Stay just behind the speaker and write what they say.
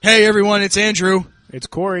Hey everyone, it's Andrew. It's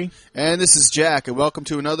Cory. And this is Jack, and welcome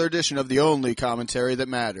to another edition of the only commentary that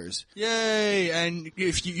matters. Yay! And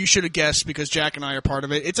if you should have guessed, because Jack and I are part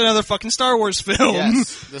of it, it's another fucking Star Wars film.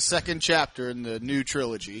 Yes, the second chapter in the new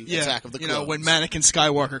trilogy, Attack of the Clones. You know, when Anakin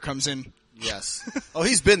Skywalker comes in. Yes. Oh,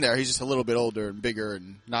 he's been there. He's just a little bit older and bigger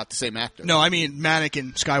and not the same actor. No, I mean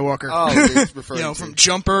Anakin Skywalker. Oh, he's referring to. From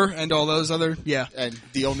Jumper and all those other, And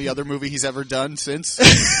the only other movie he's ever done since.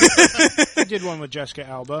 He did one with Jessica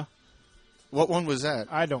Alba. What one was that?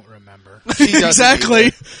 I don't remember.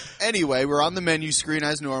 Exactly. Anyway, we're on the menu screen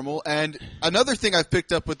as normal, and another thing I've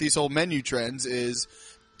picked up with these whole menu trends is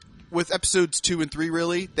with episodes 2 and 3,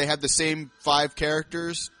 really, they have the same 5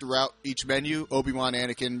 characters throughout each menu: Obi-Wan,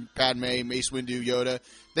 Anakin, Padme, Mace Windu, Yoda.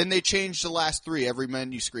 Then they change the last 3 every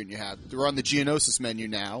menu screen you have. They're on the Geonosis menu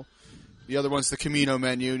now. The other one's the Camino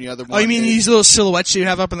menu, and the other one. Oh, you mean these little silhouettes you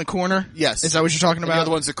have up in the corner? Yes. Is that what you're talking about? And the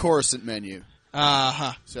other one's the Coruscant menu.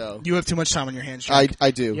 Uh-huh. So you have too much time on your hands, Jack.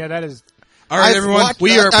 I do. Yeah, that is. All right, everyone.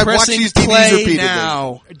 We are pressing play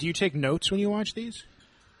now. Do you take notes when you watch these?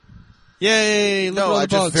 Yay! Look at all the I'm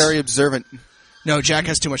just bugs. very observant. No, Jack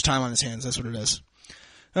has too much time on his hands. That's what it is.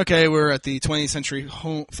 Okay, we're at the 20th Century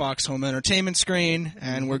Fox Home Entertainment screen,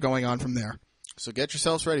 and we're going on from there. So get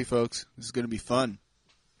yourselves ready, folks. This is going to be fun.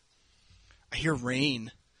 I hear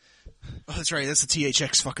rain. Oh, that's right. That's the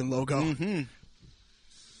THX fucking logo. Mm-hmm.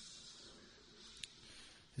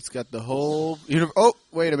 It's got the whole... Oh,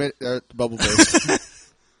 wait a minute. The bubble burst.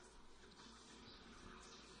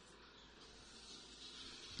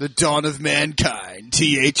 The Dawn of Mankind,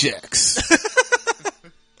 THX.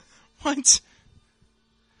 What?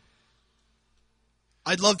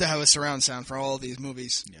 I'd love to have a surround sound for all of these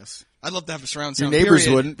movies. Yes. I'd love to have a surround Your sound, neighbors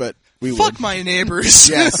period. wouldn't, but we would. Fuck my neighbors.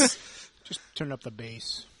 Yes. Just turn up the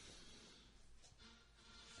bass.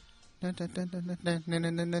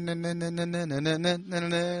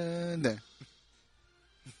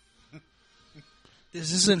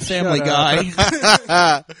 This isn't Family Guy.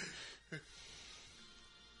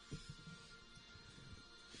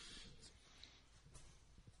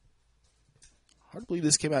 Hard to believe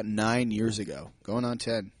this came out 9 years ago. Going on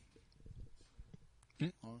 10.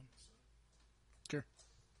 Sure.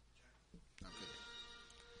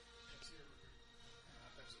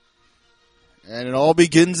 And it all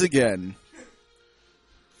begins again.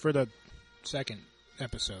 For the second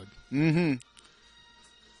episode. Mm-hmm.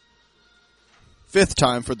 5th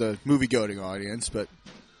time for the movie-goating audience, but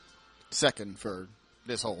 2nd for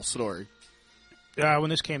this whole story. When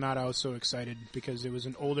this came out, I was so excited because it was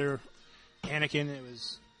an older Anakin.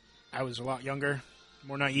 I was a lot younger,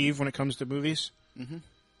 more naive when it comes to movies. Mm-hmm.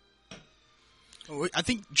 I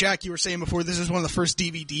think, Jack, you were saying before this is one of the first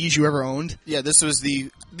DVDs you ever owned. Yeah, this was the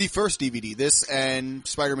first DVD. This and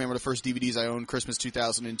Spider-Man were the first DVDs I owned Christmas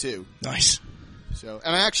 2002. Nice. So,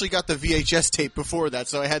 and I actually got the VHS tape before that,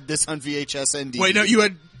 so I had this on VHS and DVD. Wait, no, you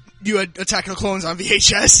had Attack of the Clones on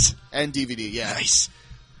VHS? And DVD, yeah. Nice.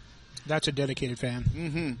 That's a dedicated fan.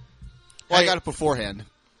 Mm-hmm. Well, I got it beforehand.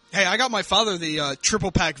 Hey, I got my father the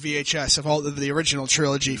triple pack VHS of all of the original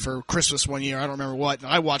trilogy for Christmas one year. I don't remember what.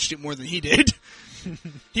 And I watched it more than he did.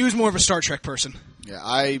 He was more of a Star Trek person. Yeah,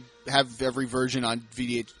 I have every version on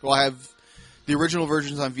VHS. Well, I have the original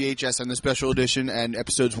versions on VHS and the special edition, and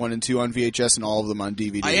episodes 1 and 2 on VHS, and all of them on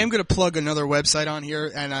DVD. I am going to plug another website on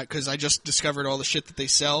here, and because I just discovered all the shit that they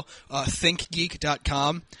sell.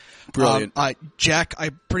 ThinkGeek.com. Brilliant. Jack,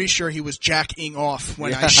 I'm pretty sure he was jacking off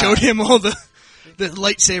when I showed him all the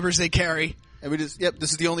lightsabers they carry. And this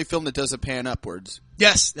is the only film that does a pan upwards.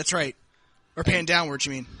 Yes, that's right. Or pan downwards,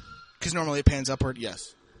 you mean? Because normally it pans upward.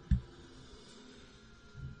 Yes.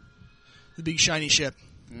 The big shiny ship.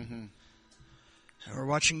 Mm-hmm. And we're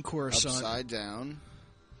watching Coruscant. Upside down.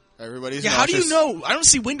 Everybody's how do you know? I don't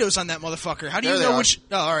see windows on that motherfucker. How do you know which...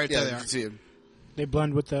 Oh, all right, yeah, there they you are. can see them. They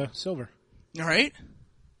blend with the silver. All right.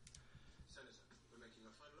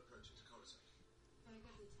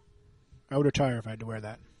 I would retire if I had to wear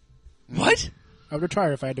that. What? I would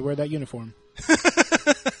retire if I had to wear that uniform.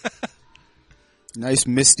 Nice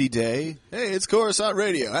misty day. Hey, it's Coruscant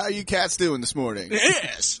Radio. How you cats doing this morning?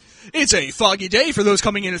 Yes. It's a foggy day for those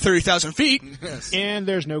coming in at 30,000 feet. Yes. And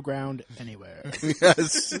there's no ground anywhere.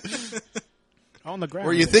 Yes. On the ground.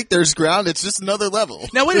 Where you think there's ground, it's just another level.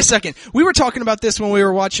 Now, wait a second. We were talking about this when we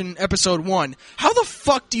were watching episode 1. How the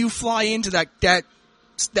fuck do you fly into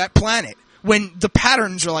that planet when the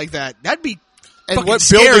patterns are like that? That'd be and fucking what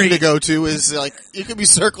scary. building to go to is like, you could be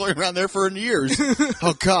circling around there for years.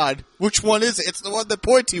 Oh, God. Which one is it? It's the one, the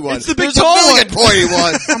pointy one. It's the big There's tall a million one. pointy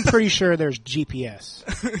ones. I'm pretty sure there's GPS.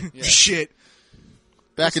 Yeah. Shit.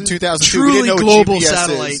 Back in 2002, we Truly didn't know global what GPS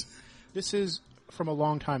satellite. is. This is from a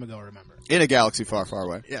long time ago, remember. In a galaxy far, far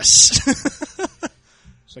away. Yes.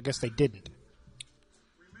 So I guess they didn't.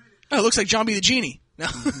 Oh, it looks like John B. the Genie. No.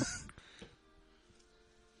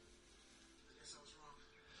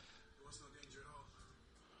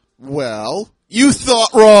 Well, you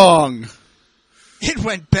thought wrong. It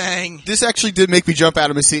went bang. This actually did make me jump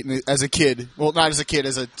out of my seat as a kid. Well, not as a kid,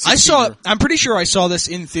 as a 16-year-old. I'm pretty sure I saw this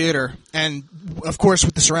in theater, and of course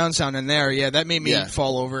with the surround sound in there, yeah, that made me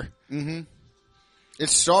fall over. Mm-hmm. It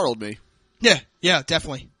startled me. Yeah,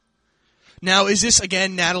 definitely. Now, is this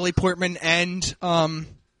again Natalie Portman and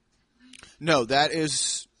No,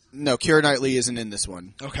 Keira Knightley isn't in this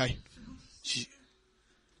one. Okay.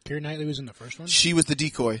 Keira Knightley was in the first one? She was the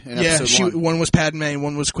decoy in episode 1. One was Padme and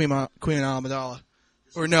one was Queen Amidala.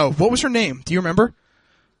 Or no, what was her name? Do you remember?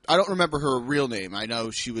 I don't remember her real name. I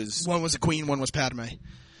know she was... One was a queen, one was Padme.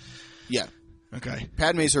 Yeah. Okay.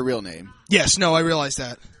 Padme's her real name. Yes, no, I realized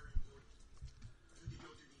that.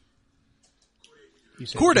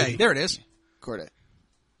 Corday, there it is. Corday.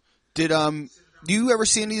 Did you ever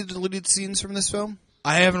see any of the deleted scenes from this film?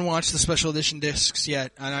 I haven't watched the special edition discs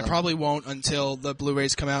yet, and I probably won't until the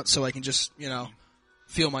Blu-rays come out, so I can just,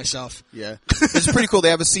 feel myself. Yeah. It's pretty cool. They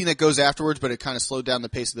have a scene that goes afterwards, but it kind of slowed down the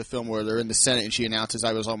pace of the film where they're in the Senate and she announces,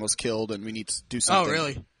 I was almost killed and we need to do something. Oh,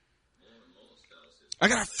 really? I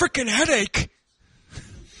got a freaking headache!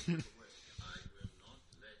 And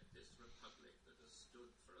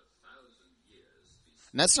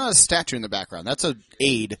that's not a statue in the background. That's an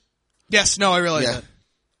aid. Yes, no, I realize that.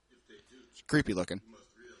 It's creepy looking.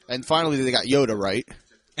 And finally, they got Yoda right.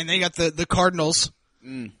 And they got the Cardinals.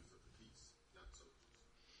 Mm.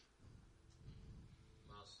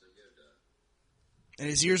 And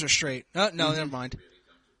his ears are straight. Oh, no, never mind.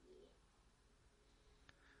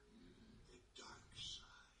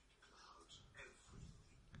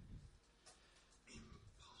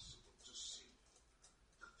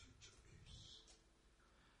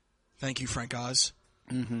 Thank you, Frank Oz.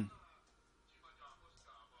 Mm-hmm.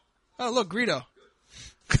 Oh, look, Greedo.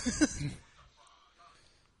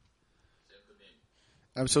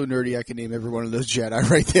 I'm so nerdy I can name every one of those Jedi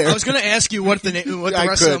right there. I was going to ask you what the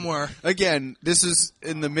rest of them were. Again, this is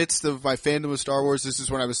in the midst of my fandom of Star Wars. This is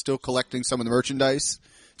when I was still collecting some of the merchandise,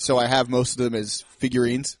 so I have most of them as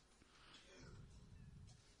figurines.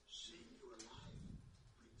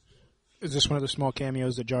 Is this one of the small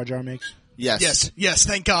cameos that Jar Jar makes? Yes. Yes,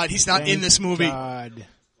 thank God. He's not in this movie. God.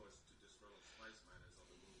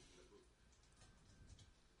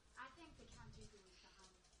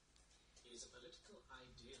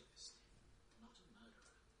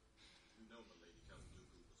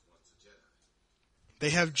 They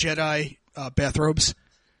have Jedi bathrobes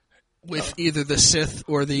with either the Sith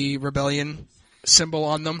or the Rebellion symbol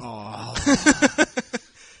on them. Oh.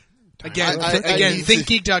 Again,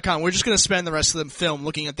 thinkgeek.com. We're just going to spend the rest of the film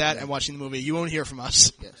looking at that and watching the movie. You won't hear from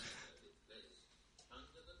us. Yes.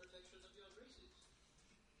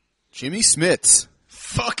 Jimmy Smits.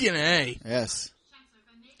 Fucking A. Yes.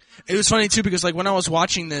 It was funny, too, because when I was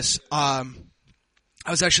watching this, I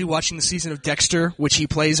was actually watching the season of Dexter, which he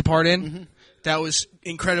plays a part in. Mm-hmm. That was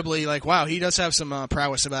incredibly, wow, he does have some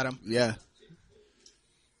prowess about him. Yeah.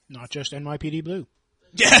 Not just NYPD Blue.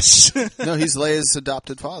 Yes! No, he's Leia's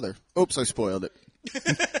adopted father. Oops, I spoiled it.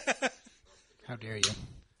 How dare you.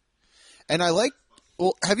 And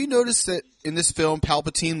have you noticed that in this film,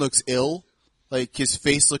 Palpatine looks ill? Like, his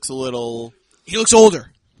face looks a little... He looks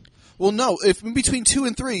older. Well, no, if in between 2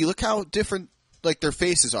 and 3, look how different, their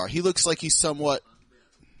faces are. He looks like he's somewhat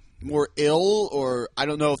more ill, or I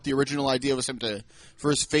don't know if the original idea was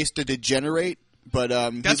for his face to degenerate, but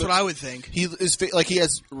that's what I would think. He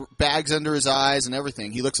has bags under his eyes and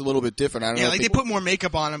everything. He looks a little bit different. I don't know. They put more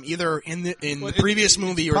makeup on him either in the previous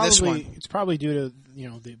movie or this one. It's probably due to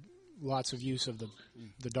the lots of use of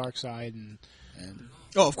the dark side and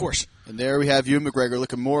oh, of course. And there we have Ewan McGregor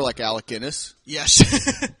looking more like Alec Guinness.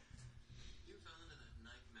 Yes.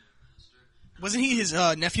 Wasn't he his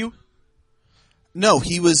nephew? No,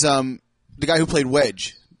 he was the guy who played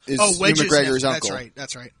Wedge. Wedge Ewan McGregor's uncle.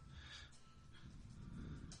 That's right.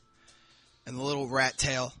 And the little rat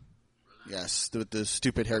tail. Yes, the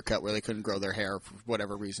stupid haircut where they couldn't grow their hair for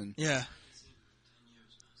whatever reason. Yeah.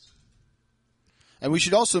 And we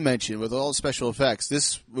should also mention, with all the special effects,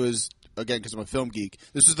 this was, again, because I'm a film geek,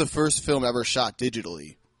 this was the first film ever shot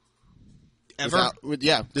digitally. Ever?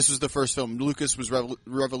 This was the first film. Lucas was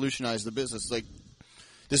revolutionized the business.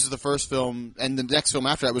 This is the first film, and the next film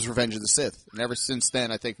after that was Revenge of the Sith. And ever since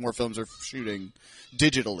then, I think more films are shooting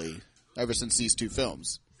digitally, ever since these two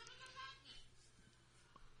films.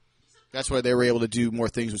 That's why they were able to do more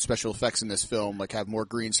things with special effects in this film, like have more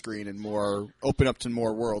green screen and more open up to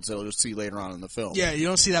more worlds that you'll see later on in the film. Yeah, you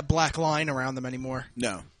don't see that black line around them anymore.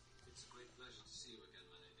 No.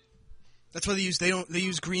 That's why they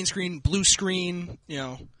use green screen, blue screen,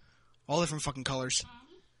 all different fucking colors.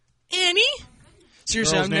 Annie?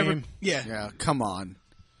 Seriously, Girl's I've never. name. Yeah. Yeah, come on.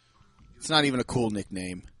 It's not even a cool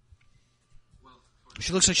nickname.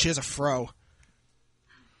 She looks like she has a fro.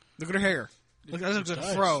 Look at her hair. That looks like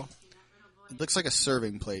a fro. It looks like a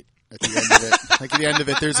serving plate at the end of it. Like at the end of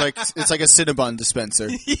it, it's like a Cinnabon dispenser.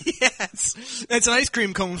 Yes. That's an ice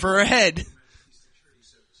cream cone for her head.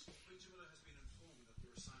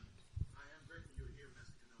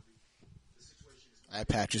 Eye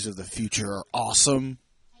patches of the future are awesome.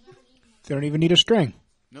 They don't even need a string.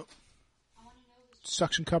 Nope.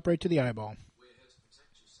 Suction cup right to the eyeball.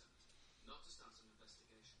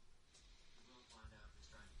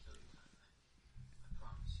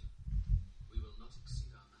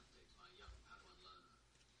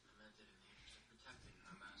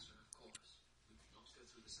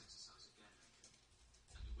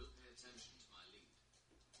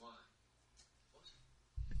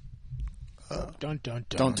 Dun, dun,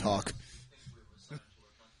 dun. Don't talk.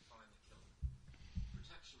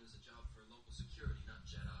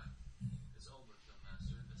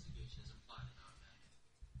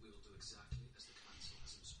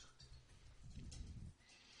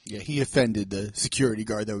 Yeah, he offended the security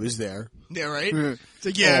guard that was there. Yeah, right? It's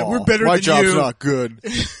like, yeah, we're Aw, better my than job's you. not good.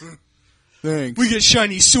 Thanks. We get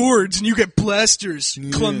shiny swords and you get blasters.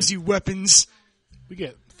 Yeah. Clumsy weapons. We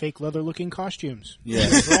get fake leather-looking costumes. Yeah.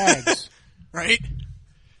 Rags. Right?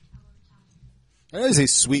 That is a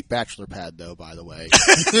sweet bachelor pad, though, by the way.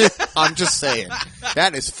 I'm just saying.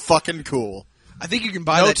 That is fucking cool. I think you can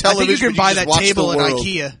buy No that. I think you television, can you buy just that watch table the at world.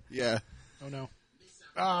 IKEA. Yeah. Oh, no.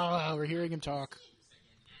 Oh, we're hearing him talk.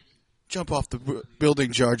 Jump off the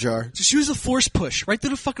building, Jar Jar. Just use a force push right through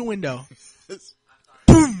the fucking window.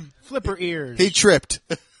 Flipper ears. He tripped.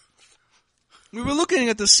 We were looking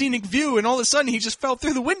at the scenic view, and all of a sudden he just fell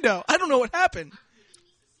through the window. I don't know what happened.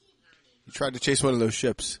 He tried to chase one of those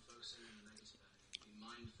ships.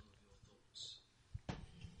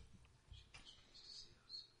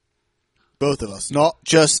 Both of us, not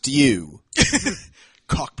just you.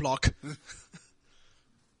 Cock block.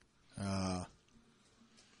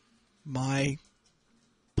 My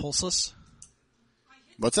pulsus.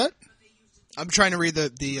 What's that? I'm trying to read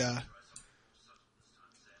the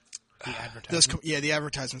advertisement. the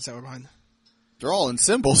advertisements that were behind. They're all in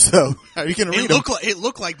symbols, though. How are you going to read them? It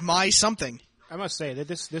looked like my something. I must say that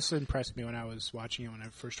this impressed me when I was watching it when I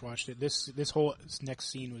first watched it. This whole next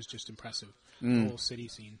scene was just impressive. The whole city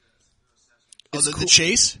scene. Oh, the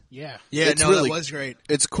chase? Yeah. Yeah, It's no, really- that was great.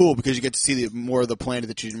 It's cool because you get to see more of the planet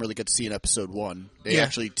that you didn't really get to see in episode 1. They Yeah.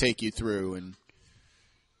 actually take you through, and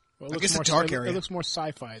Well, I guess the dark area. It looks more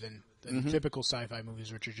sci-fi than typical sci-fi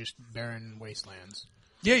movies, which are just barren wastelands.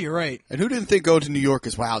 Yeah, you're right. who didn't think going to New York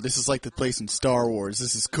is, wow, this is like the place in Star Wars.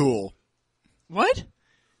 This is cool. What?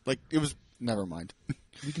 Like, it was, never mind.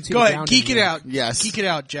 We can see Go the ahead, ground geek in it New out. Yes. Geek it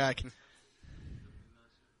out, Jack.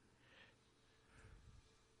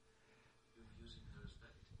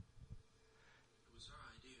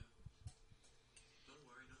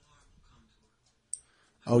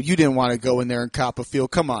 Oh, you didn't want to go in there and cop a feel.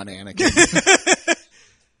 Come on, Anakin.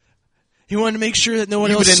 He wanted to make sure that no one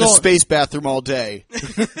You've else been in the saw it. space bathroom all day.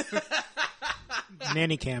 York.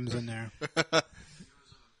 Nanny cams in there.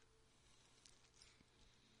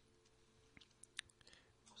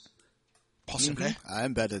 Possibly.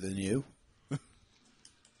 I'm better than you.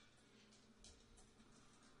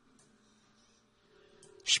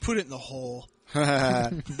 She put it in the hole. You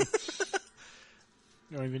don't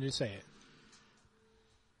even need to say it.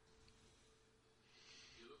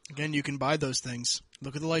 Again, you can buy those things.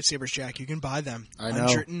 Look at the lightsabers, Jack. You can buy them. I know.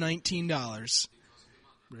 $119.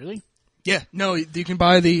 Really? Yeah, no, you can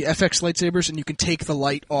buy the FX lightsabers, and you can take the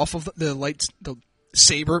light off of the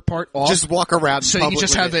saber part off. Just walk around. So in you public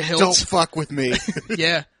just with have it. the hilt. Don't fuck with me.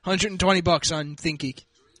 Yeah, $120 on ThinkGeek.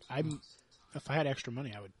 If I had extra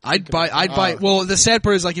money, I would. I'd buy. Well, the sad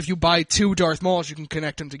part is, like, if you buy 2 Darth Mauls, you can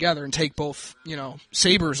connect them together and take both,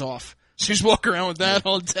 sabers off. So you just walk around with that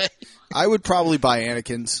all day. I would probably buy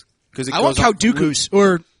Anakin's because I want Count Dooku's,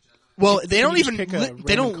 or they don't even. pick a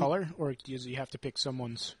They don't. color, or do you have to pick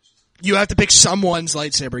someone's. You have to pick someone's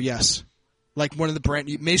lightsaber. Yes, like one of the brand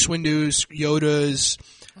Mace Windu's, Yoda's.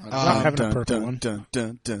 Not having a purple one.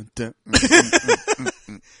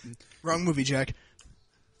 Wrong movie, Jack.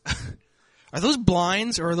 Are those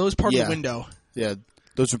blinds or are those part of Yeah. the window? Yeah,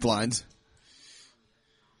 those are blinds.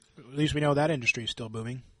 At least we know that industry is still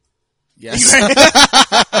booming. Yes.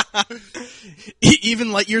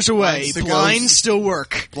 Even light years away, blinds still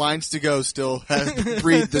work. Blinds to Go still have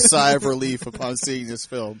breathed a sigh of relief upon seeing this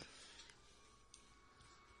film.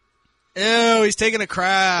 Ew, he's taking a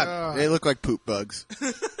crap. They look like poop bugs.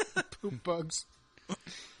 Poop bugs.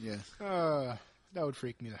 Yeah. That would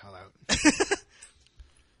freak me the hell out.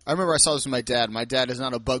 I remember I saw this with my dad. My dad is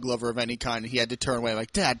not a bug lover of any kind, and he had to turn away.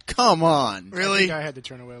 Like, Dad, come on. I Really? think I had to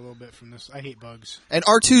turn away a little bit from this. I hate bugs. And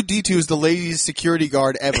R2-D2 is the laziest security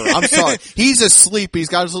guard ever. I'm sorry. He's asleep. He's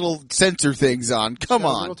got his little sensor things on. Come Got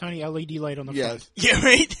a on. little tiny LED light on the Yes. front. Yeah,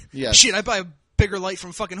 right? Yes. Shit, I'd buy a bigger light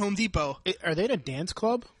from fucking Home Depot. Are they in a dance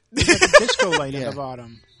club? There's like a disco light at the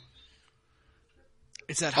bottom.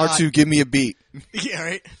 It's that hot. R2, give me a beat. Yeah,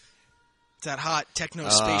 right? It's that hot techno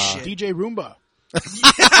space shit. DJ Roomba.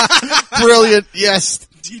 Brilliant. Yes.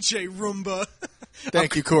 DJ Roomba.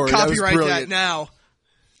 Thank you, Cory. That was Copyright brilliant. that now.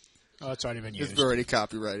 Oh, it's already been used. It's already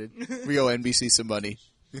copyrighted. We owe NBC some money.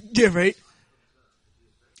 Yeah, right?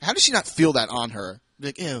 How does she not feel that on her?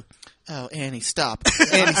 Like, ew. Oh, Annie, stop.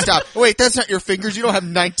 Annie, stop. Wait, that's not your fingers. You don't have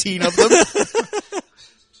 19 of them.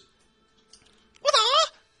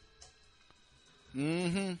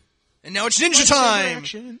 Mm-hmm. And now it's ninja time.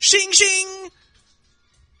 Action. Shing, shing.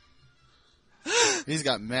 He's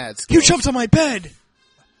got mad skills. You jumped on my bed.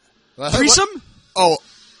 What? Threesome? Oh,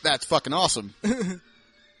 that's fucking awesome.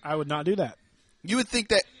 I would not do that. You would think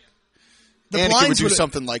that The Anakin would blinds do would-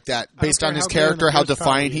 something like that don't based care on his how good in character, the how first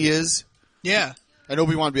defiant power he is. Yeah. And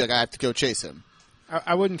Obi-Wan would be like, I have to go chase him.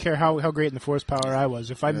 I wouldn't care how great in the Force power I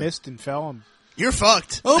was. If I missed and fell, You're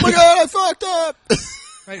fucked. Oh my god, I fucked up!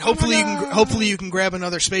 Right, hopefully you can grab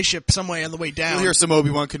another spaceship some way on the way down. You'll hear some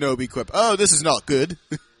Obi-Wan Kenobi quip. Oh, this is not good.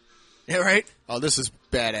 Yeah, right? Oh, this is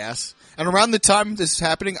badass. And around the time this is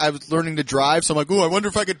happening, I was learning to drive, so I'm like, ooh, I wonder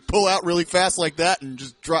if I could pull out really fast like that and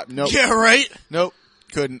just drop. Nope. Yeah, right? Nope.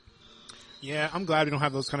 Couldn't. yeah, I'm glad we don't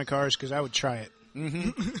have those kind of cars because I would try it.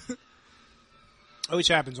 Mm-hmm. Always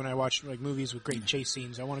happens when I watch like movies with great chase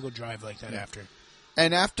scenes. I want to go drive like that after.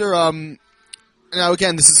 And after, now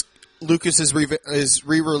again, this is, Lucas is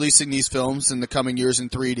re-releasing these films in the coming years in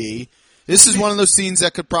 3D. This is one of those scenes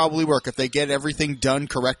that could probably work. If they get everything done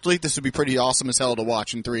correctly, this would be pretty awesome as hell to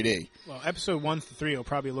watch in 3D. Well, episode 1 through 3 will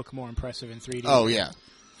probably look more impressive in 3D. Oh, yeah.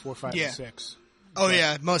 4, 5, Yeah. and 6. Oh,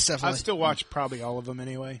 yeah, most I'll definitely. still watch probably all of them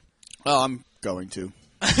anyway. Oh, I'm going to.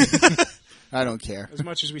 I don't care. As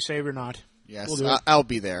much as we say we're not. Yes, We'll do it. I'll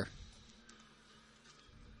be there.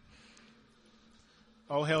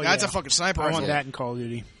 Oh, hell That's yeah. a fucking sniper I want rifle. that in Call of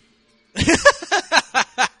Duty.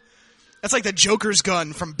 That's like the Joker's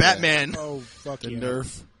gun from Batman. Oh, fuck The yeah.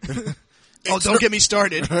 Nerf. Oh, don't get me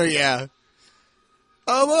started. Oh, yeah.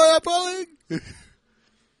 Oh, boy, I'm pulling.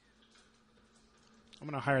 I'm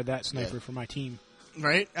going to hire that sniper for my team.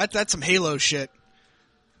 Right? That's some Halo shit.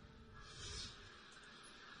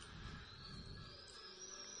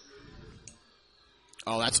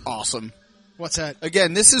 Oh, that's awesome. What's that?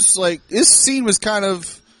 Again, this scene was kind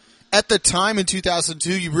of, at the time in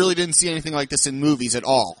 2002, you really didn't see anything like this in movies at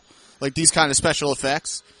all. Like these kind of special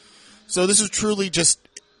effects. So this was truly just,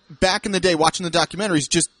 back in the day, watching the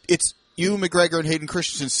documentaries, it's Ewan McGregor and Hayden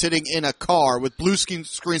Christensen sitting in a car with blue screen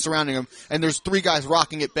surrounding them, and there's 3 guys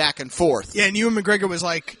rocking it back and forth. Yeah, and Ewan McGregor was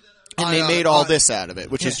like... And they made all this out of it,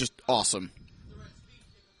 which is just awesome.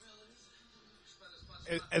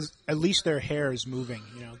 At least their hair is moving.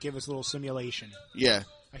 Give us a little simulation. Yeah.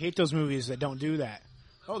 I hate those movies that don't do that.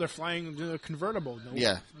 Oh, they're flying a convertible.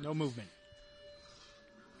 No movement.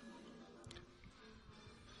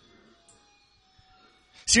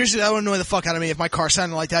 Seriously, that would annoy the fuck out of me if my car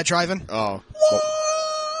sounded like that driving. Oh.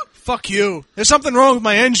 Fuck you. There's something wrong with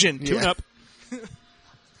my engine. Yeah. Tune up.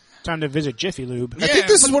 Time to visit Jiffy Lube. I think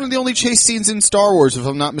this is one of the only chase scenes in Star Wars, if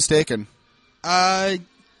I'm not mistaken.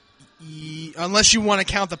 Unless you want to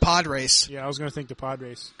count the pod race. Yeah, I was going to think the pod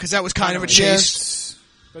race. Because that was kind of a chase. Yes.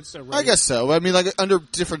 That's a race. I guess so. I mean, like, under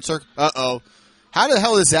different Uh-oh. How the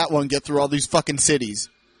hell does that one get through all these fucking cities?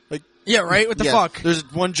 Like, Yeah, right? What the fuck? There's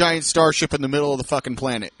one giant starship in the middle of the fucking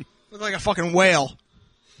planet. Look like a fucking whale.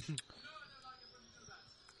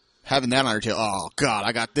 Having that on your tail. Oh, God,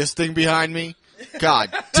 I got this thing behind me. God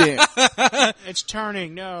damn. It's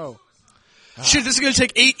turning. No. Shit, this is going to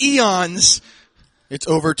take 8 eons. It's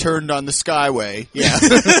overturned on the Skyway. Yeah.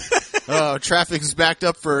 Oh, traffic's backed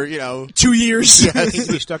up for, 2 years. I hate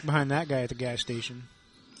to be stuck behind that guy at the gas station.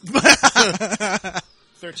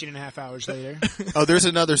 13 and a half hours later. Oh, there's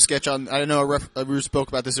another sketch on, I know we spoke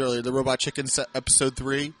about this earlier, the Robot Chicken episode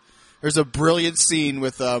 3. There's a brilliant scene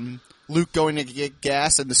with Luke going to get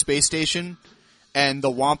gas in the space station, and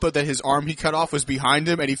the Wampa that his arm he cut off was behind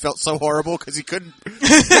him, and he felt so horrible because he couldn't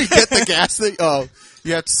get the gas thing. Oh,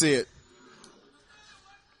 you have to see it.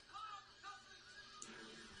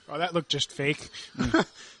 Oh, that looked just fake.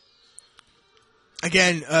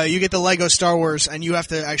 Again, you get the Lego Star Wars, and you have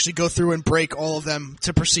to actually go through and break all of them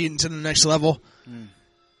to proceed into the next level.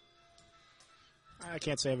 I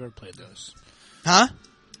can't say I've ever played those. Huh?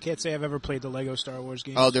 Can't say I've ever played the Lego Star Wars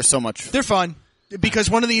games. Oh, there's so much. They're fun. Because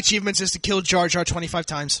one of the achievements is to kill Jar Jar 25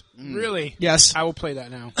 times. Really? Yes. I will play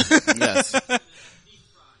that now. Yes.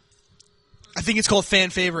 I think it's called Fan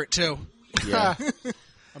Favorite, too. Yeah.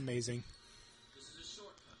 Amazing.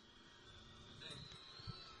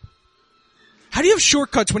 How do you have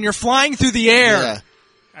shortcuts when you're flying through the air? Yeah.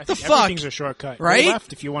 I The think fuck? everything's a shortcut. Right? Go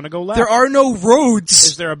left if you want to go left. There are no roads.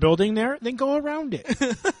 Is there a building there? Then go around it.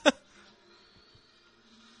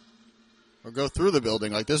 Or go through the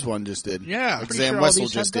building like this one just did. Yeah. Like Pretty Sam sure all Wessel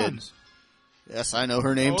these have just did. guns. Yes, I know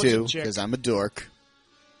her name Oh, it's a too, chick. because I'm a dork.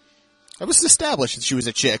 I was established that she was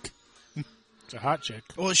a chick. It's a hot chick.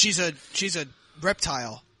 Well, she's a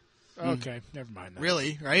reptile. Okay, never mind that.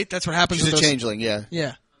 Really, right? That's what happens She's a with those- changeling, yeah.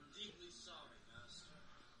 Yeah.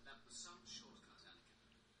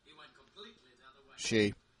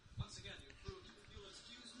 She.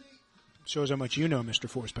 Shows how much you know, Mr.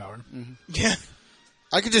 Force Power. Yeah.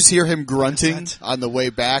 I could just hear him grunting That's that. on the way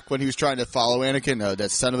back when he was trying to follow Anakin. Oh,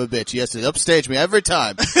 that son of a bitch. He has to upstage me every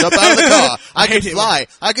time. Jump out of the car. I can hate it. fly.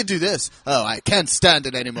 I can do this. Oh, I can't stand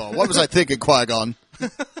it anymore. What was I thinking, Qui-Gon?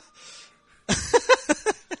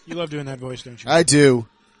 You love doing that voice, don't you? I do.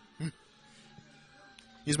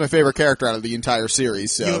 He's my favorite character out of the entire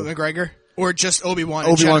series. So Ewan McGregor? Or just Obi-Wan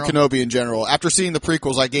in Obi-Wan general? Kenobi in general. After seeing the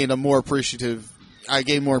prequels, I gained more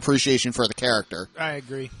appreciation for the character. I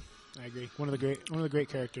agree. One of the great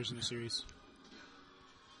characters in the series.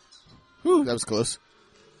 Whew, that was close.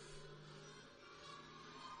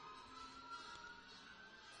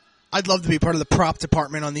 I'd love to be part of the prop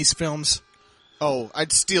department on these films. Oh,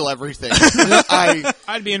 I'd steal everything.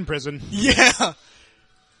 I'd be in prison. Yeah.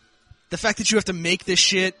 The fact that you have to make this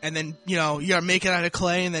shit and then, you gotta make it out of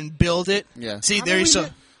clay and then build it. Yeah. See, there you go.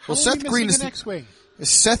 Well, Seth Green is the X-Wing.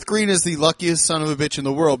 Seth Green is the luckiest son of a bitch in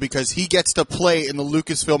the world because he gets to play in the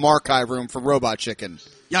Lucasfilm archive room for Robot Chicken.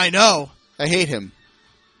 Yeah, I know. I hate him.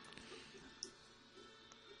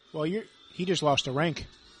 Well, he just lost a rank.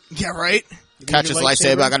 Yeah, right? Catch his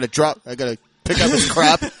lightsaber. lightsaber? I gotta pick up his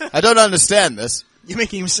crap. I don't understand this. You're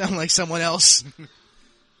making him sound like someone else.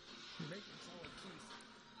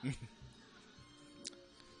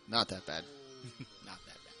 Not that bad. Not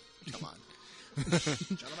that bad. Come on.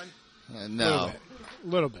 Gentlemen? No.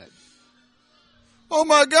 Little bit. Oh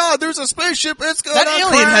my god, there's a spaceship. It's gonna That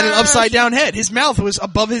alien had an crash! upside down head. His mouth was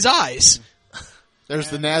above his eyes. There's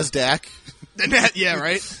the NASDAQ. Yeah,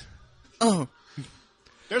 right? Oh.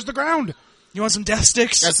 There's the ground. You want some death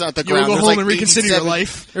sticks? That's not the You wanna ground. go There's home and reconsider your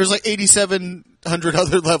life? There's like 8,700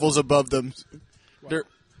 other levels above them.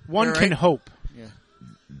 One You're can right. hope. Yeah.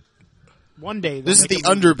 One day. This is the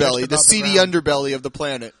underbelly, the seedy underbelly of the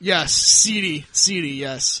planet. Yes, seedy,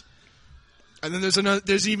 yes. And then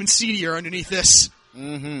there's even seedier underneath this.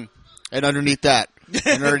 Mm-hmm. And underneath that.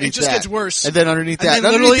 And underneath It just that. gets worse. And then underneath And that. then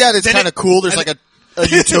And underneath literally- that, it's then kind of cool. There's and like a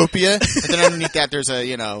utopia. And then underneath that, there's a,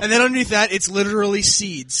 And then underneath that, it's literally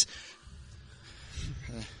seeds.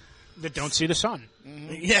 that don't see the sun.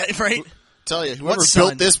 Yeah, right? Tell you, whoever sun?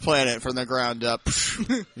 built this planet from the ground up,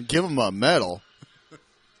 give them a medal.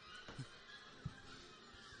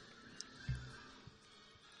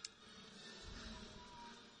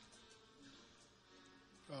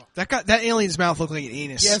 That alien's mouth looked like an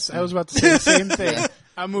anus. Yes, I was about to say the same thing.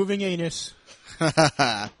 A moving anus.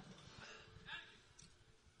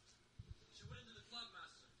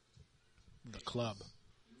 The Club.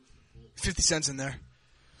 50 cents in there.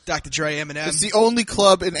 Dr. Dre, Eminem. It's the only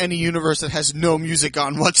club in any universe that has no music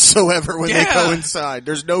on whatsoever when they go inside.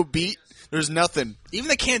 There's no beat. There's nothing. Even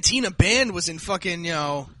the Cantina band was in fucking,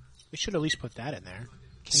 They should at least put that in there.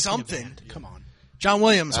 Cantina something. band. Come on. John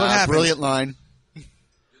Williams, what happened? Brilliant line.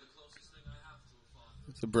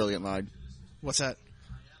 It's a brilliant line. What's that?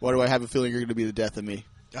 Why do I have a feeling you're going to be the death of me?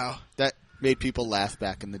 Oh. That made people laugh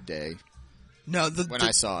back in the day. No,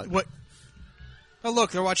 I saw it. What? Oh,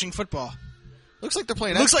 look, they're watching football. Looks like they're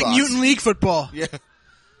playing Looks Xbox. like Mutant League football. Yeah.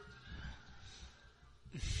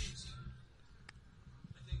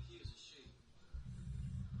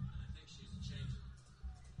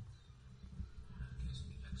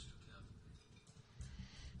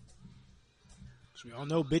 So we all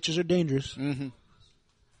know bitches are dangerous. Mm-hmm.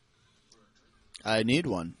 I need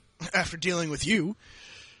one. After dealing with you.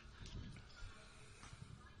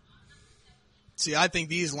 See, I think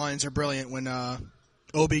these lines are brilliant when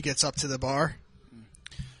Obi gets up to the bar.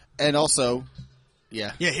 And also,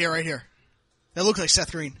 yeah. Yeah, here, right here. That looks like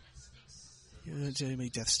Seth Green. You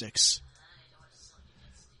make death sticks.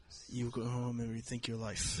 you go home and rethink your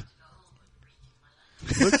life.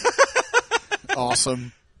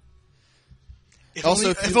 Awesome.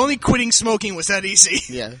 If only quitting smoking was that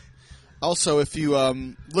easy. Yeah. Also, if you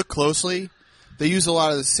look closely, they use a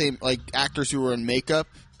lot of the same actors who were in makeup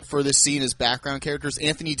for this scene as background characters.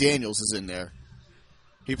 Anthony Daniels is in there.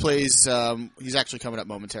 He plays. He's actually coming up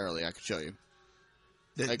momentarily. I could show you.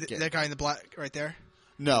 That guy in the black right there?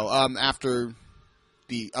 No, after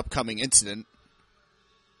the upcoming incident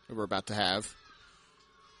that we're about to have.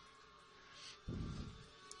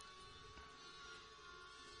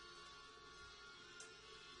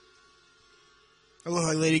 I look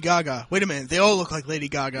like Lady Gaga. Wait a minute. They all look like Lady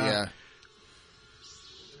Gaga. Yeah.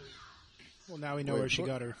 Well, now we know where she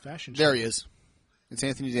got her fashion. There he is. It's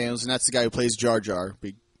Anthony Daniels, and that's the guy who plays Jar Jar.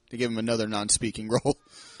 They give him another non-speaking role.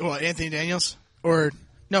 What, Anthony Daniels?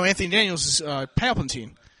 No, Anthony Daniels is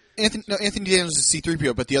Palpatine. Anthony Daniels is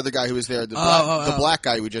C-3PO, but the other guy who was there, the black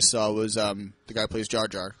guy we just saw, was the guy who plays Jar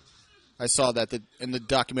Jar. I saw that in the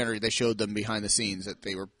documentary they showed them behind the scenes that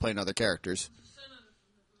they were playing other characters.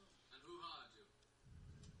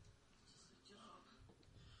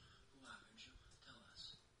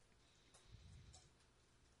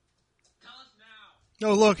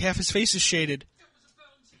 Oh, look, half his face is shaded.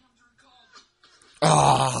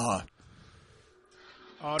 Ah.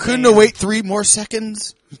 Oh, Couldn't have waited 3 more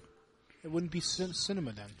seconds? It wouldn't be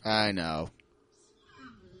cinema then. I know.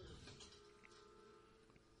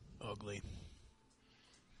 Ugly.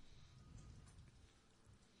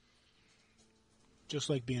 Just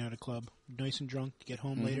like being at a club. Nice and drunk, get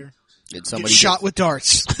home later. Get shot with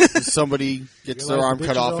darts. Somebody gets their arm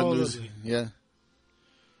cut off and loses. Yeah.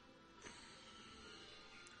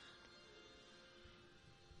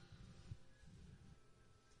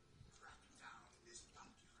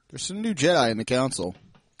 There's some new Jedi in the council.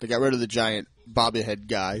 They got rid of the giant bobblehead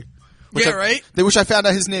guy. Right? They wish I found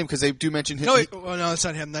out his name because they do mention him. No, no, that's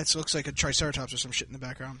not him. That looks like a Triceratops or some shit in the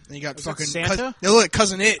background. And you got fucking Santa. They look like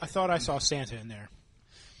Cousin It. I thought I saw Santa in there.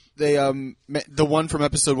 They the one from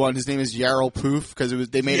episode 1. His name is Yarl Poof because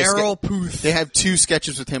they made Yarl Poof. They have 2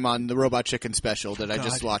 sketches with him on the Robot Chicken special that I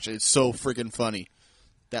just watched. It's so freaking funny.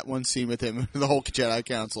 That one scene with him, the whole Jedi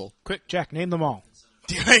Council. Quick, Jack, name them all.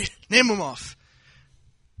 Right, name them off.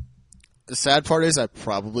 The sad part is I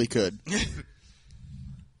probably could.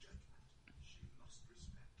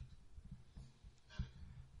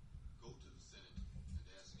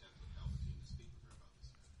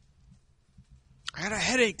 I got a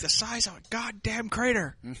headache the size of a goddamn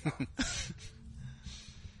crater. I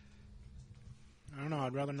don't know.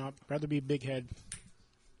 I'd rather be a big head.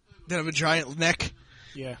 Than have a giant neck.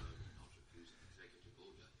 Yeah.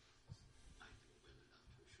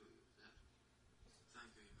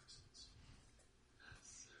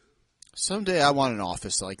 Someday I want an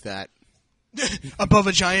office like that. Above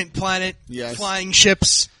a giant planet. Yes. Flying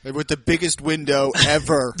ships. With the biggest window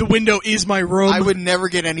ever. The window is my room. I would never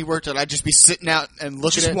get any work done. I'd just be sitting out and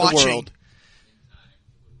looking at watching. the world.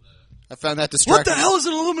 I found that distracting. What the hell is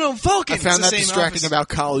an aluminum Falcon? I found that distracting about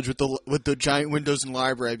college with the giant windows in the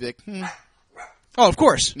library. I'd be like, Oh, of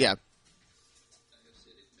course. Yeah.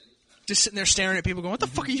 Just sitting there staring at people going, what the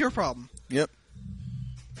fuck is your problem? Yep.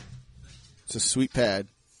 It's a sweet pad.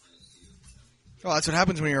 Oh, that's what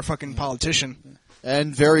happens when you're a fucking politician.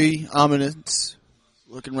 And very ominous,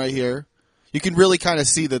 looking right here. You can really kind of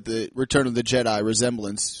see that the Return of the Jedi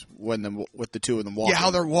resemblance with the 2 of them walking. Yeah,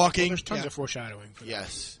 how they're walking. Well, there's tons of foreshadowing. For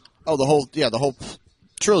yes. Oh, the whole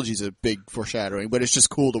trilogy's a big foreshadowing, but it's just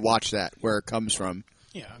cool to watch that where it comes from.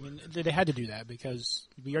 Yeah, I mean they had to do that because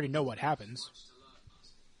we already know what happens.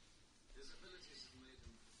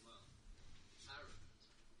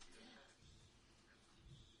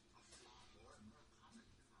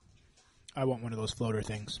 I want one of those floater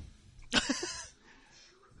things.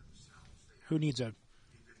 Who needs a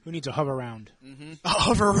hover round? Mm-hmm. A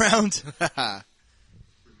hover round.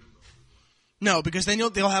 No, because then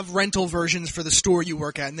they'll have rental versions for the store you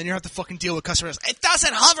work at, and then you have to fucking deal with customers. It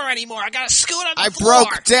doesn't hover anymore. I got to scoot on the floor. I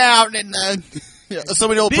broke down in the...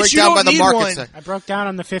 Somebody will break down by the market section. I broke down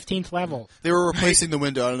on the 15th level. They were replacing the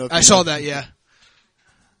window. I don't know if I saw that, yeah.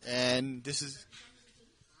 And this is...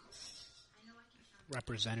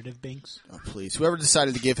 Representative Binks. Oh, please. Whoever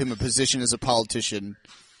decided to give him a position as a politician,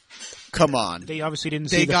 come on. They obviously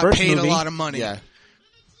didn't see the first movie. They got paid a lot of money. Yeah. Did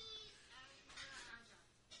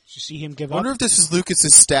you see him give up? I wonder if this is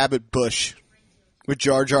Lucas's stab at Bush with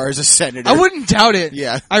Jar Jar as a senator. I wouldn't doubt it.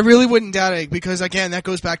 Yeah. I really wouldn't doubt it because, again, that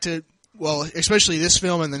goes back to, well, especially this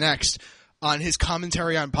film and the next, on his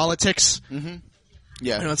commentary on politics. Mm-hmm.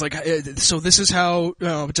 Yeah. You know, it's like, so this is how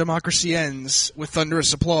democracy ends with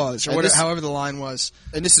thunderous applause, or whatever, however the line was.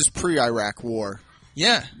 And this is pre-Iraq War.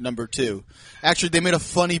 Yeah. number 2. Actually, they made a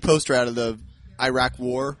funny poster out of the Iraq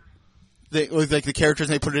War. With like the characters,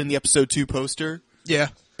 and they put it in the episode 2 poster. Yeah.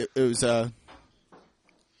 It was. I'm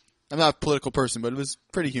not a political person, but it was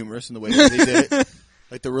pretty humorous in the way that they did it.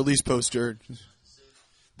 Like the release poster,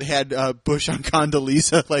 they had Bush on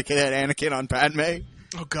Condoleezza, like it had Anakin on Padme.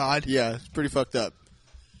 Oh God. Yeah, it's pretty fucked up.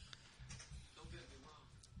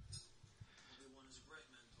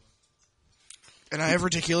 And I have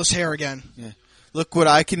ridiculous hair again. Yeah. Look what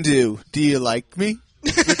I can do. Do you like me?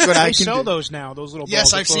 Look what I They can sell do. those now. Those little balls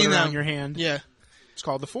Yes, that I've float seen around them. your hand. Yeah. It's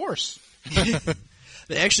called the Force.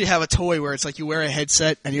 They actually have a toy where it's like you wear a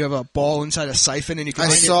headset and you have a ball inside a siphon and you can. I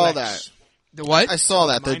Mind saw Flex. that. The what? I saw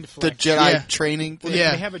that. The Mind Flex. Jedi Yeah. training thing.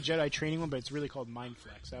 Yeah. They have a Jedi training one, but it's really called Mind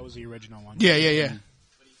Flex. That was the original one. Yeah.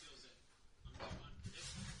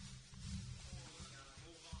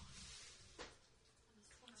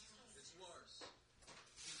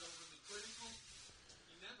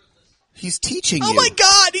 He's teaching Oh you. my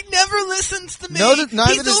God! He never listens to me. Neither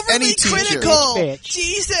He's does overly any teacher. critical. Bitch.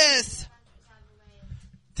 Jesus!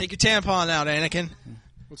 Take your tampon out, Anakin.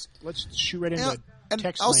 Let's shoot right into Yeah, and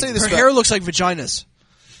text. I'll say language. this Her hair looks like vaginas.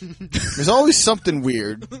 There's always something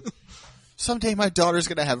weird. Someday my daughter's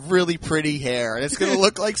going to have really pretty hair, and it's going to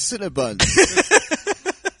look like Cinnabons.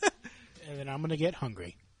 And then I'm gonna get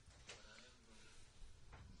hungry.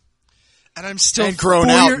 And I'm still And grown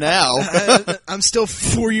 4 out now. I'm still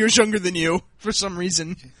 4 years younger than you for some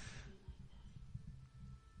reason.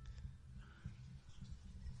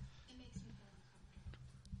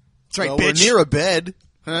 That's right, Well, bitch. we're near a bed.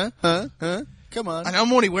 Huh? Come on. And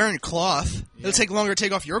I'm only wearing cloth. It'll take longer to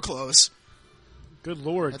take off your clothes. Good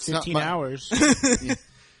Lord, That's not 15 my- hours.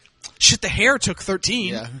 Shit, the hair took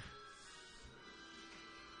 13. Yeah.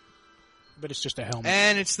 But it's just a helmet.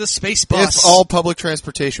 And it's the space bus. If all public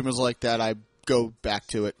transportation was like that, I'd go back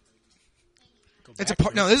to it. It's a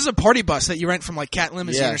no, this is a party bus that you rent from like Cat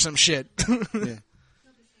Limousine Yeah. or some shit.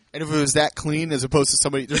 And if it was that clean, as opposed to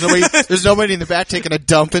somebody, there's nobody in the back taking a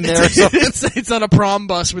dump in there or something. it's not a prom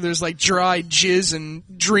bus where there's like dry jizz and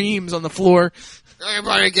dreams on the floor.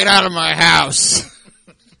 Everybody get out of my house.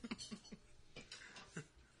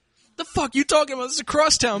 The fuck you talking about? This is a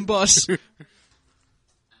crosstown bus.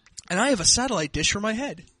 And I have a satellite dish for my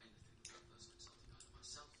head.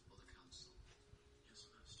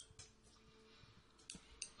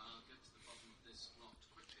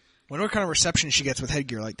 Wonder what kind of reception she gets with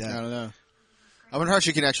headgear like I that. don't know. I wonder how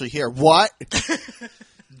she can actually hear. What?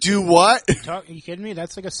 Do what? Are you kidding me?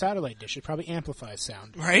 That's like a satellite dish. It probably amplifies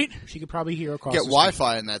sound. Right? She could probably hear across Get the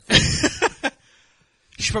Wi-Fi in that thing.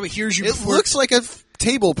 She probably hears you It before. looks like a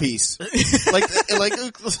table piece,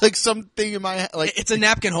 like something in my like. It's a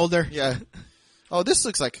napkin holder. Yeah. Oh, this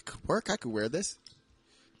looks like it could work. I could wear this.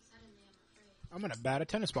 street. I'm going to bat a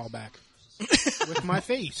tennis ball back with my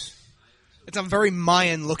face. It's a very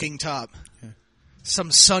Mayan-looking top.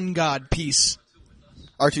 Some sun god piece.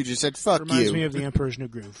 R2 just said, "Fuck Reminds you." me of The Emperor's New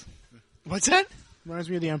Groove. What's that? Reminds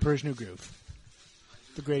me of The Emperor's New Groove.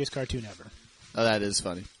 The greatest cartoon ever. Oh, that is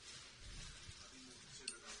funny.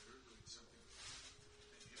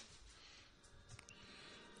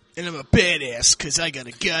 And I'm a badass because I got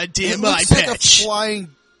a goddamn It eye looks like a patch. flying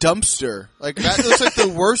dumpster. Like that looks like the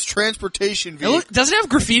worst transportation vehicle. Does it have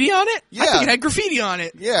graffiti on it? I Yeah. think it had graffiti on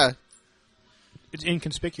it. Yeah. It's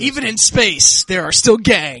inconspicuous. Even in space, there are still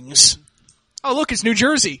gangs. Oh, look, it's New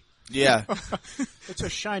Jersey. Yeah. It's a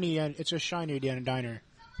shiny diner.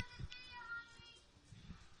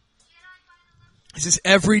 This is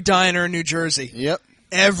every diner in New Jersey. Yep.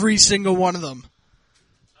 Every single one of them.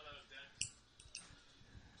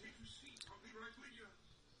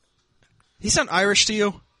 He sound Irish to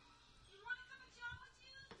you?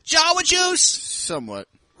 Jawa juice! Somewhat.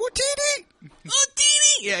 Houdini!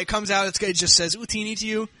 Utini! Yeah, it comes out, it just says Utini to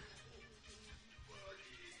you.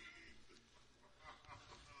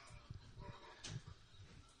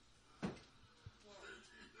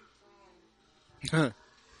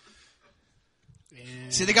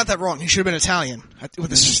 See, they got that wrong. He should have been Italian. With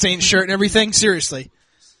the sustained shirt and everything. Seriously.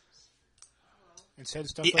 And said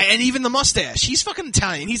stuff like, And even the mustache. He's fucking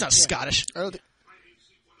Italian. He's not Scottish. I don't think.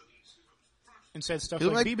 and said stuff It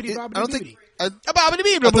looked like like- beebity I bobbity don't beebity. think. I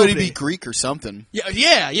I thought he'd be Greek or something.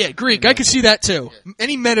 Yeah, Greek. I could see that too.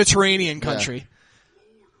 Any Mediterranean country.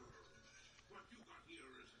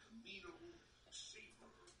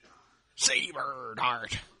 Saber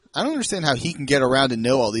dart. I don't understand how he can get around and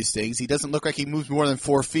know all these things. He doesn't look like he moves more than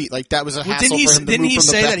 4 feet. Like that was a Well, hassle for him to didn't move he from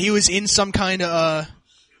the say back. that he was in some kind of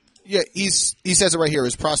Yeah, he says it right here.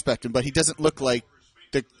 Is prospecting, but he doesn't look like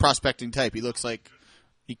the prospecting type. He looks like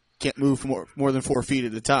he can't move more than 4 feet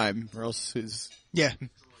at a time, or else his. yeah.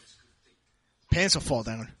 Pants will fall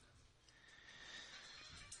down.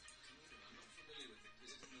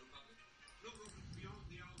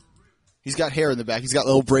 He's got hair in the back. He's got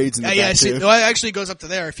little braids in the back, Yeah, see, too. no, it actually goes up to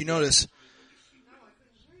there, if you notice.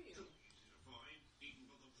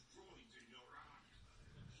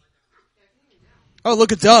 Oh,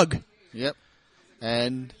 look at Doug. Yep.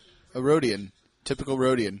 And a Rhodian. Typical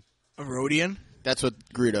Rhodian. A Rhodian? That's what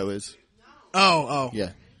Greedo is. Oh.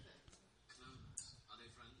 Yeah.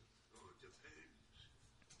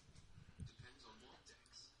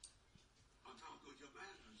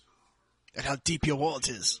 And how deep your wallet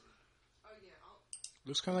is.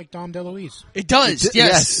 Looks kind of like Dom DeLuise. It does, Yes.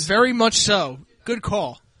 yes. Very much so. Good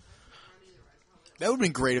call. That would have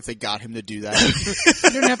been great if they got him to do that. You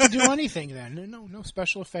didn't have to do anything then. No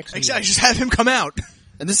special effects. Exactly, just have him come out.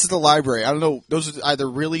 And this is the library. I don't know. Those are either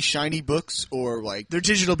really shiny books or like... They're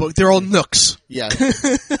digital books. They're all nooks. Yeah.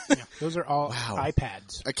 Yeah, those are all Wow.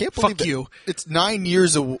 iPads. I can't believe Fuck you. It's 9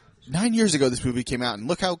 years ago. 9 years ago this movie came out, and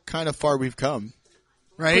look how kind of far we've come.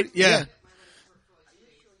 Right? Yeah.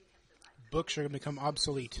 Books are going to become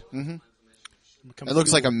obsolete. Mm-hmm. Become It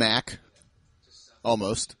looks like a cool. Mac.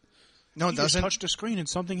 Almost. No, it You just doesn't. touched a screen and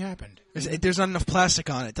something happened. There's not enough plastic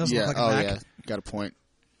on it. It doesn't Yeah. look like a Mac. Yeah. Got a point.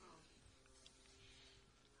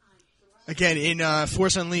 Again, in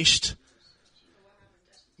Force Unleashed.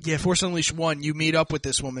 Yeah, Force Unleashed 1, you meet up with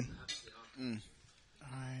this woman. And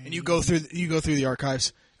you go through the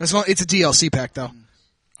archives. It's a DLC pack, though.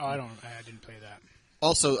 Oh, I didn't play that.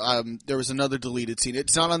 Also, there was another deleted scene.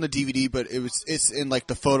 It's not on the DVD, but it's in like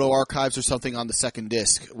the photo archives or something on the second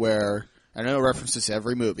disc where I know references to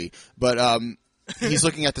every movie, but he's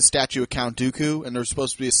looking at the statue of Count Dooku, and there's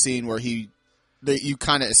supposed to be a scene where you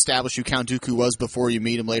kind of establish who Count Dooku was before you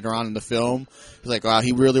meet him later on in the film. He's like, wow,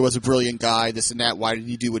 he really was a brilliant guy, this and that. Why did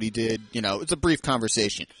he do what he did? You know, it's a brief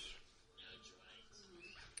conversation.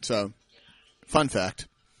 So, fun fact.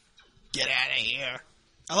 Get out of here.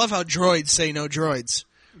 I love how droids say no droids.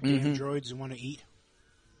 Droids who want to eat.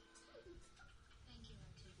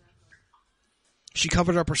 She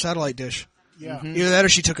covered up her satellite dish. Yeah. Either that or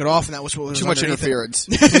she took it off, and that was what was Too much underneath it. interference.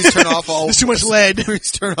 Please turn off all. There's too much lead.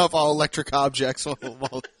 Please turn off all electric objects.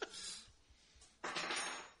 While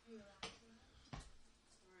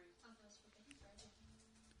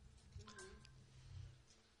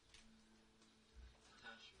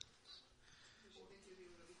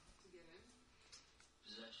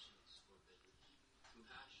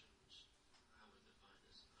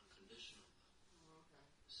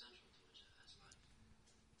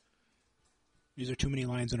These are too many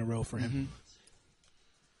lines in a row for him.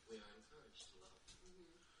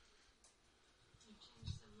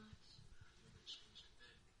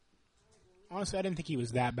 Honestly, I didn't think he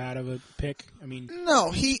was that bad of a pick. I mean,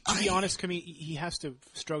 no, to be honest, he has to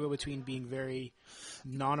struggle between being very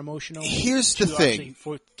non-emotional. Here's the to thing. actually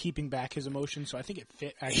for keeping back his emotions. So I think it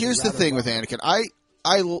fit. Here's the thing with Anakin.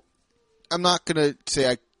 I'm not gonna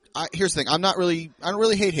say here's the thing. I don't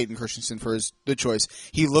really hate Hayden Christensen for the choice.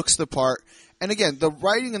 He looks the part, and again, the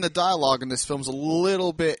writing and the dialogue in this film's a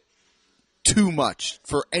little bit too much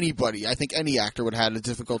for anybody. I think any actor would have had a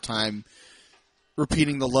difficult time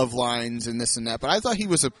repeating the love lines and this and that. But I thought he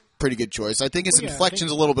was a pretty good choice. I think his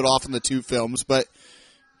inflection's a little bit off in the two films, but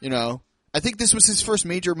I think this was his first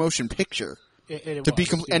major motion picture.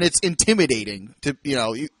 And it's intimidating to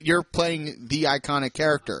you're playing the iconic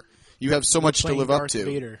character. You have so much to live up to.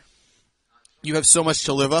 Vader. You have so much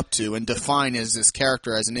to live up to and define as this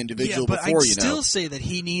character as an individual but before I'd still say that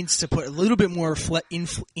he needs to put a little bit more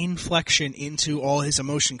inflection into all his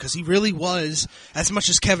emotion, because he really was, as much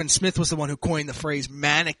as Kevin Smith was the one who coined the phrase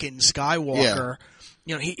mannequin Skywalker.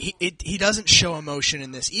 Yeah. He doesn't show emotion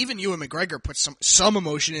in this. Even Ewan McGregor puts some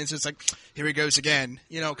emotion in. So it's like, here he goes again,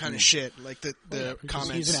 kind of shit. Like the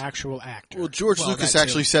comments. He's an actual actor. Well, George Lucas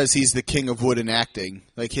actually says he's the king of wooden acting,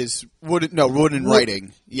 like his wooden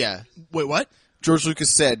writing. Yeah. Wait, what? George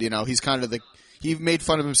Lucas said, he's kind of he made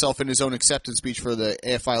fun of himself in his own acceptance speech for the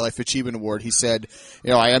AFI Life Achievement Award. He said,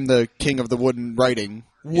 I am the king of the wooden writing.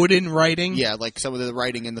 Wooden writing? Yeah, like some of the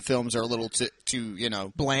writing in the films are a little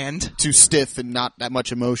too bland, too stiff, and not that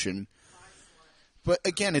much emotion. But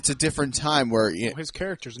again, it's a different time where his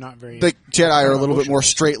character's not very. The Jedi are a little bit more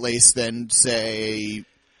straight-laced than, say,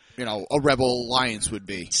 a Rebel Alliance would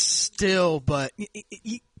be. Still, but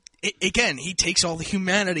again, he takes all the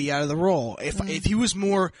humanity out of the role. If he was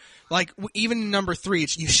more like, even in number 3,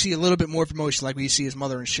 you see a little bit more of emotion, like when you see his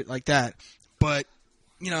mother and shit like that. But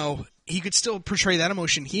he could still portray that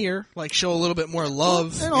emotion here, like show a little bit more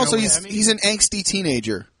love. And also, he's an angsty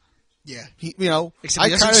teenager. Yeah. Except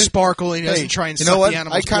he doesn't sparkle and he doesn't try and suck the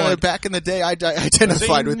animal's blood. Back in the day, I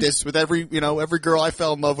identified with this with every girl I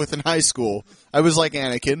fell in love with in high school. I was like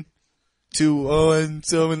Anakin. I'm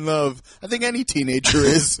so in love. I think any teenager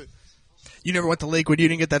is. You never went to Lakewood. You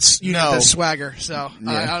didn't get that. You didn't get that swagger. So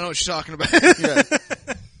Yeah. I don't know what you're talking about. Yeah.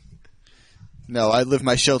 No, I live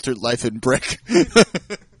my sheltered life in brick.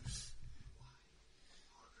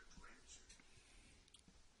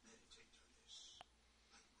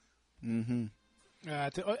 Mm-hmm. I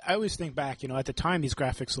always think back, at the time these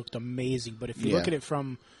graphics looked amazing, but if you look at it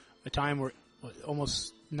from a time where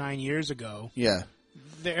almost 9 years ago,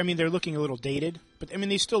 they're looking a little dated, but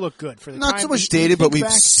they still look good for the time. Not so much dated, but we've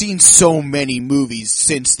seen so many movies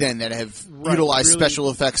since then that have utilized really, special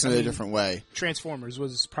effects in a different way. Transformers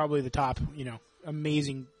was probably the top,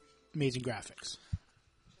 amazing graphics.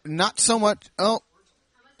 Not so much. Oh.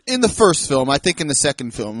 In the first film, I think in the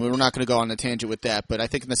second film, we're not going to go on a tangent with that, but I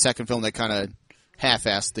think in the second film they kind of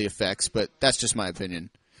half-assed the effects, but that's just my opinion.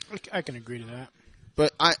 I can agree to that.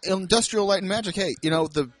 But Industrial Light and Magic, hey,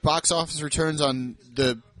 the box office returns on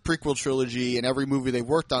the prequel trilogy and every movie they've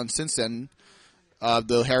worked on since then,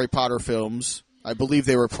 the Harry Potter films, I believe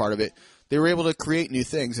they were part of it. They were able to create new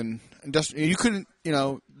things, and you couldn't,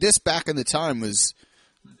 this back in the time was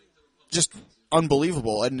just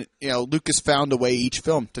unbelievable, and Lucas found a way each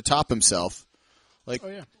film to top himself. Like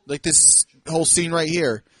this whole scene right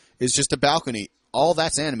here is just a balcony. All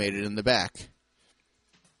that's animated in the back.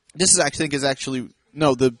 This I think is actually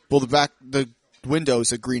the window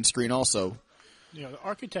is a green screen also. The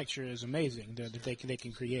architecture is amazing that they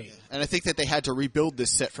can create, and I think that they had to rebuild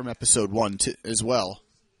this set from episode 1 as well.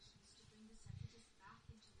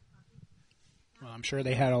 Well, I'm sure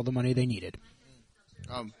they had all the money they needed.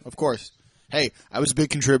 Of course. Hey, I was a big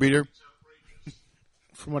contributor.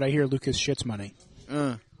 From what I hear, Lucas shits money.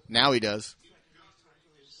 Now he does.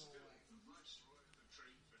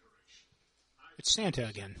 It's Santa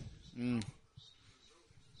again.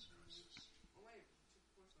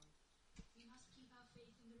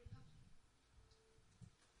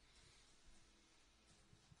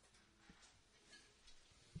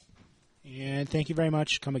 And thank you very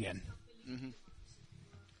much. Come again. Mm-hmm.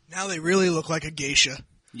 Now they really look like a geisha.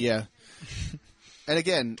 Yeah. And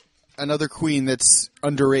again, another queen that's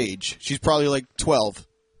underage. She's probably like 12.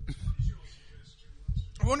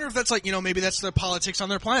 I wonder if that's maybe that's the politics on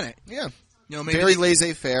their planet. Yeah. Maybe very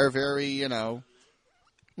laissez-faire, very, well,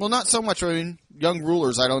 not so much. Young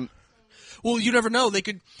rulers, I don't... Well, you never know. They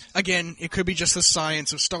could, again, it could be just the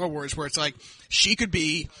science of Star Wars where it's like, she could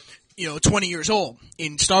be, 20 years old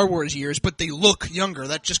in Star Wars years, but they look younger.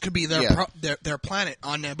 That just could be their planet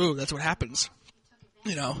on Naboo. That's what happens.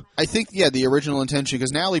 I think, the original intention,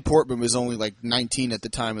 because Natalie Portman was only like 19 at the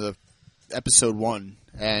time of the episode 1,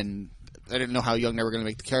 and I didn't know how young they were going to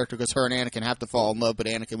make the character, because her and Anakin have to fall in love, but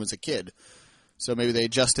Anakin was a kid. So maybe they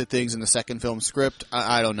adjusted things in the second film script.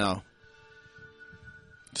 I don't know.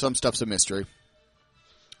 Some stuff's a mystery.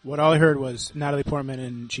 What all I heard was Natalie Portman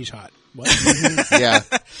and she's hot. What? Yeah,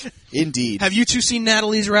 indeed. Have you two seen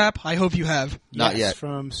Natalie's rap? I hope you have. Not yet.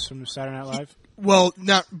 From Saturday Night Live? Well,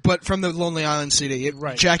 but from the Lonely Island CD.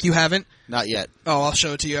 Right. Jack, you haven't? Not yet. Oh, I'll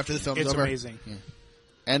show it to you after the film's over. It's amazing. Yeah.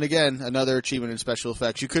 And again, another achievement in special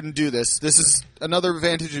effects. You couldn't do this. This is another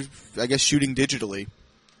advantage of, I guess, shooting digitally.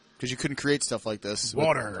 Because you couldn't create stuff like this.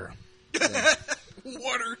 Water.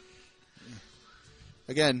 Water.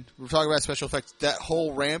 Again, we're talking about special effects. That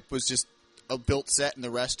whole ramp was just a built set, and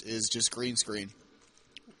the rest is just green screen.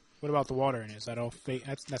 What about the water in it? Is that all fake?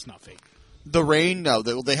 That's not fake. The rain? No.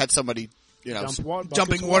 They had somebody,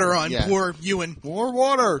 dumping water on poor Ewan. More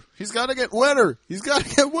water. He's got to get wetter. He's got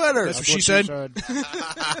to get wetter. That's what she said.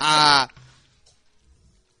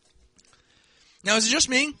 Now, is it just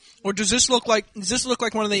me, or does this look like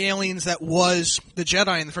one of the aliens that was the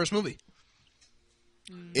Jedi in the first movie?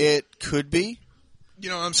 It could be. You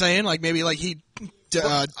know what I'm saying? Like maybe he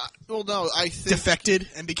no, I think defected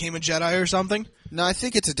and became a Jedi or something. No, I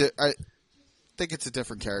think it's a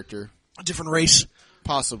different character, a different race,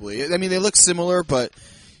 possibly. I mean, they look similar, but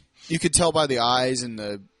you could tell by the eyes and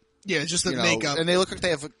the just the makeup, and they look like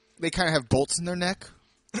they kind of have bolts in their neck.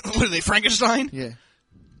 What are they, Frankenstein? Yeah.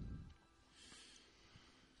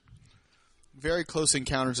 Very close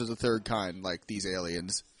encounters of the third kind, like these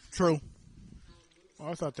aliens. True. Oh,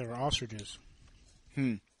 I thought they were ostriches.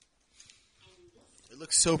 It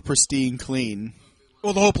looks so pristine, clean.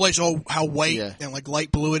 Well, the whole place, how white and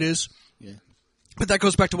light blue it is. Yeah. But that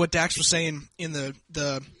goes back to what Dax was saying in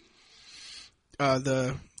the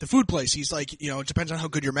food place. He's like, it depends on how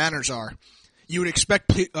good your manners are. You would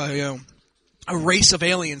expect, a race of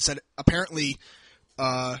aliens that apparently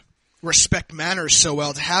respect manners so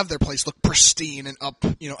well to have their place look pristine and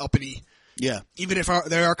uppity. Yeah. Even if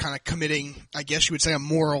they are kind of committing, I guess you would say, a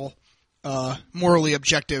morally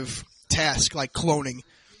objective task like cloning.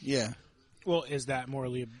 Yeah. Well, is that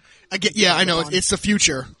morally? I know it's the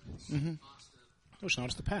future. Mm-hmm. Oh, it's not.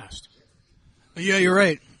 It's the past. Yeah, you're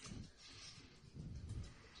right.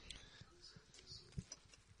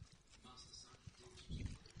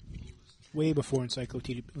 Way before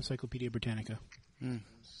Encyclopedia Britannica. Mm.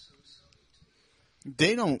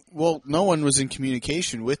 They don't. Well, no one was in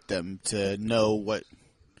communication with them to know what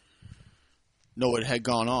had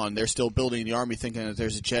gone on. They're still building the army, thinking that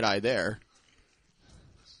there's a Jedi there.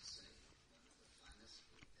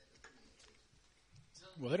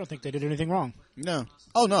 Well, they don't think they did anything wrong. No.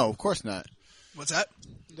 Oh no, of course not. What's that?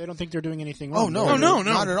 They don't think they're doing anything wrong. Oh no,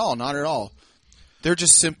 not at all, not at all. They're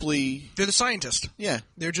just simply... They're the scientists. Yeah.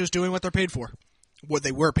 They're just doing what they're paid for. What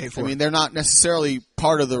they were paid for. I mean, they're not necessarily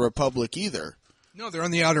part of the Republic either. No, they're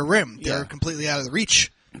on the outer rim. They're completely out of the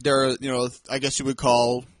reach. They're, I guess you would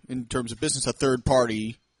call, in terms of business, a third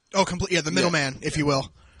party. Oh, the middleman, if you will.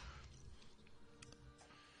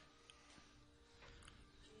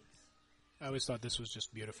 I always thought this was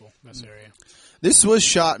just beautiful, this area. This was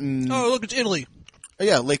shot in... Oh, look, it's Italy. Oh,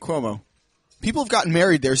 yeah, Lake Como. People have gotten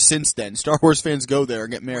married there since then. Star Wars fans go there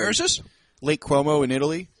and get married. Where is this? Lake Como in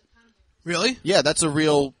Italy. Really? Yeah, that's a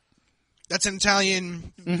real... That's an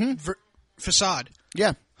Italian facade.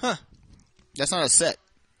 Yeah. Huh. That's not a set.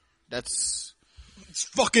 It's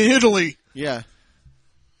fucking Italy. Yeah.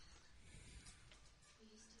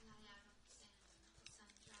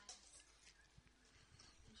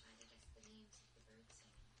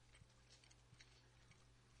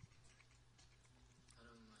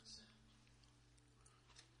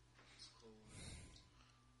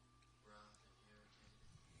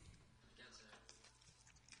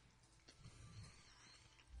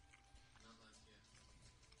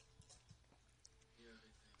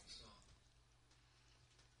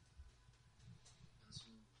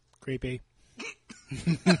 Creepy.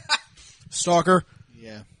 Stalker.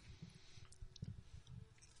 Yeah.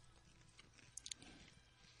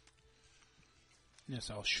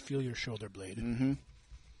 Yes, I'll feel your shoulder blade. Mm-hmm.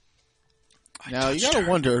 Now, you gotta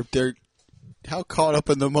wonder, how caught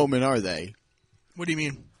up in the moment are they? What do you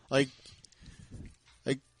mean? Like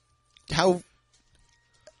how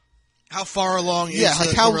far along is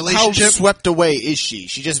the how relationship? How swept away is she?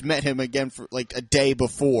 She just met him again for like a day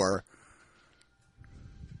before.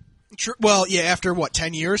 Well, yeah, after what,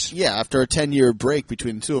 10 years? Yeah, after a 10-year break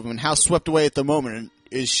between the two of them. And how swept away at the moment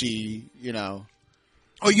is she,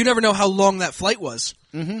 Oh, you never know how long that flight was.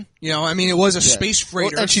 Mm-hmm. I mean, it was a space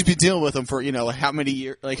freighter. Well, and she's been dealing with him for, how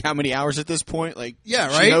many hours at this point? Like, yeah,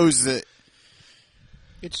 right? She knows that.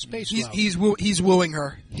 It's space he's wooing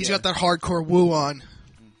her. He's got that hardcore woo on.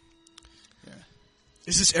 Yeah.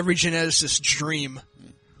 Is this every geneticist's dream?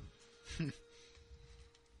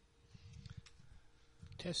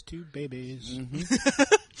 Test tube babies. Mm-hmm.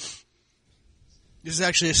 This is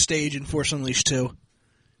actually a stage in Force Unleashed 2.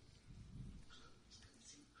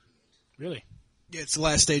 Really? Yeah, it's the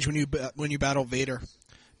last stage when you battle Vader,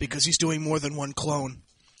 because he's doing more than one clone.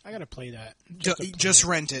 I gotta play that. Just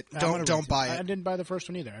rent it. Don't buy it. I didn't buy the first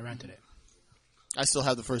one either. I rented it. I still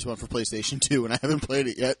have the first one for PlayStation 2, and I haven't played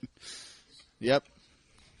it yet. Yep.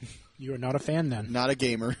 You are not a fan then. Not a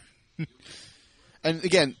gamer. And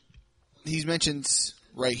again, he mentions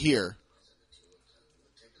right here,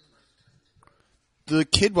 the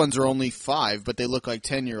kid ones are only 5, but they look like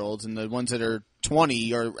 10-year-olds, and the ones that are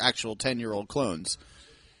 20 are actual 10-year-old clones.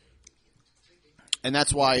 And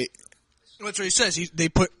that's why... That's what he says. They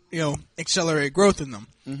put, accelerated growth in them.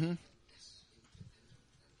 Mm-hmm.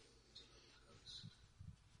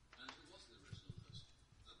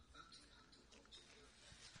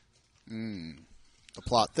 The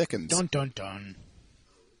plot thickens. Dun, dun, dun.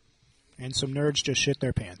 And some nerds just shit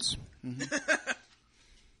their pants. Mm-hmm.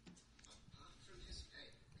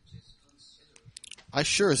 I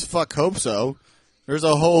sure as fuck hope so. There's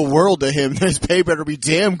a whole world to him. His pay better be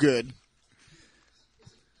damn good.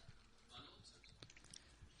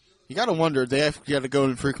 You gotta wonder, they have to go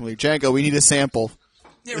in frequently. Django, we need a sample.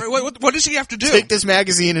 Yeah, right. What does he have to do? Take this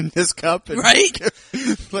magazine and this cup and right?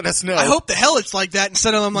 Let us know. I hope the hell it's like that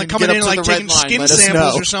instead of them like coming in and like taking skin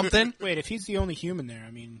samples or something. Wait, if he's the only human there,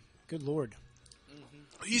 I mean, good lord.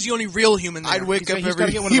 He's the only real human there. I'd wake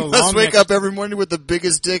up every morning with the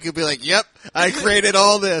biggest dick and be like, yep, I created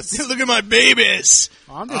all this. Look at my babies.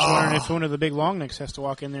 I'm just wondering if one of the big long necks has to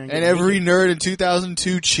walk in there and get every nerd in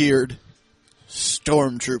 2002 cheered.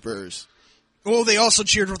 Stormtroopers. Well, they also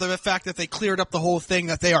cheered for the fact that they cleared up the whole thing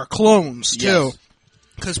that they are clones, too. Yes.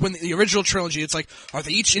 Because when the original trilogy, it's like, are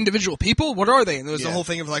they each individual people? What are they? And there was the whole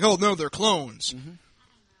thing of like, oh no, they're clones. Mm-hmm.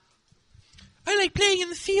 I like playing in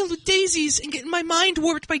the field with daisies and getting my mind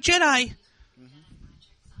warped by Jedi.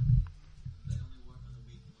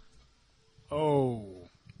 Oh.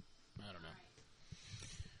 I don't know.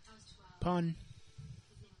 Pun.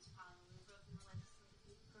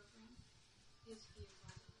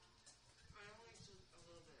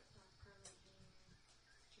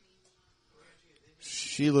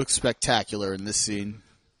 She looks spectacular in this scene.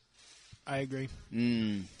 I agree.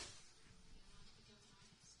 Mm.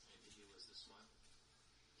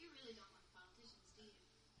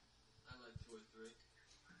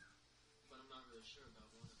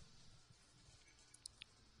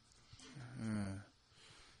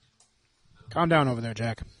 Calm down over there,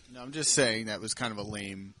 Jack. No, I'm just saying that was kind of a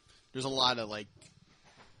lame. There's a lot of like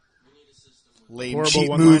lame horrible cheap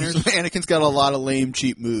one-liners. moves. Anakin's got a lot of lame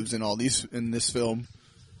cheap moves in this film.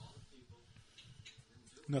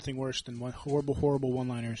 Nothing worse than horrible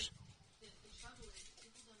one-liners.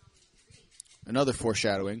 Another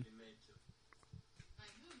foreshadowing.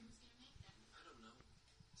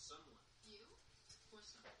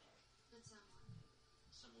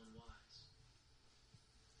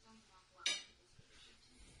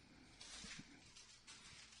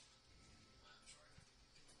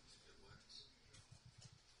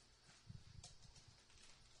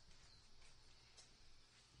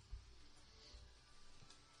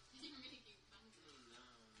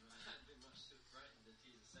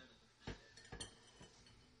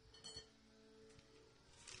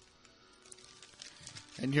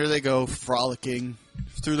 And here they go, frolicking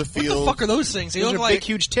through the field. What the fuck are those things? They Those look are like big,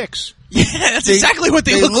 huge ticks. Yeah, that's exactly what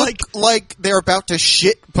they look like. Like they're about to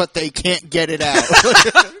shit, but they can't get it out.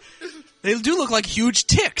 They do look like huge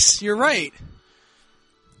ticks. You're right.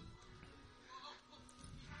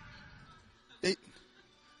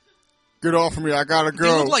 Get off of me! I gotta go.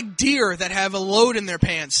 They look like deer that have a load in their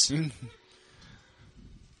pants.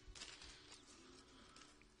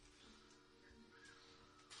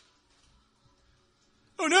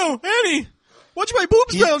 Oh no, Annie! Watch my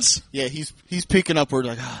boobs bounce! Yeah, he's peeking upward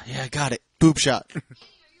like, yeah, I got it. Boob shot.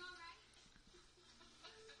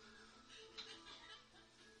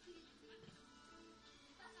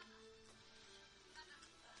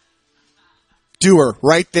 Do her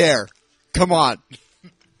right there. Come on.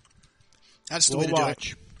 That's the way to do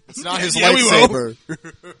it. It's not his Yeah, lightsaber.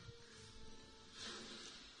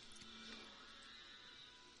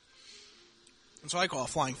 That's what I call a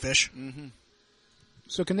flying fish. Mm-hmm.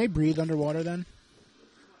 So can they breathe underwater then?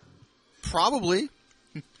 Probably.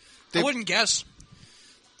 I wouldn't guess.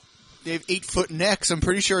 They have 8-foot necks. I'm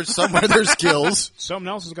pretty sure somewhere there's gills. Something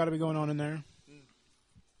else has got to be going on in there.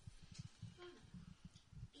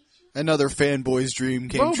 Another fanboy's dream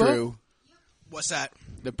came true. What's that?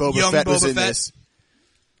 That Boba Young Fett was Boba in Fett? this.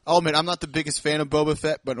 I'll admit, I'm not the biggest fan of Boba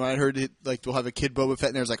Fett, but when I heard it, like, we'll have a kid Boba Fett,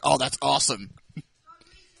 and I was like, oh, that's awesome.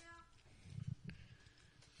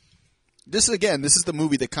 This is the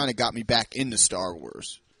movie that kind of got me back into Star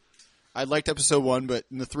Wars. I liked Episode 1, but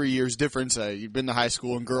in the 3 years difference, you'd been to high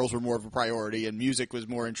school, and girls were more of a priority, and music was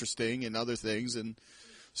more interesting, and other things, and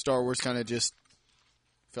Star Wars kind of just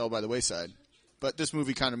fell by the wayside. But this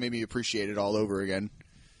movie kind of made me appreciate it all over again.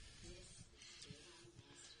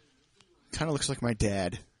 Kind of looks like my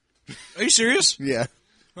dad. Are you serious? Yeah.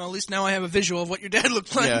 Well, at least now I have a visual of what your dad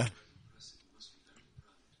looked like. Yeah.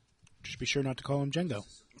 Just be sure not to call him Django.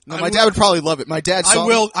 No, my dad would probably love it. My dad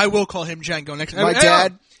saw I will call him Django next time. My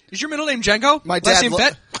dad... Is your middle name Django? My Last dad name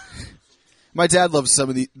Fett? My dad loves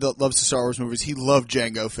loves the Star Wars movies. He loved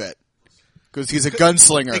Jango Fett because he's a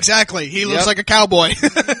gunslinger. Exactly. He looks like a cowboy.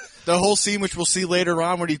 The whole scene, which we'll see later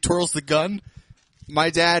on, when he twirls the gun. My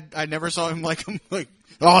dad, I never saw him like,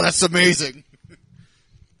 oh, that's amazing.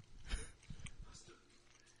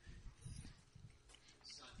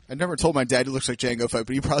 I never told my dad he looks like Jango Fett,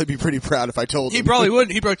 but he'd probably be pretty proud if I told him. He probably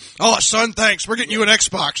wouldn't. He'd probably, oh, son, thanks. We're getting you an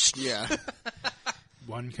Xbox. Yeah.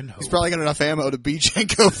 One can hope. He's probably got enough ammo to beat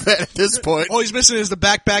Jango Fett at this point. All he's missing is the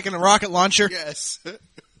backpack and the rocket launcher. Yes.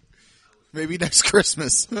 Maybe next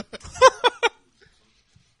Christmas.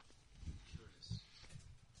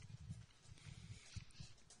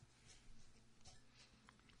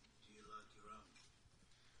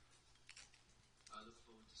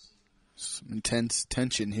 Some intense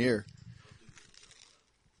tension here.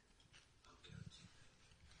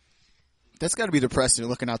 That's got to be depressing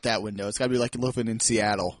looking out that window. It's got to be like living in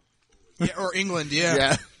Seattle. Yeah, or England, yeah.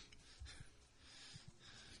 Yeah.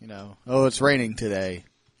 You know, oh, it's raining today.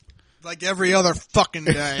 Like every other fucking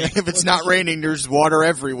day. If it's not raining, there's water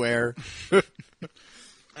everywhere.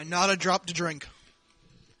 And not a drop to drink.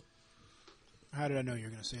 How did I know you were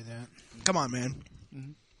going to say that? Come on, man.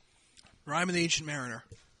 Mm-hmm. Rhyme of the Ancient Mariner.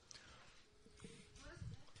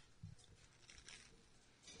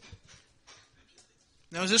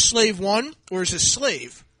 Now, is this Slave 1 or is this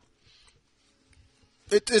Slave?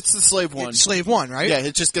 It's the Slave 1. It's Slave 1, right? Yeah,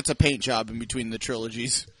 it just gets a paint job in between the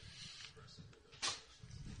trilogies.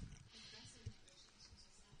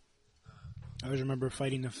 I always remember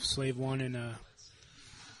fighting the Slave 1 in,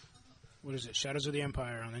 what is it, Shadows of the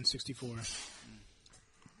Empire on N64.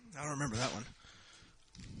 I don't remember that one.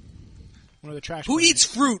 One of the trash. Who eats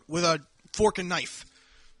fruit with a fork and knife?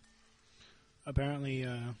 Apparently,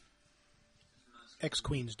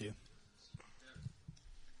 ex-queens do.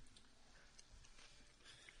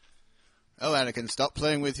 Oh, Anakin, stop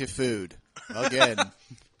playing with your food. Again.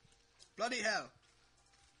 Bloody hell.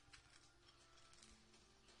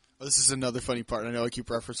 Oh, this is another funny part. I know I keep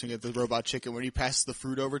referencing it, the robot chicken. When he passes the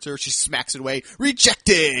fruit over to her, she smacks it away.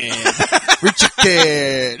 Rejected!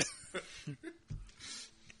 Rejected!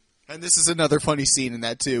 And this is another funny scene in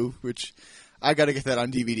that, too, which I gotta get that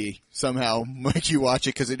on DVD somehow. Make you watch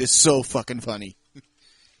it, because it is so fucking funny.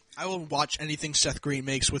 I will watch anything Seth Green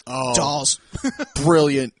makes with dolls.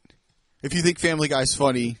 Brilliant. If you think Family Guy's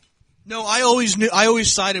funny... No, I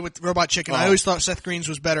always sided with Robot Chicken. I always thought Seth Green's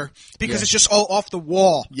was better because it's just all off the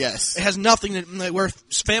wall. Yes. It has nothing that, where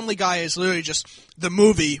Family Guy is literally just the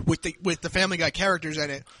movie with the Family Guy characters in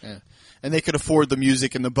it. Yeah. And they could afford the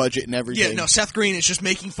music and the budget and everything. Yeah, no, Seth Green is just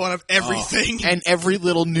making fun of everything. And every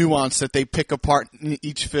little nuance that they pick apart in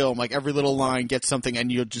each film, like every little line gets something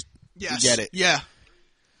and you'll just get it. Yeah.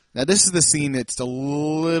 Now this is the scene that's a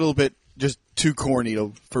little bit just too corny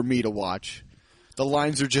for me to watch. The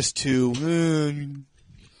lines are just too...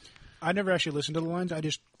 I never actually listened to the lines. I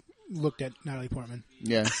just looked at Natalie Portman.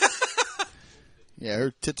 Yeah. Yeah,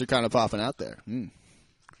 her tits are kind of popping out there.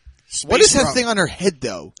 What is that thing on her head,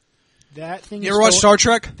 though? That thing. You ever watch Star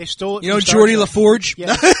Trek? They stole it. You know Geordie LaForge?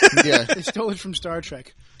 Yeah. Yeah. They stole it from Star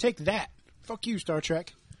Trek. Take that. Fuck you, Star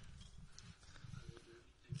Trek.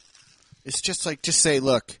 It's just like, just say,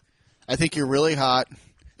 look, I think you're really hot.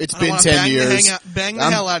 It's been 10 years. Bang the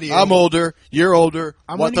hell out of you. I'm older. You're older.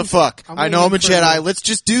 What the fuck? I know I'm a Jedi. Let's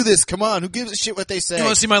just do this. Come on. Who gives a shit what they say? You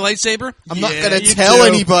want to see my lightsaber? I'm not going to tell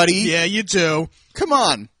anybody. Yeah, you do. Come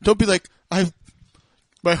on. Don't be like,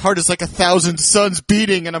 my heart is like 1,000 suns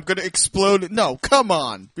beating and I'm going to explode. No, come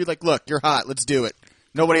on. Be like, look, you're hot. Let's do it.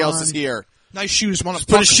 Nobody else is here. Nice shoes. Want to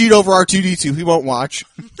put a sheet over R2-D2. He won't watch.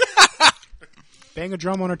 Bang a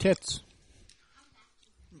drum on her tits.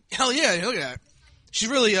 Hell yeah. Look at that. She's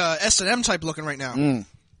really S&M type looking right now.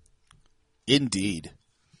 Indeed.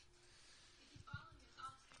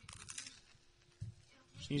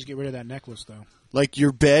 She needs to get rid of that necklace, though. Like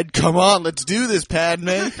your bed? Come on, let's do this,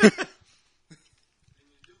 Padme.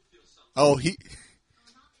 Oh, he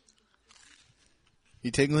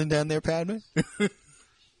tingling down there, Padme?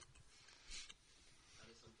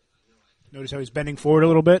 Notice how he's bending forward a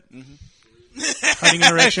little bit? Hiding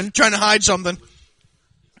an erection. Trying to hide something.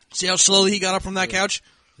 See how slowly he got up from that couch?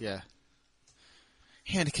 Yeah.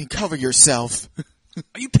 Anakin, cover yourself.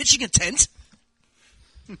 Are you pitching a tent?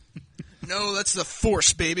 No, that's the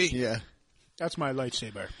Force, baby. Yeah. That's my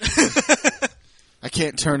lightsaber. I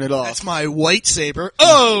can't turn it off. That's my white saber.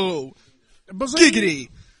 Oh! Giggity!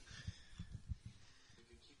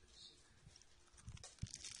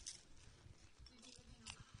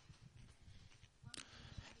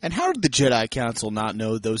 And how did the Jedi Council not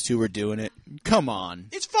know those two were doing it? Come on.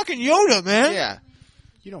 It's fucking Yoda, man. Yeah.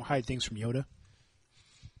 You don't hide things from Yoda.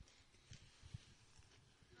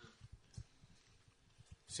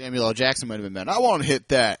 Samuel L. Jackson might have been mad. I want to hit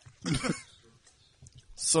that.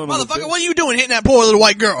 Son of a bitch. Motherfucker, what are you doing hitting that poor little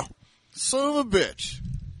white girl? Son of a bitch.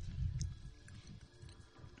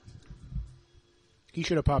 He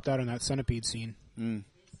should have popped out in that centipede scene. The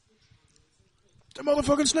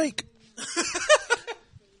motherfucking snake.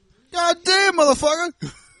 God damn, motherfucker.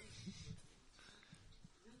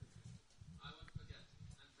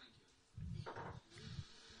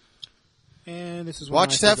 And this is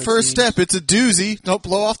watch that first step. It's a doozy. Don't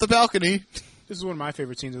blow off the balcony. This is one of my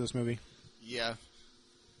favorite scenes of this movie. Yeah.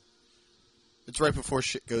 It's right before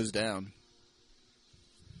shit goes down.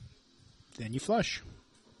 Then you flush.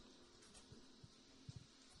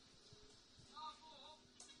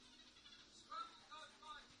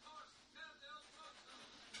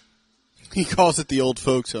 He calls it the old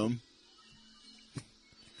folks' home.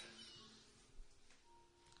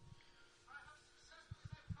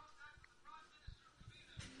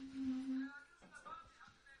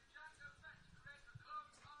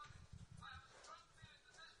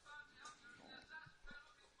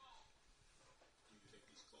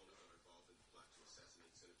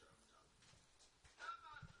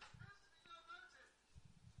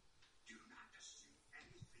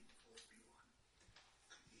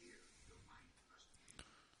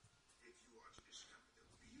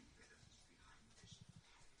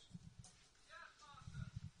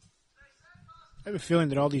 I have a feeling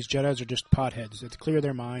that all these Jedis are just potheads. They have to clear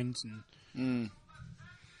their minds. And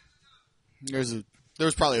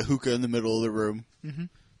There's probably a hookah in the middle of the room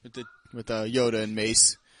with Yoda and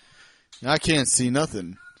Mace. I can't see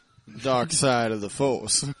nothing. Dark side of the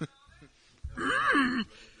Force.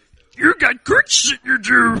 You got good shit you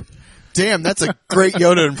do. Damn, that's a great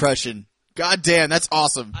Yoda impression. God damn, that's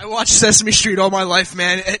awesome. I watched Sesame Street all my life,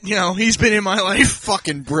 man. You know, he's been in my life.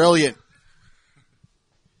 Fucking brilliant.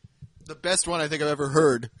 The best one I think I've ever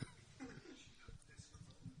heard.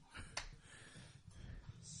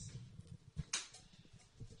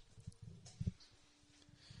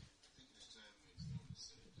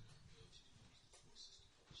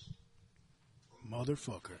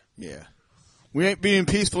 Motherfucker. Yeah. We ain't being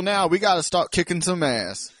peaceful now. We gotta start kicking some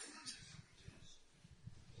ass.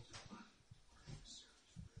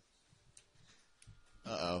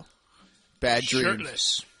 Uh-oh. Bad dreams.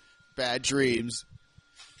 Shirtless. Bad dreams.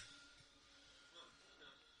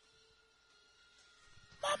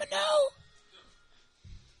 Mama, no.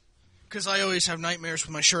 Because I always have nightmares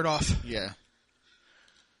with my shirt off. Yeah.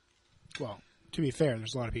 Well, to be fair,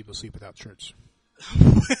 there's a lot of people who sleep without shirts.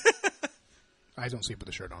 I don't sleep with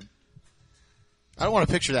a shirt on. I don't want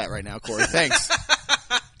to picture that right now, Cory. Thanks.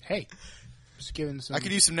 Hey. Just giving some... I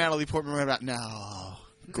could use some Natalie Portman right about now.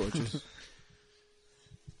 Gorgeous.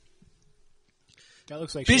 That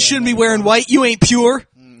looks like... Bitch shouldn't be wearing white. You ain't pure.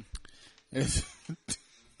 And if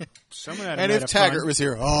Taggart was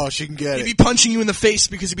here, she can get He'd it. be punching you in the face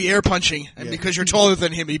because he'd be air punching. And because you're taller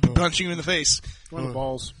than him, he'd be punching you in the face. One of the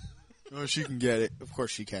balls. Oh, she can get it. Of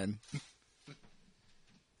course she can.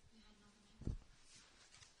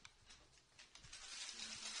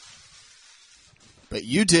 But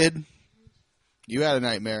you did. You had a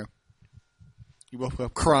nightmare. You woke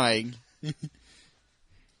up crying.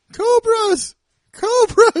 Cobras!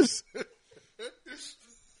 Cobras!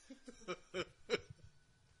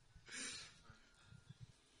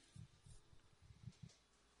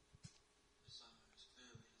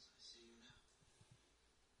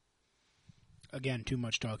 Again, too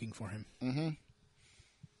much talking for him. Mm-hmm.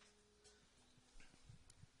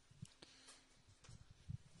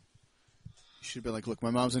 Should have been like, look,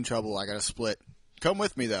 my mom's in trouble. I got to split. Come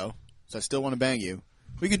with me, though, because I still want to bang you.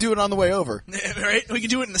 We could do it on the way over. Right? We could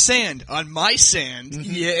do it in the sand. On my sand.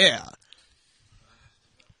 Yeah.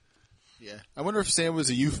 Yeah. I wonder if sand was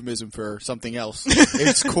a euphemism for something else.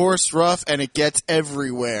 It's coarse, rough, and it gets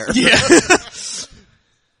everywhere. Yeah.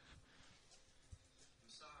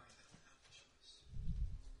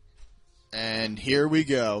 And here we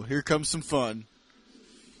go. Here comes some fun.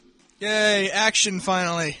 Yay, action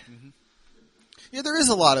finally. Mm-hmm. Yeah, there is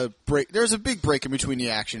a lot of break. There's a big break in between the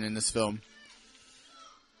action in this film.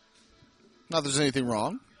 Not that there's anything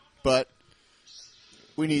wrong, but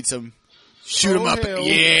we need some shoot 'em up. Hell.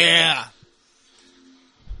 Yeah.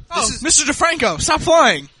 Oh, Mr. DeFranco, stop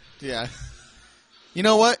flying. Yeah. You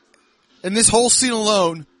know what? In this whole scene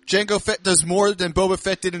alone, Jango Fett does more than Boba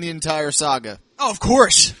Fett did in the entire saga. Oh, of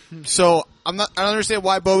course. So I don't understand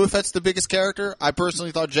why Boba Fett's the biggest character. I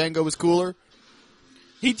personally thought Jango was cooler.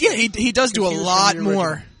 He does do a lot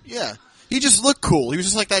more. Yeah. He just looked cool. He was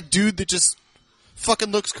just like that dude that just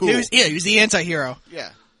fucking looks cool. He was the anti-hero. Yeah.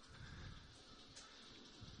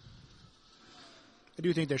 I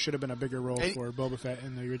do think there should have been a bigger role for Boba Fett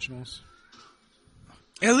in the originals.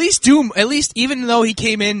 At least even though he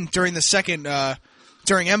came in during the second,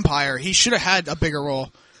 during Empire, he should have had a bigger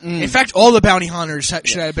role. In fact, all the bounty hunters should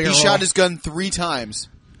have had a bigger role. He shot his gun 3 times.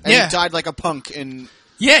 And he died like a punk.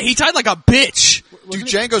 Yeah, he died like a bitch. Dude,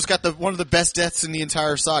 Django's got one of the best deaths in the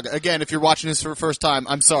entire saga. Again, if you're watching this for the first time,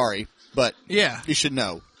 I'm sorry. But you should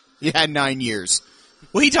know. He had 9 years.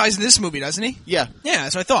 Well, he dies in this movie, doesn't he? Yeah. Yeah,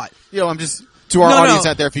 that's what I thought. You know, I'm just... To our audience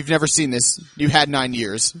out there, if you've never seen this, you had 9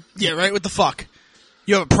 years. Yeah, right? What the fuck?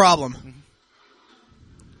 You have a problem.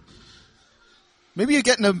 Maybe you're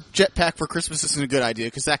getting a jetpack for Christmas isn't a good idea,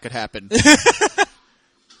 because that could happen.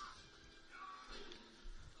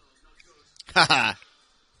 Haha.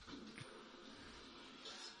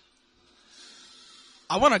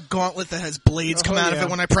 I want a gauntlet that has blades come out of it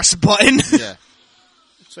when I press a button. Yeah.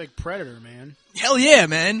 It's like Predator, man. Hell yeah,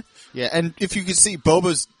 man. Yeah, and if you can see,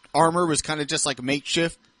 Boba's armor was kind of just like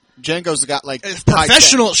makeshift. Django's got like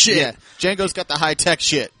professional shit. Yeah, Django's got the high-tech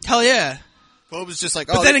shit. Hell yeah. Boba's just like,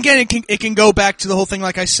 but then again, it can go back to the whole thing,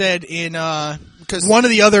 like I said in one of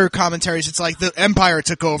the other commentaries. It's like the Empire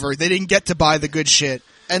took over; they didn't get to buy the good shit.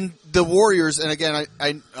 And the Warriors, and again,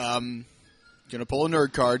 I'm gonna pull a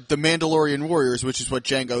nerd card. The Mandalorian Warriors, which is what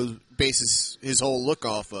Django bases his whole look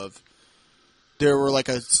off of. There were like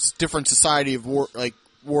a different society of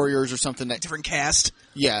warriors or something. Different caste.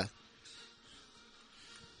 Yeah.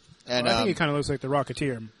 And I think he kind of looks like the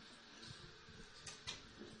Rocketeer.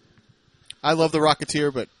 I love the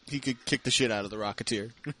Rocketeer, but he could kick the shit out of the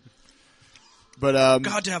Rocketeer. But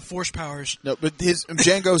God to have force powers. No, but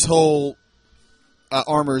Django's whole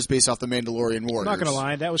armor is based off the Mandalorian Warriors. I'm not going to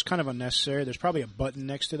lie, that was kind of unnecessary. There's probably a button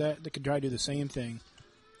next to that could try to do the same thing.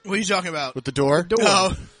 What are you talking about? With the door? The door.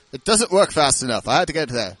 Oh. It doesn't work fast enough. I had to get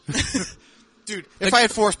to that. Dude, if I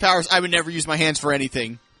had force powers, I would never use my hands for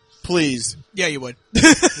anything. Please. Yeah, you would.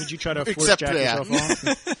 Would you try to force Except jack that.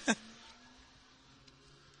 yourself off?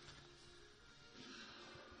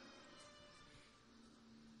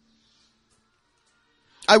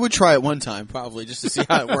 I would try it one time, probably, just to see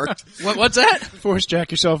how it worked. What's that? Force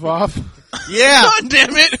jack yourself off? Yeah. God damn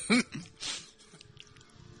it.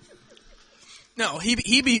 No,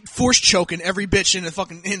 he be force choking every bitch in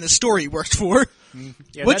the store he worked for.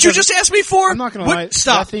 Yeah, What you just asked me for? I'm not going to lie.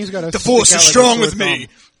 Stop. That thing's gotta The force stick is out strong like a with sore me.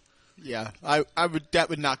 thumb. Yeah, I would. That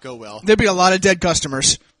would not go well. There'd be a lot of dead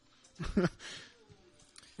customers.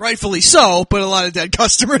 Rightfully so, but a lot of dead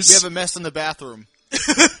customers. We have a mess in the bathroom.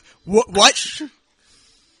 What?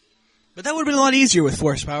 But that would have been a lot easier with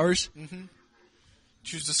force powers. Mm-hmm.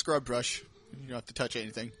 Choose the scrub brush. You don't have to touch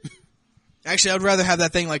anything. Actually, I would rather have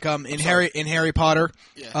that thing like in Harry Potter,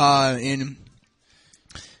 in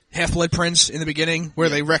Half-Blood Prince in the beginning, where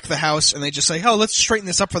they wreck the house and they just say, "Oh, let's straighten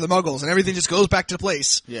this up for the Muggles," and everything just goes back to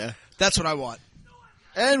place. Yeah, that's what I want.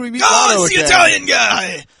 And we meet Otto it's the Italian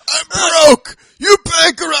guy. I'm broke. You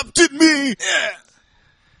bankrupted me. Yeah.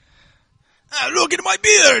 Look at my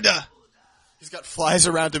beard. He's got flies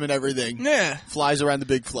around him and everything. Yeah, flies around the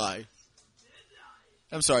big fly.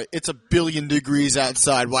 I'm sorry, it's 1 billion degrees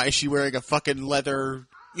outside. Why is she wearing a fucking leather?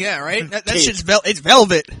 Yeah, right. That shit's it's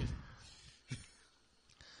velvet.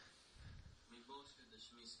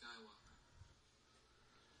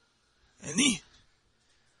 Annie.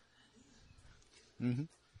 Mm-hmm.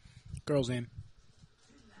 Girl's name.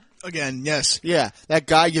 Again, yes. Yeah, that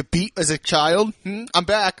guy you beat as a child. I'm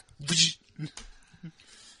back.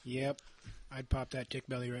 Yep. I'd pop that dick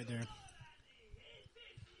belly right there.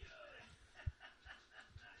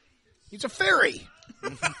 He's a fairy.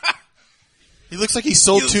 He looks like he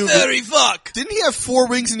sold two. Fairy fuck. Didn't he have 4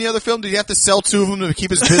 wings in the other film? Did he have to sell 2 of them to keep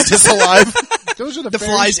his business alive? Those are the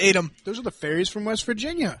fairies. Flies ate him. Those are the fairies from West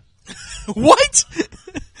Virginia. What?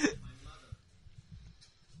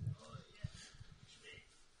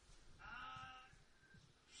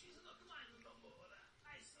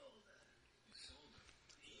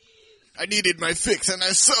 I needed my fix and I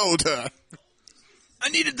sold her. I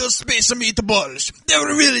needed those space meatballs. They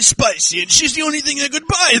were really spicy, and she's the only thing that could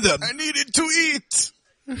buy them. I needed to eat.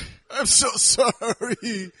 I'm so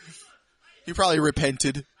sorry. He probably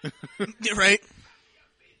repented. Right?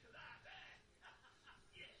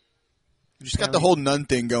 You just got the whole nun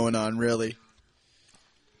thing going on, really.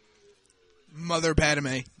 Mother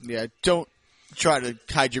Padme. Yeah, don't try to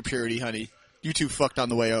hide your purity, honey. You two fucked on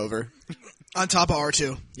the way over. On top of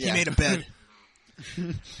R2. Yeah. He made a bed. He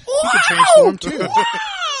could transform, too.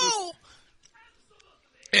 Wow!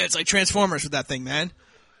 Yeah, it's like Transformers with that thing, man.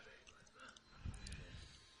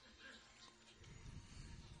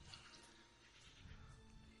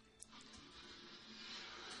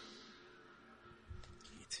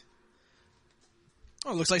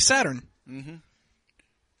 Oh, it looks like Saturn. Mm-hmm.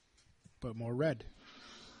 But more red.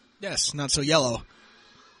 Yes, not so yellow.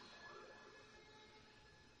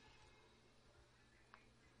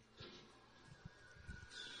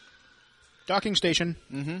 Docking station.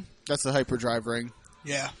 Mm-hmm. That's the hyperdrive ring.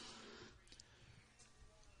 Yeah.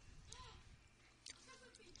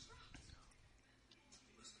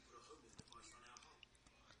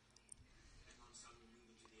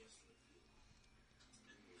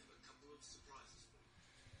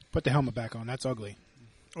 Put the helmet back on. That's ugly.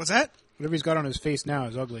 What's that? Whatever he's got on his face now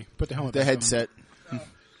is ugly. Put the helmet The back headset. on.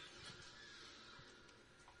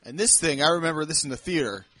 And this thing, I remember this in the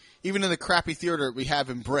theater. Even in the crappy theater we have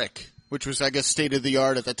in Brick, which was, I guess,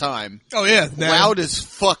 state-of-the-art at the time. Oh, yeah. Loud as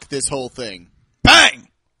fuck, this whole thing. Bang!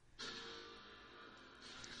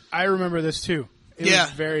 I remember this, too. It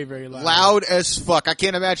was very, very loud. Loud as fuck. I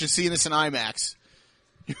can't imagine seeing this in IMAX.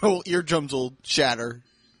 Your whole eardrums will shatter.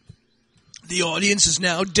 The audience is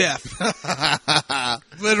now deaf.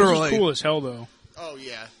 Literally. This is cool as hell, though. Oh,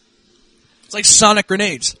 yeah. It's like sonic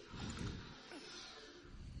grenades.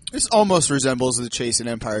 This almost resembles the chase in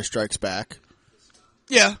Empire Strikes Back.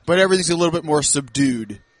 Yeah. But everything's a little bit more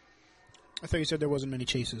subdued. I thought you said there wasn't many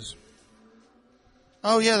chases.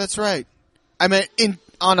 Oh, yeah, that's right. I meant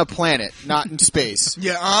on a planet, not in space.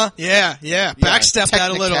 Yeah, yeah. Backstep that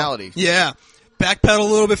a little. Technicality. Yeah. Backpedal a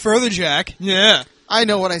little bit further, Jack. Yeah. I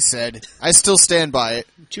know what I said. I still stand by it.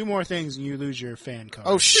 2 more things and you lose your fan card.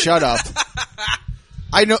 Oh, shut up.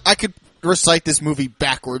 I know I could recite this movie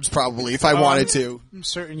backwards probably if I wanted to. I'm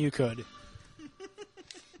certain you could.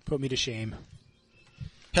 Put me to shame.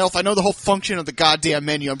 Hell, if I know the whole function of the goddamn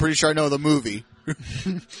menu, I'm pretty sure I know the movie.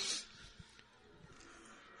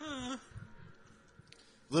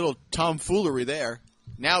 Little tomfoolery there.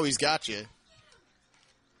 Now he's got you.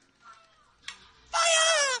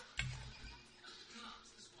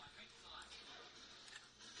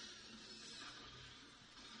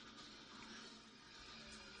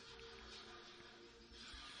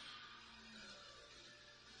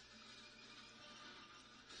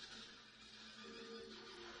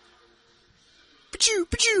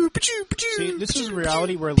 See, this is a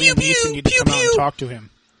reality where Liam Neeson need to come out and talk to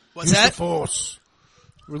him. What's Use that? the Force.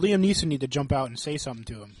 Where Liam Neeson need to jump out and say something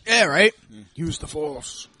to him. Yeah, right? Use the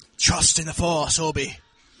Force. Trust in the Force, Obi.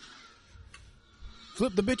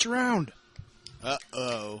 Flip the bitch around.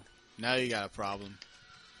 Uh-oh. Now you got a problem.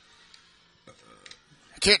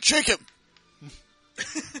 I can't shake him.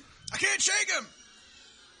 I can't shake him.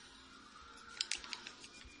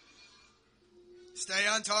 Stay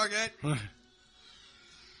on target.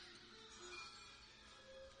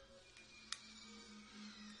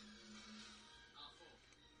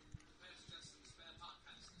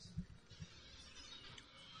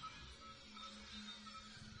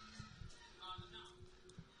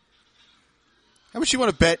 How much you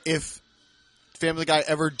want to bet if Family Guy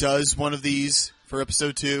ever does one of these for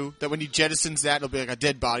episode 2, that when he jettisons that, it'll be like a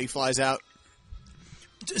dead body flies out?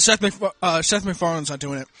 Seth MacFarlane's not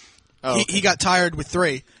doing it. Oh, okay. He got tired with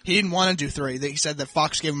 3. He didn't want to do 3. He said that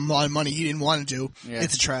Fox gave him a lot of money he didn't want to do. Yeah.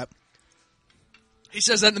 It's a trap. He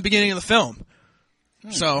says that in the beginning of the film.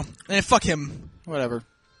 So, fuck him. Whatever.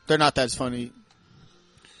 They're not that funny.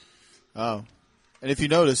 Oh. And if you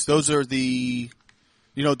notice, those are the...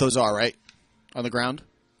 You know what those are, right? On the ground?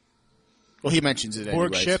 Well, he mentions it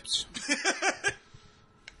Borg anyways. ships.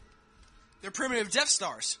 They're primitive Death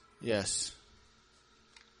Stars. Yes.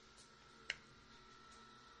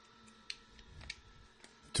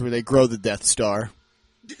 It's where they grow the Death Star.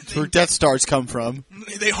 It's where Death Stars come from.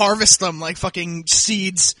 They harvest them like fucking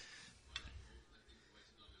seeds.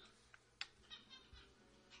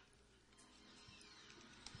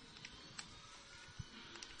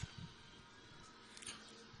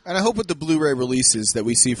 And I hope with the Blu-ray releases that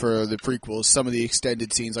we see for the prequels, some of the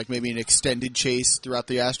extended scenes, like maybe an extended chase throughout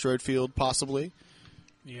the asteroid field, possibly.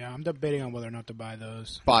 Yeah, I'm debating on whether or not to buy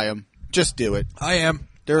those. Buy them. Just do it. I am.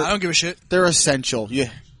 I don't give a shit. They're essential. Yeah.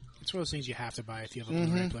 It's one of those things you have to buy if you have a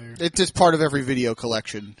Blu-ray player. It's just part of every video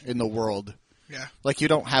collection in the world. Yeah. Like, you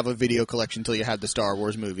don't have a video collection until you have the Star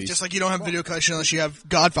Wars movies. Just like you don't have a video collection unless you have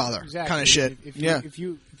Godfather kind of shit. If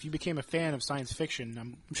you became a fan of science fiction,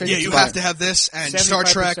 I'm sure you have to have this and Star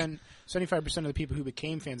Trek. 75% of the people who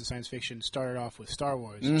became fans of science fiction started off with Star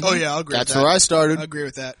Wars. Mm-hmm. Oh, yeah, I'll agree with that. That's where I started. I agree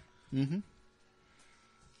with that. Mm-hmm.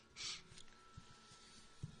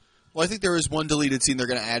 Well, I think there is one deleted scene they're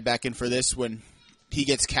going to add back in for this when he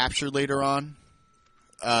gets captured later on.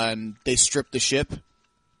 And they strip the ship.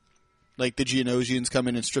 Like, the Geonosians come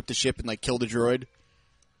in and strip the ship and, like, kill the droid.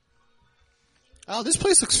 Oh, this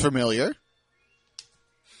place looks familiar.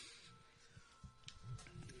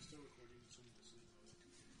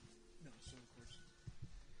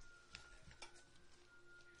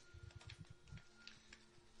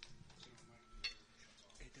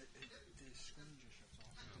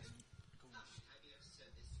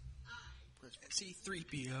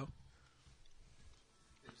 C-3PO.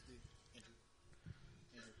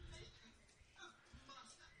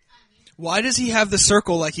 Why does he have the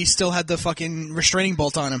circle like he still had the fucking restraining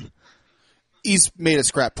bolt on him? He's made of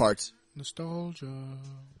scrap parts. Nostalgia.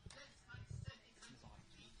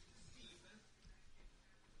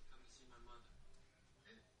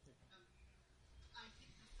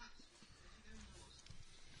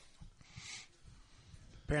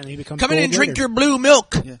 Apparently he becomes Come in and drink later. your blue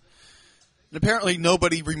milk. Yeah. And apparently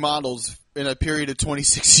nobody remodels in a period of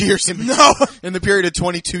 26 years. In the period of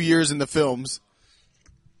 22 years in the films.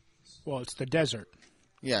 Well, it's the desert.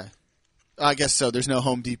 Yeah. I guess so. There's no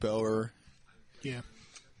Home Depot or... Yeah.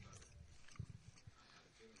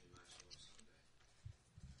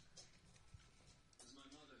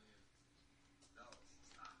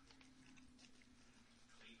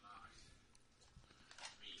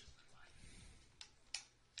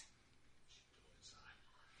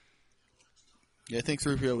 Yeah, I think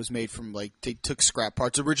 3PO was made from, like, they took scrap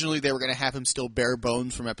parts. Originally, they were going to have him still bare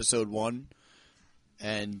bones from Episode 1.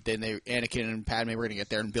 And then Anakin and Padme were going to get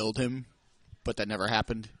there and build him. But that never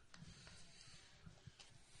happened.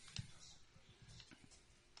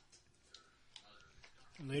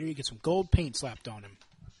 Later, you get some gold paint slapped on him.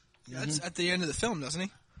 That's at the end of the film, doesn't he?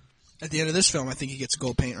 At the end of this film, I think he gets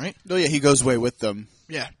gold paint, right? Oh, yeah, he goes away with them.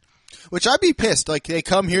 Yeah. Which I'd be pissed. Like, they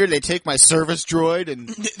come here, they take my service droid, and...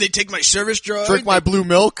 They take my service droid. Drink my blue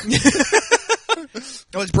milk.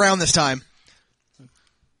 Oh, it's brown this time.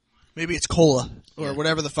 Maybe it's cola, or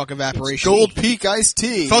whatever the fuck evaporation. It's Gold Peak iced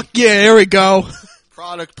tea. Fuck yeah, there we go.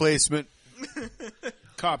 Product placement.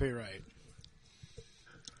 Copyright.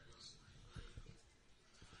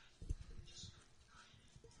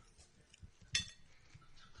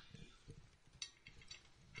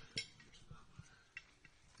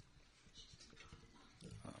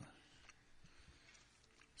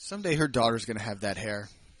 Someday her daughter's going to have that hair.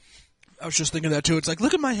 I was just thinking that too. It's like,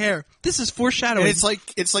 look at my hair. This is foreshadowing. And it's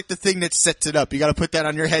like the thing that sets it up. You got to put that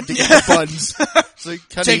on your head to get the buns. It's like,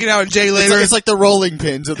 take it out in Jay later. It's like the rolling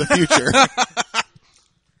pins of the future.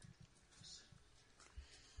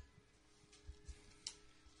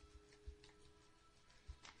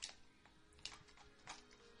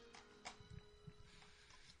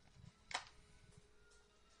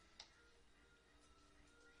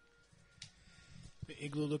 The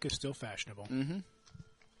igloo look is still fashionable. Mm-hmm.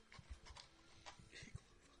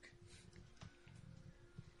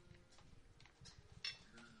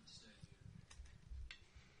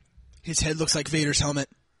 His head looks like Vader's helmet.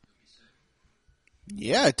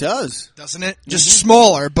 Yeah, it does. Doesn't it? Just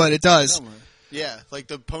smaller, but it does. Yeah, like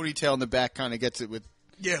the ponytail in the back kind of gets it with...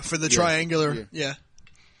 Yeah, for the triangular. Yeah.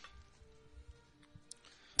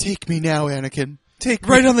 Take me now, Anakin. Take me.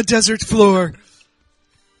 Right on the desert floor.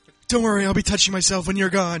 Don't worry, I'll be touching myself when you're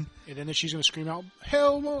gone. And then she's going to scream out,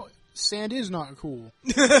 hell no, sand is not cool.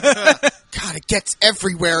 God, it gets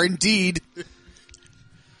everywhere, indeed.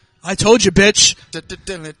 I told you, bitch.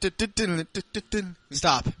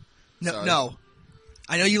 Stop. No.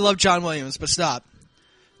 I know you love John Williams, but stop.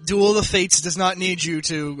 Duel of the Fates does not need you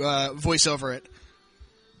to voice over it.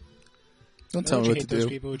 Don't tell me what to those do.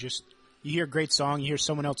 People who just, you hear a great song, you hear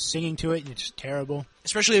someone else singing to it, and it's just terrible.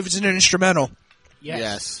 Especially if it's an instrumental.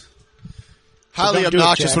 Yes. Highly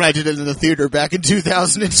obnoxious when I did it in the theater back in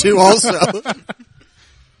 2002 also.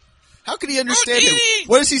 How can he understand him?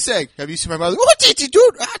 What is he saying? Have you seen my mother? What did you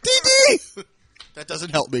do? Dee. That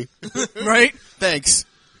doesn't help me. Right? Thanks.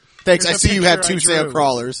 I see you have two sand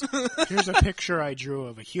crawlers. Here's a picture I drew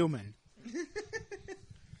of a human.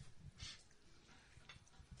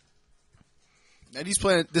 And he's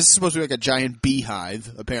playing. This is supposed to be like a giant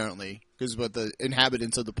beehive, apparently, because what the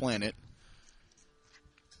inhabitants of the planet.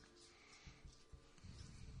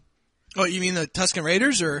 Oh, you mean the Tusken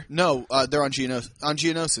Raiders, or no? They're on Geonosis.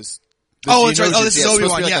 That's right. Oh, this is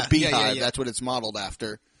Obi-Wan. Like a beehive. That's what it's modeled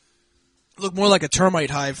after. Look more like a termite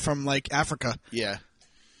hive from like Africa. Yeah.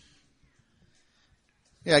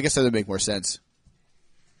 Yeah, I guess that would make more sense.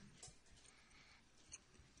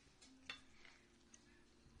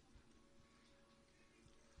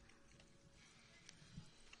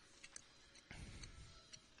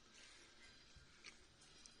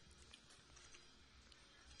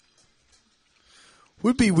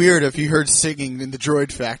 Would be weird if you heard singing in the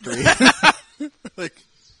droid factory. Like,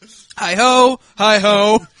 hi ho, hi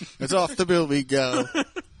ho. It's off the bill we go.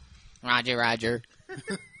 Roger, Roger.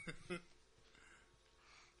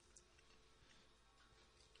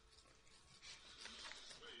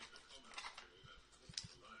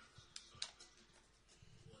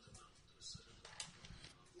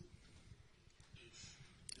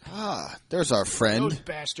 There's our friend. Those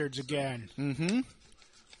bastards again. Mm-hmm.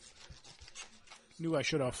 Knew I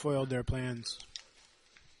should have foiled their plans.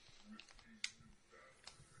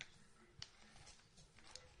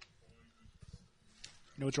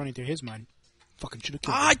 You know what's running through his mind? Fucking should have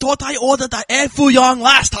killed him. I thought I ordered the Air Fuyong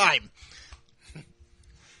last time.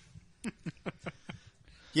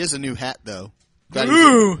 He has a new hat, though.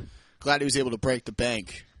 Glad he was able to break the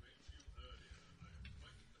bank.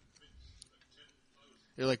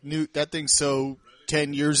 You're like, Newt, that thing's so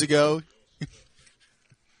 10 years ago.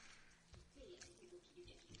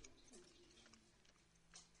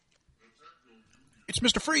 It's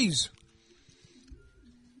Mr. Freeze.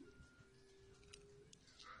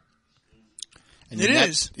 And it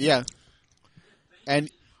is. Yeah. And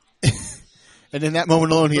and in that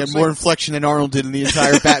moment alone, he had more inflection than Arnold did in the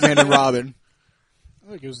entire Batman and Robin.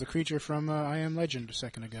 Look, it was the creature from I Am Legend a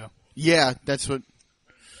second ago. Yeah, that's what...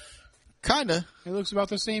 Kinda. It looks about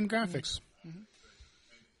the same graphics. Mm-hmm.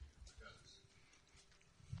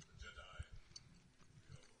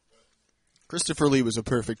 Christopher Lee was a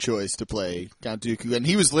perfect choice to play Count Dooku, and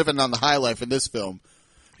he was living on the high life in this film.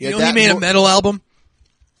 He made a metal album?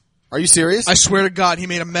 Are you serious? I swear to God, he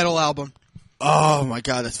made a metal album. Oh my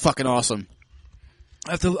God, that's fucking awesome.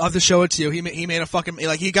 I have to show it to you. He made a fucking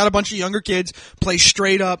he got a bunch of younger kids play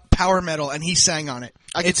straight up power metal, and he sang on it.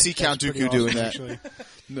 I can see Count Dooku doing that.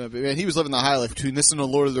 No, but man, he was living the high life between this and the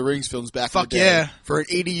Lord of the Rings films back in the day. Yeah. For an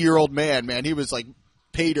 80-year-old man, he was like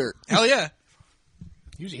pay dirt. Hell yeah.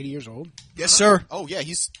 He was 80 years old. Yes, sir. Oh yeah,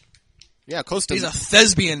 close to. He's a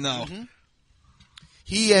thespian though. Mm-hmm.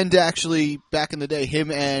 He and actually back in the day,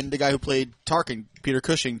 him and the guy who played Tarkin, Peter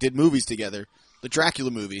Cushing, did movies together, the Dracula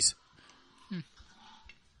movies.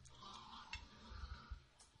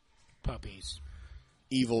 Puppies.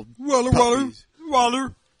 Evil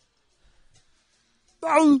Waller.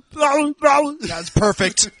 That's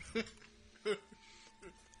perfect.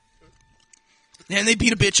 And they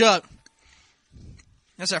beat a bitch up.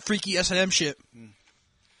 That's that freaky S&M shit.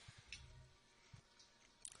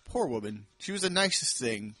 Poor woman. She was the nicest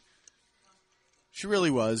thing. She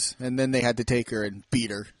really was. And then they had to take her and beat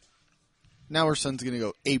her. Now her son's going to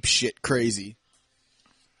go ape shit crazy.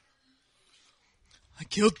 I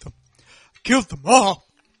killed them. Killed them all.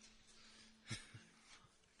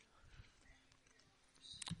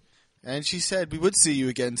 And she said we would see you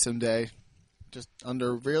again someday. Just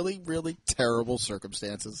under really, really terrible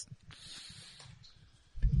circumstances.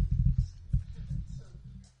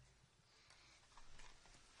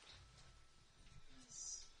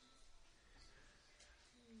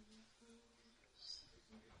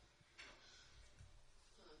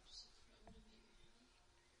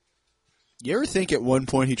 You ever think at one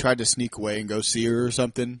point he tried to sneak away and go see her or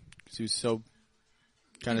something? Because he was so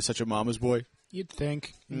kind of such a mama's boy. You'd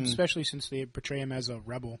think, especially since they portray him as a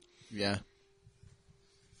rebel. Yeah.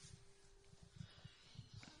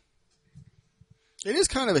 It is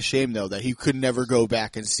kind of a shame, though, that he could never go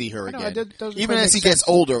back and see her again. Even as he gets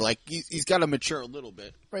older, he's got to mature a little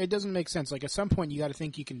bit. Right, it doesn't make sense. Like, at some point, you got to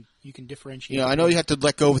think you can differentiate. I know you have to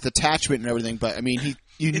let go with attachment and everything, but, I mean,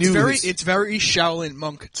 It's very Shaolin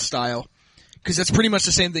monk style. Because that's pretty much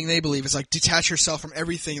the same thing they believe. It's like, detach yourself from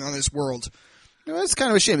everything on this world. That's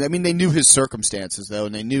kind of a shame. I mean, they knew his circumstances, though,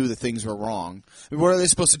 and they knew that things were wrong. I mean, what are they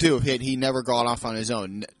supposed to do if he never got off on his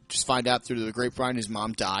own? Just find out through the grapevine his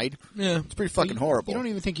mom died? Yeah. It's pretty fucking horrible. You don't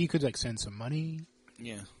even think you could, send some money?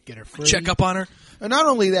 Yeah. Get her free? Check up on her? And not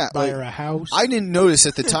only that, buy her a house? I didn't notice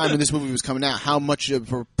at the time when this movie was coming out how much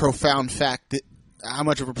of a profound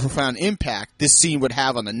impact this scene would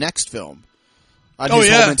have on the next film. On his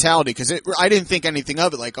whole mentality, because I didn't think anything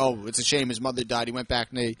of it. Like, oh, it's a shame his mother died. He went back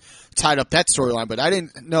and they tied up that storyline. But I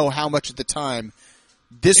didn't know how much at the time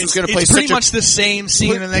this was going to play. It's pretty much the same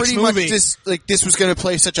scene in the next movie. This was going to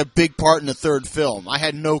play such a big part in the third film. I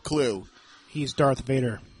had no clue. He's Darth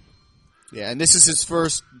Vader. Yeah, and this is his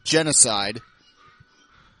first genocide.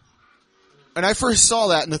 And I first saw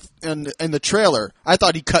that in the trailer. I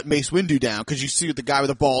thought he cut Mace Windu down because you see the guy with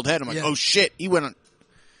the bald head. I'm like, oh shit, he went on.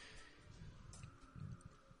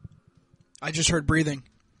 I just heard breathing.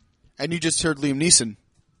 And you just heard Liam Neeson.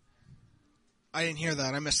 I didn't hear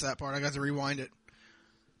that. I missed that part. I got to rewind it.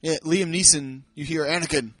 Yeah, Liam Neeson, you hear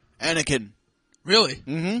Anakin. Anakin. Really?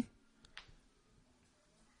 Mm-hmm.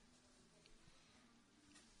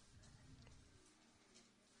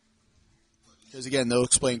 Because again, they'll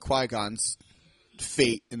explain Qui-Gon's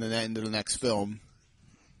fate in the end of the next film.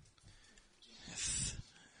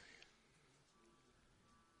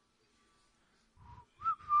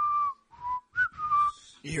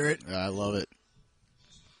 You hear it? I love it.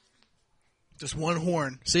 Just one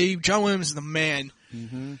horn. See, John Williams is the man.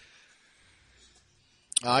 Mm-hmm.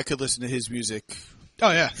 I could listen to his music.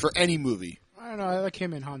 Oh, yeah. For any movie. I don't know. I like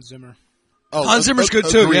him and Hans Zimmer. Oh, Hans Zimmer's good,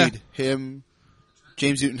 too, agreed. Yeah. Him,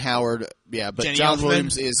 James Newton Howard, yeah, but Jenny John Elfman.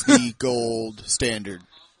 Williams is the gold standard.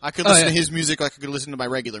 I could listen to his music like I could listen to my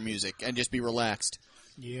regular music and just be relaxed.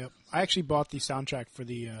 Yep. I actually bought the soundtrack for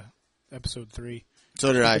the episode 3.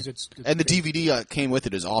 So did I. And the DVD came with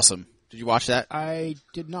it is awesome. Did you watch that? I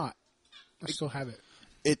did not. I still have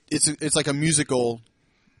it. It's like a musical.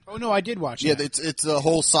 Oh no, I did watch. Yeah, that. it's the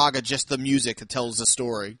whole saga, just the music that tells the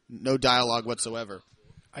story, no dialogue whatsoever.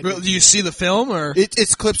 Do you see the film or?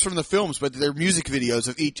 It's clips from the films, but they're music videos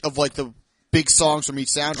of each of like the big songs from each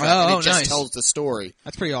soundtrack, and it just tells the story.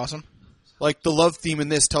 That's pretty awesome. Like the love theme in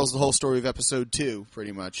this tells the whole story of episode 2,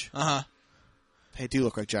 pretty much. Uh-huh. They do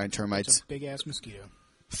look like giant termites. It's a big ass mosquito.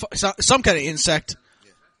 Some kind of insect.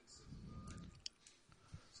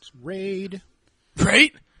 It's Raid.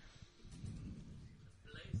 Right?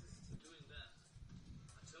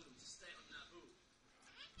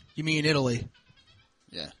 You mean Italy?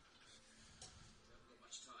 Yeah.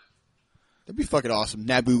 That'd be fucking awesome.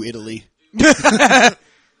 Naboo, Italy. Where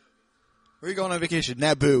are you going on vacation?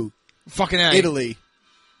 Naboo. Fucking A. Italy.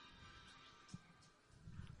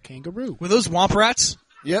 Kangaroo. Were those Womp Rats?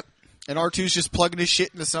 Yep. And R2's just plugging his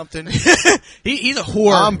shit into something. He's a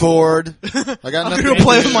whore. I'm bored. I got nothing to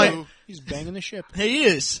play do. with my... He's banging the ship. He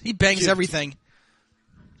is. He bangs everything.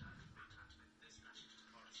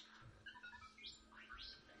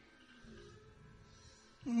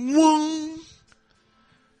 Whoa.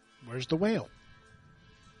 Where's the whale?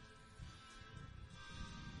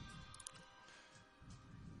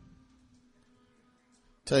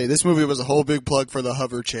 Tell you, this movie was a whole big plug for the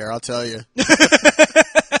hover chair, I'll tell you.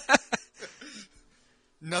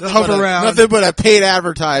 Nothing but a paid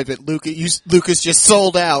advertisement. Lucas just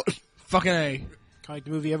sold out. Fucking A. Kind of like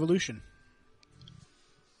the movie Evolution.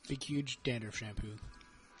 Big, huge dandruff shampoo.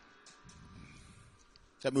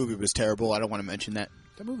 That movie was terrible. I don't want to mention that.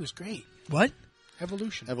 That movie was great. What?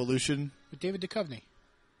 Evolution. With David Duchovny.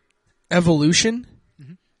 Evolution?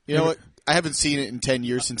 Mm-hmm. You know what? I haven't seen it in 10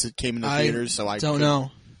 years since it came in the theaters, so I don't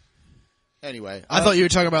know. Anyway. I thought you were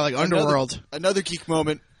talking about like Underworld. Another geek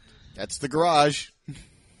moment. That's the garage.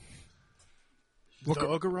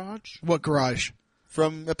 The garage? What garage?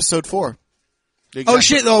 From episode 4. Oh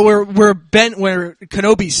shit! Though where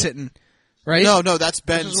Kenobi's sitting, right? No, that's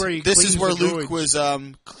Ben's. This is where Luke was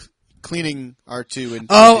cleaning R2 and.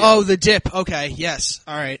 Oh, the dip. Okay, yes.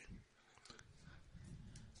 All right.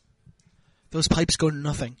 Those pipes go to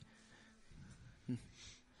nothing. Kind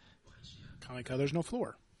of like how there's no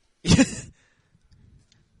floor.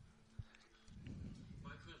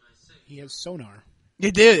 He has sonar.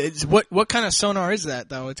 It did. What kind of sonar is that,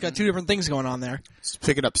 though? It's got two different things going on there. It's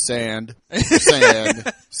picking up sand.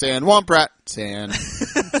 Sand. Womp rat. Sand.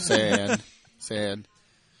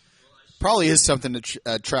 Probably is something to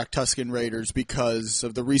attract Tusken Raiders because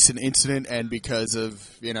of the recent incident and because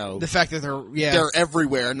of, the fact that they're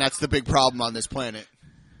everywhere, and that's the big problem on this planet.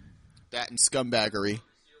 That and scumbaggery.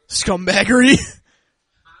 Scumbaggery?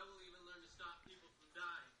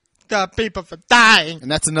 Stop people from dying. And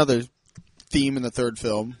that's another theme in the third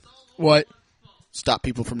film. What? Stop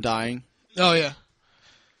people from dying. Oh, yeah.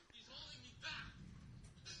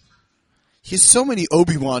 He has so many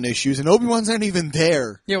Obi-Wan issues, and Obi-Wan's not even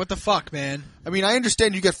there. Yeah, what the fuck, man? I mean, I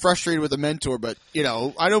understand you get frustrated with a mentor, but,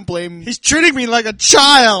 I don't blame... He's treating me like a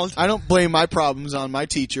child! I don't blame my problems on my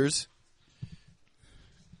teachers.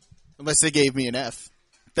 Unless they gave me an F.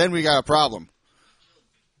 Then we got a problem.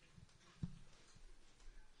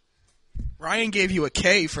 Ryan gave you a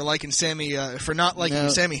K for liking Sammy, for not liking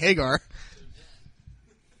Sammy Hagar.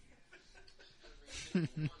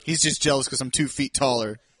 He's just jealous because I'm 2 feet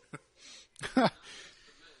taller.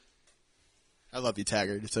 I love you,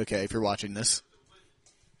 Taggart. It's okay if you're watching this.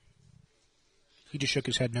 He just shook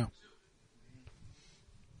his head no.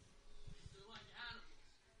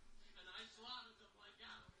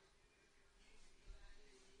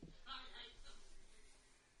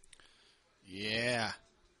 Yeah.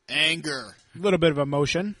 Anger. A little bit of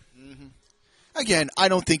emotion. Mm-hmm. Again, I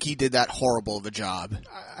don't think he did that horrible of a job.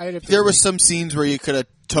 There was some scenes where you could have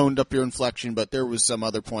toned up your inflection, but there was some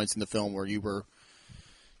other points in the film where you were...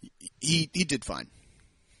 He did fine.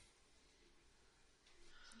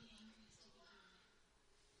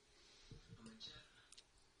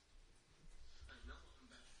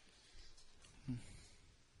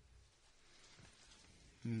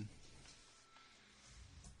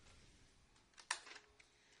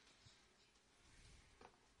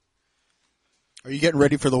 Are you getting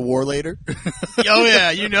ready for the war later? Oh, yeah,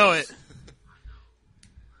 you know it.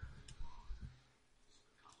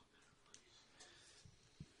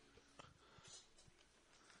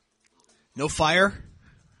 No fire?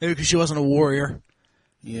 Maybe because she wasn't a warrior.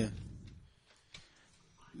 Yeah.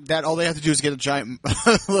 That all they have to do is get a giant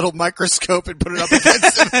little microscope and put it up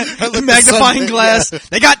against it. Magnifying glass. Yeah.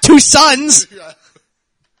 They got 2 suns. Yeah.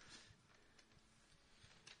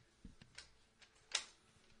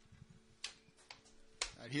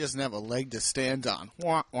 He doesn't have a leg to stand on.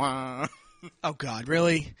 Wah, wah. Oh, God,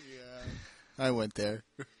 really? Yeah. I went there.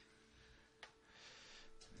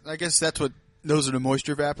 I guess those are the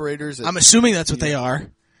moisture evaporators. I'm assuming that's what they are.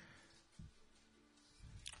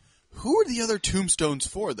 Who are the other tombstones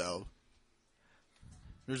for, though?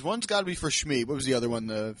 There's one's got to be for Shmi. What was the other one?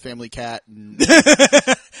 The family cat? And...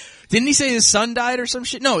 Didn't he say his son died or some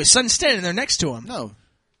shit? No, his son's standing there next to him. No.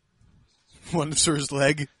 One's for his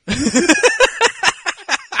leg.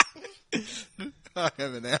 I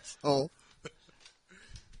am an asshole.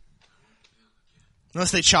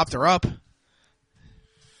 Unless they chopped her up.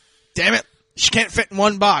 Damn it. She can't fit in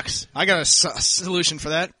one box. I got a solution for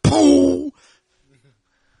that. Pooh!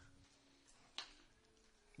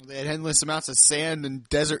 They had endless amounts of sand and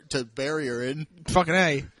desert to bury her in. Fucking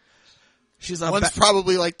A. She's One's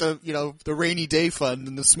probably like the rainy day fund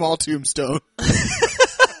and the small tombstone.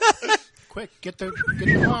 Quick, get the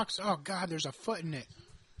box. Oh, God, there's a foot in it.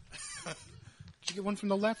 Did you get one from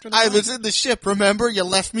the left or the right? I was in the ship, remember? You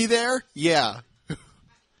left me there? Yeah.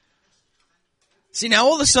 See, now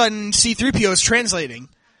all of a sudden, C-3PO is translating.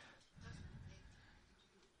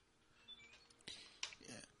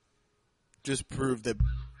 Yeah. Just proved that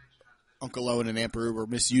Uncle Owen and Aunt Beru were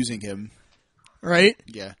misusing him. Right?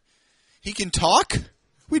 Yeah. He can talk?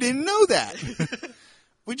 We didn't know that.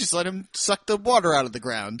 We just let him suck the water out of the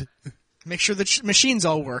ground. Make sure the machines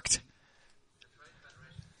all worked.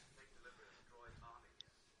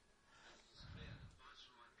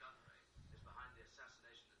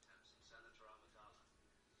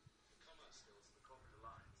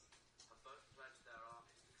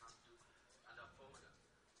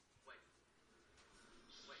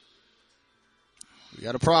 We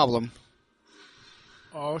got a problem.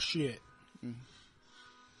 Oh, shit.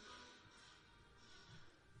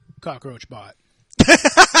 Cockroach bot.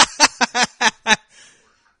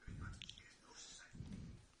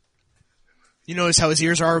 You notice how his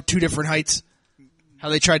ears are two different heights? How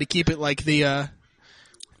they tried to keep it like the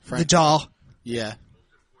doll. Yeah.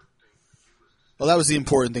 Well, that was the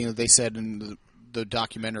important thing that they said in the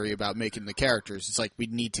documentary about making the characters. It's like we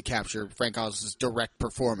need to capture Frank Oz's direct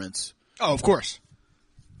performance. Oh, of course.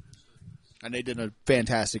 And they did a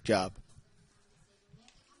fantastic job.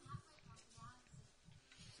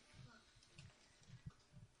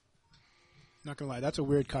 Not gonna lie, that's a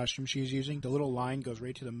weird costume she's using. The little line goes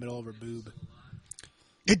right to the middle of her boob.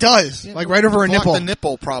 It does, like right over her nipple. The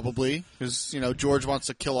nipple, probably, because George wants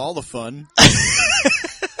to kill all the fun.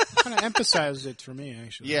 Kind of emphasizes it for me,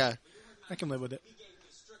 actually. Yeah, I can live with it.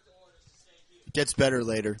 Gets better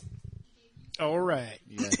later. All right,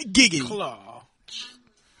 yeah. Giggity. Claw.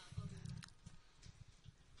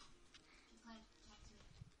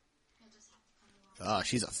 Ah,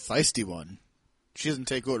 she's a feisty one. She doesn't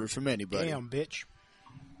take orders from anybody. Damn, bitch.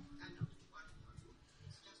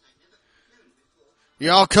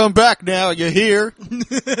 Y'all come back now. You hear?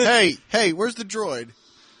 Hey, where's the droid?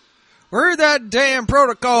 Where'd that damn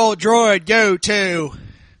protocol droid go to?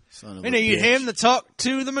 Son of We a need bitch. him to talk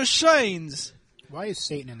to the machines. Why is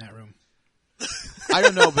Satan in that room? I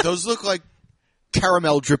don't know, but those look like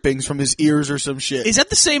caramel drippings from his ears or some shit. Is that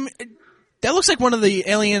the same? That looks like one of the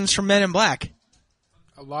aliens from Men in Black.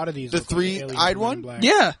 A lot of these. The look like aliens three-eyed from Men in one? Black.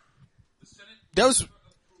 Yeah. That's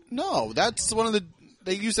one of the.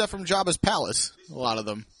 They use that from Jabba's palace. A lot of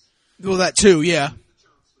them. Well, that too, yeah.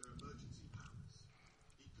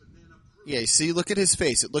 Yeah, see, look at his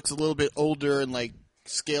face. It looks a little bit older and like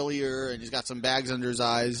scalier, and he's got some bags under his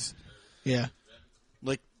eyes. Yeah.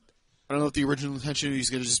 Like, I don't know if the original intention he's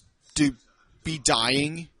going to just be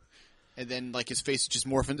dying, and then like his face just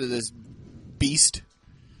morph into this beast.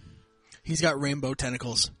 He's got rainbow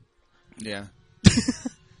tentacles. Yeah.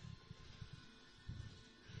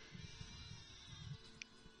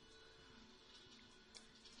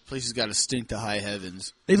 Place has got to stink to high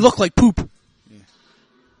heavens. They look like poop. Yeah.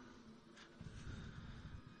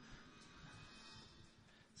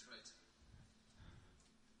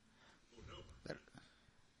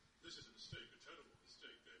 This is a mistake, a terrible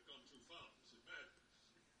mistake. They've gone too far. This is madness.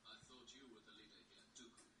 I thought you were the leader here,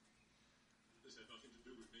 Dooku. This had nothing to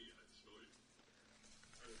do with me, I assure you.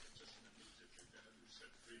 I was just immediately to have you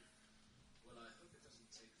set free. Well, I hope it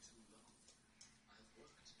doesn't take too long. I have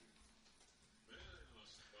work to do. May I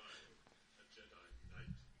ask why a Jedi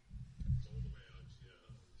Knight? It's all the way out here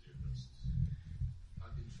on Geekiness.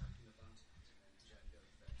 I've been tracking a bounty hunter named Jango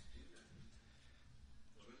Fett. Do you know him?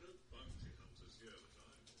 Well, there are no bounty hunters here that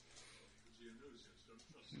I know of. The Geonosians don't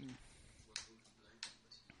trust him. One wouldn't blame him,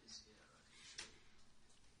 but he is here, I can assure you.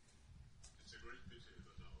 It's a great pity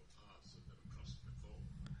that our paths have never crossed before.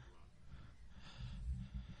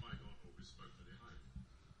 Qui-Gon always spoke very highly.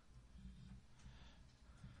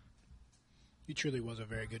 He truly was a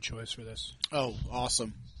very good choice for this. Oh,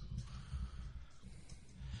 awesome.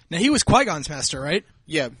 Now, he was Qui-Gon's master, right?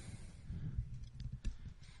 Yeah.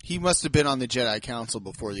 He must have been on the Jedi Council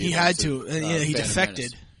before the. He had events to. of, Yeah, he Phantom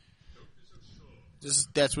defected. Menace.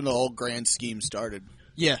 That's when the whole grand scheme started.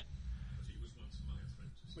 Yeah.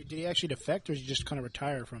 Wait, did he actually defect, or did he just kind of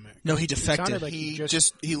retire from it? No, he It sounded defected.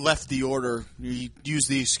 like He left the order. He used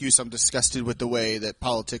the excuse, "I'm disgusted with the way that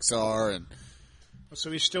politics are," and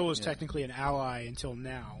So he still was technically an ally until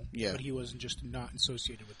now, Yeah. but he wasn't just not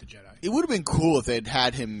associated with the Jedi. it would have been cool if they'd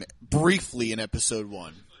had him briefly in Episode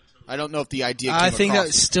 1. I don't know if the idea. I came think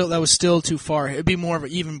across. that was still too far. It'd be more of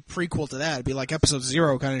an even prequel to that. It'd be like Episode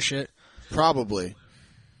 0 kind of shit. Probably.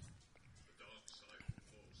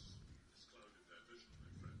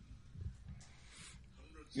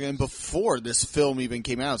 And before this film even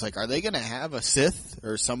came out, I was like, are they going to have a Sith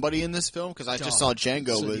or somebody in this film? Because I just saw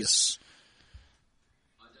Jango was...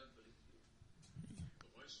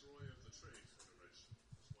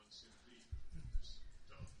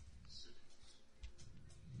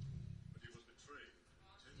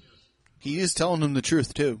 He is telling them the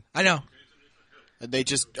truth, too. I know. And they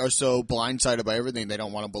just are so blindsided by everything, they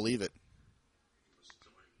don't want to believe it.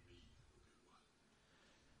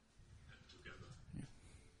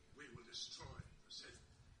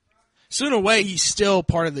 So in a way, he's still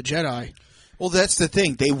part of the Jedi. Well, that's the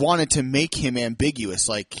thing. They wanted to make him ambiguous.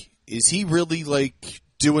 Like, is he really, like,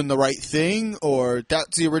 doing the right thing? Or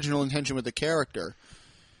that's the original intention with the character.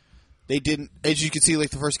 They didn't, as you can see, like,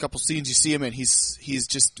 the first couple scenes, you see him and he's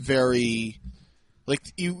just very, like,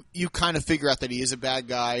 you kind of figure out that he is a bad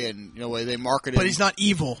guy and, you know, the way they market him. But he's not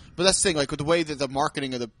evil. But that's the thing, like, with the way that the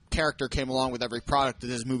marketing of the character came along with every product that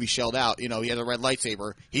this movie shelled out, you know, he has a red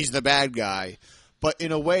lightsaber, he's the bad guy. But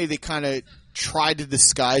in a way, they kind of tried to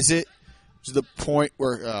disguise it to the point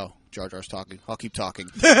where... Oh, Jar Jar's talking. I'll keep talking.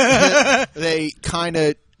 They kind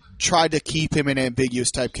of tried to keep him an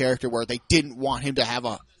ambiguous type character where they didn't want him to have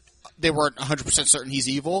a... They weren't 100% certain he's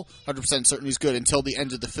evil, 100% certain he's good until the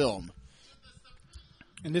end of the film.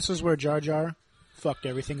 And this is where Jar Jar fucked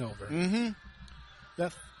everything over. Mm-hmm.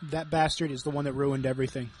 That bastard is the one that ruined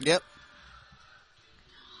everything. Yep.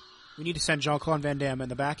 We need to send Jean-Claude Van Damme in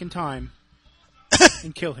the back in time...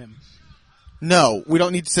 and kill him. No, we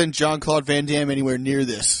don't need to send Jean-Claude Van Damme anywhere near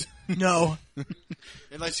this. No.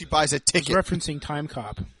 Unless he buys a ticket. Referencing Time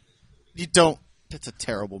Cop. You don't. That's a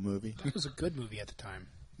terrible movie. It was a good movie at the time.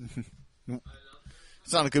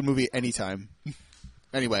 It's not a good movie at any time.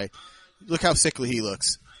 Anyway, look how sickly he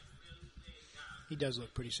looks. He does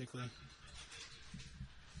look pretty sickly.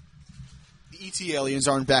 The E.T. aliens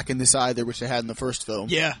aren't back in this either, which they had in the first film.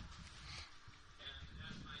 Yeah.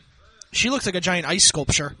 She looks like a giant ice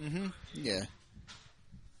sculpture. Mm-hmm. Yeah.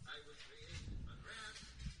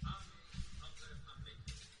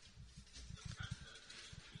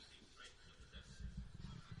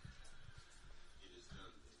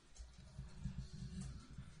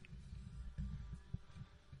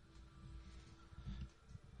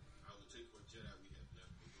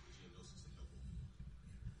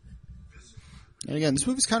 And again, this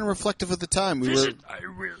movie's kind of reflective of the time.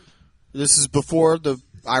 This is before the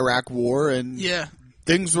Iraq War, and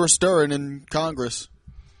things were stirring in Congress.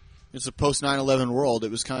 It's a post 9/11 world.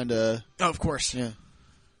 It was kind of... Oh, of course. Yeah.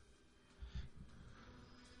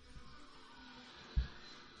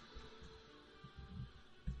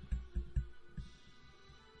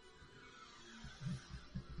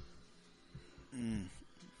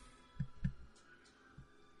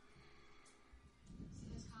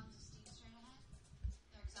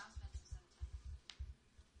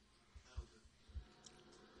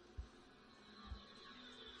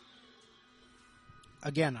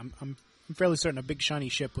 Again, I'm fairly certain a big shiny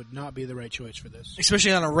ship would not be the right choice for this.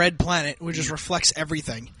 Especially on a red planet, which just reflects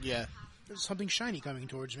everything. Yeah. There's something shiny coming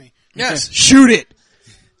towards me. Yes, shoot it!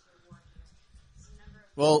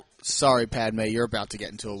 Well, sorry, Padme, you're about to get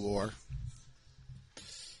into a war.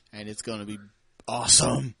 And it's going to be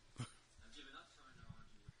awesome.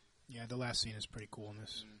 Yeah, the last scene is pretty cool in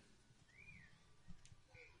this.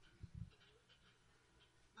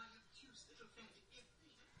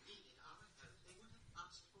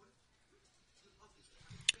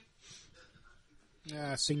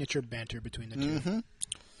 Signature banter between the two. Mm-hmm.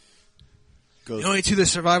 The only two that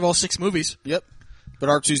survive all 6 movies. Yep. But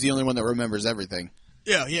R2's the only one that remembers everything.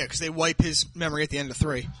 Yeah, because they wipe his memory at the end of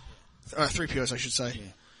 3. 3POs, I should say.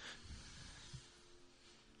 Yeah.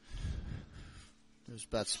 There's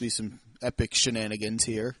about to be some epic shenanigans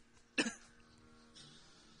here.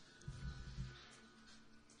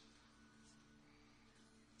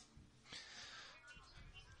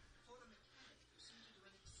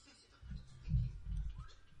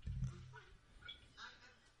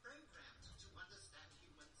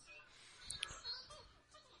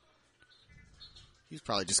 He's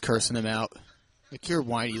probably just cursing him out. Like, you're a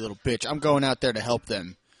whiny little bitch. I'm going out there to help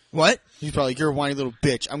them. What? He's probably like, you're a whiny little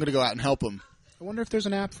bitch. I'm going to go out and help him. I wonder if there's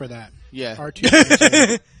an app for that. Yeah.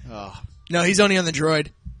 R2. Oh. No, he's only on the droid.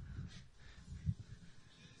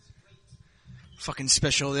 Fucking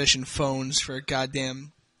special edition phones for a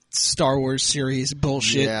goddamn Star Wars series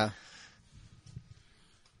bullshit. Yeah.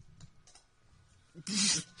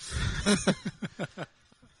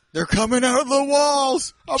 They're coming out of the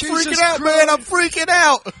walls. I'm Jesus freaking out, Christ. man. I'm freaking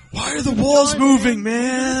out. Why are the walls moving,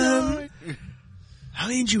 man? How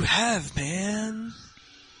many did you have, man?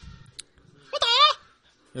 What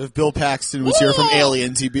the? If Bill Paxton was here from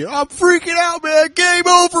Aliens, he'd be, I'm freaking out, man. Game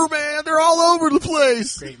over, man. They're all over the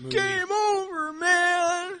place. Great movie. Game over,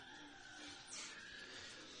 man.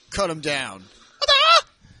 Cut him down.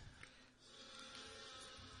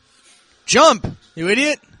 Jump, you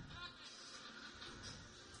idiot.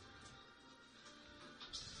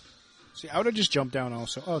 See, I would have just jumped down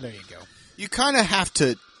also. Oh, there you go. You kind of have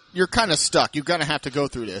to, you're kind of stuck. You're going to have to go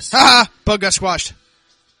through this. Ha! Bug got squashed.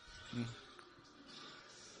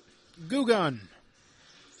 Goo gun.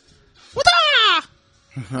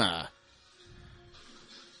 You're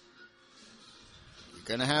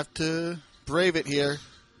going to have to brave it here.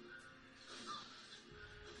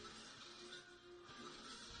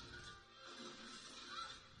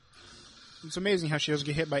 It's amazing how she doesn't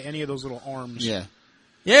get hit by any of those little arms. Yeah.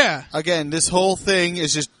 Yeah. Again, this whole thing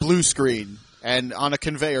is just blue screen and on a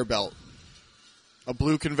conveyor belt. A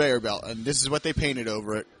blue conveyor belt. And this is what they painted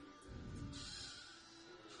over it.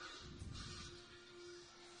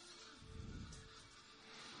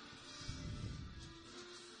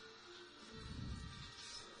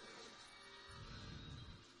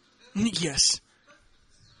 Yes.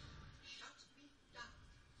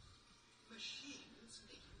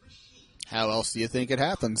 How else do you think it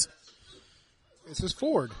happens? This is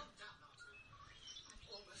Ford.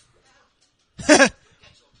 Ha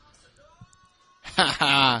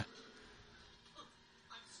ha.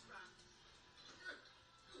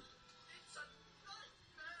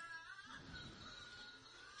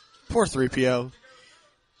 Poor 3PO.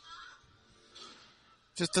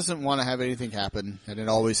 Just doesn't want to have anything happen, and it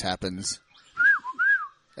always happens.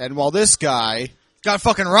 And while this guy got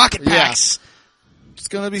fucking rocket packs. It's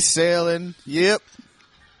going to be sailing. Yep.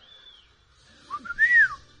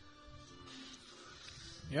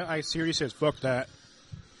 Yeah, I seriously says, fuck that.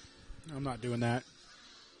 I'm not doing that.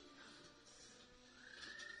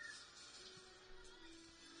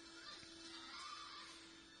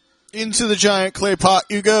 Into the giant clay pot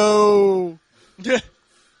you go.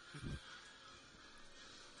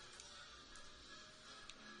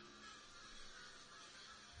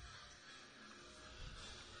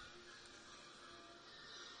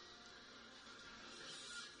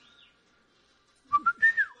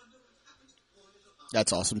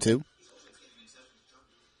 That's awesome, too.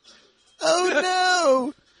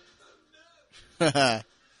 Oh, no!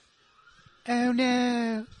 Oh,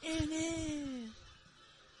 no. Oh, no.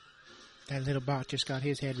 That little bot just got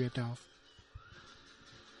his head ripped off.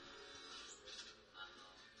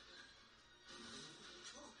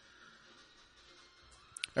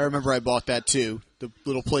 I remember I bought that, too. The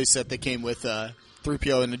little playset that came with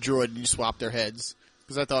 3PO and the droid, and you swap their heads.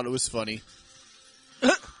 Because I thought it was funny.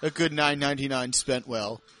 A good $9.99 spent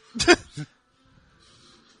well.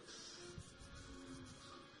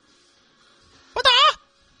 What the?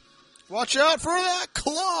 Watch out for that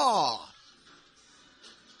claw!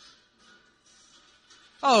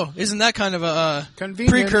 Oh, isn't that kind of a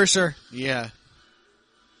Convenient. precursor? Yeah.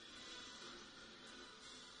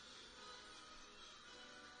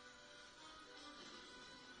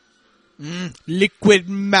 Liquid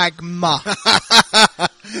magma.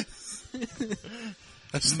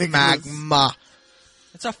 Magma.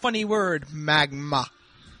 That's a funny word, magma.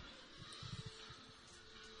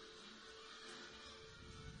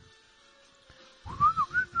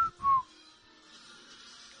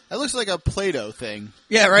 That looks like a Play-Doh thing.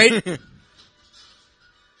 Yeah, right?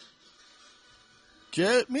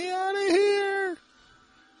 Get me out of here!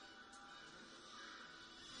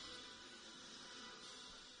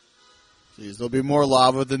 Jeez, there'll be more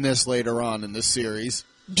lava than this later on in this series.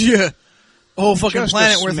 Yeah. A whole fucking Just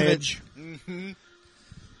planet a worth of it. smidge. Mm-hmm.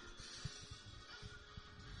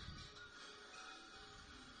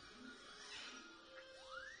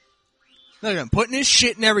 Look at him putting his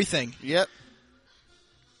shit in everything. Yep.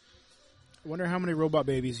 I wonder how many robot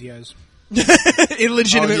babies he has.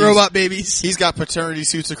 Illegitimate robot babies. He's got paternity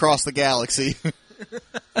suits across the galaxy.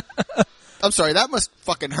 I'm sorry, that must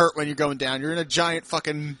fucking hurt when you're going down. You're in a giant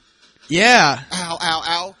fucking... Yeah. Ow, ow,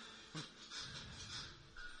 ow.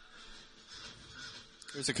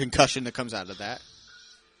 There's a concussion that comes out of that.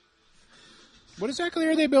 What exactly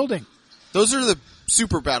are they building? Those are the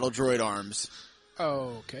super battle droid arms.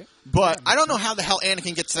 Oh, okay. But I don't know how the hell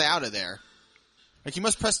Anakin gets out of there. Like, he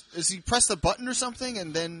must press... Does he press the button or something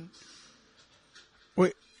and then...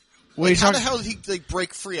 Wait. Like, how the hell did he like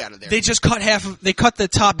break free out of there? They just cut they cut the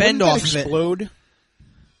top end off of it. Explode?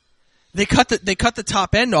 They cut the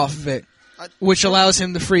top end off of it, which allows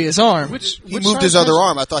him to free his arm. He moved his other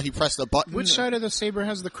arm. I thought he pressed the button. Which side of the saber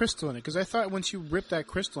has the crystal in it? Because I thought once you rip that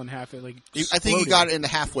crystal in half, it I think he got it in the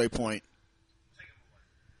halfway point.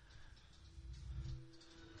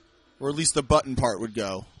 Or at least the button part would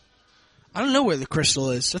go. I don't know where the crystal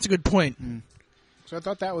is. That's a good point. So I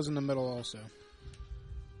thought that was in the middle also.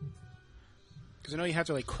 Because I know you have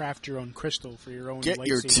to like craft your own crystal for your own lightsaber. Get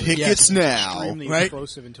your tickets now. Extremely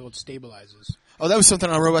explosive until it stabilizes. Oh, that was something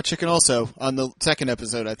on Robot Chicken also, on the second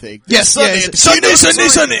episode, I think. Yes, Sunday, Sunday,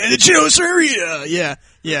 the Genos area.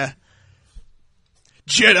 Yeah.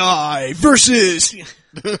 Jedi versus...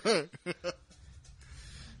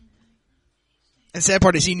 And sad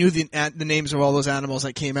part is he knew the names of all those animals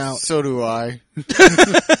that came out. So do I.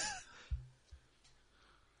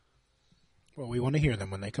 Well, we want to hear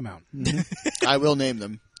them when they come out. I will name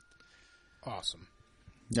them. Awesome.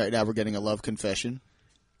 Right now we're getting a love confession.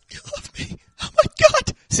 You love me. Oh my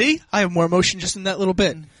god. See? I have more emotion just in that little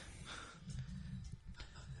bit.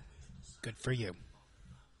 Good for you.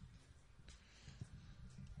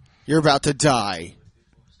 You're about to die.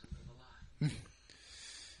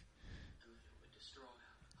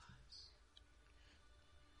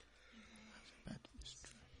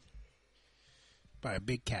 By a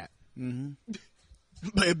big cat. Mm-hmm.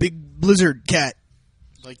 By a big blizzard cat.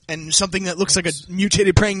 And something that looks like a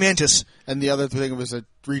mutated praying mantis. And the other thing was a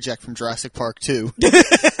reject from Jurassic Park 2. At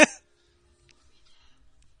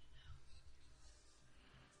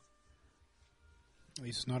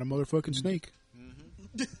least it's not a motherfucking snake.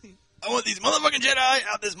 I want these motherfucking Jedi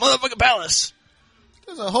out this motherfucking palace.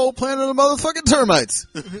 There's a whole planet of motherfucking termites.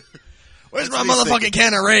 Where's my motherfucking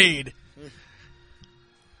can of raid?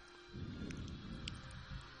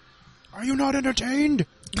 Are you not entertained?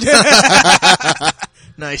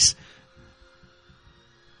 Nice.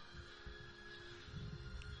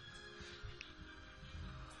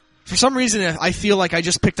 For some reason, I feel like I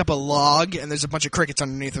just picked up a log and there's a bunch of crickets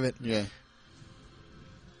underneath of it. Yeah.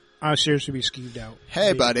 I'll seriously be skeeved out.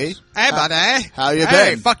 Hey, buddy. Hey, buddy. How you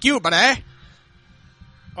Hey, been? fuck you, buddy.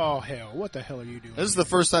 Oh, hell. What the hell are you doing? This is the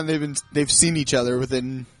first time they've seen each other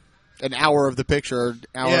within an hour of the picture, or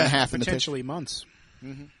hour and a half in the picture. Potentially months.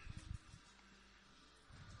 Mm-hmm.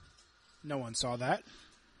 No one saw that.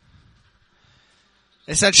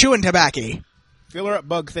 It's that chewing tobacco. Fill her up,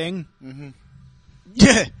 bug thing. Mm-hmm.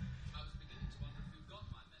 Yeah.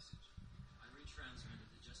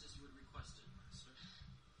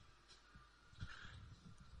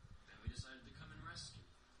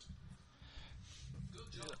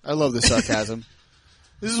 I love the sarcasm.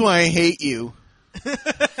 This is why I hate you.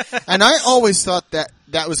 And I always thought that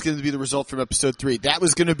was going to be the result from episode 3. That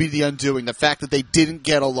was going to be the undoing. The fact that they didn't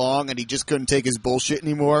get along and he just couldn't take his bullshit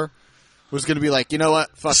anymore was going to be like, you know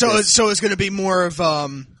what? Fuck this. So it's going to be more of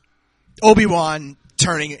Obi-Wan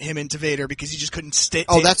turning him into Vader because he just couldn't stay.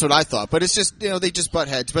 Oh, that's what I thought. But it's just, they just butt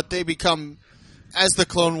heads. But they become, as the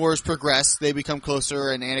Clone Wars progress, they become closer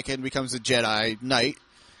and Anakin becomes a Jedi Knight.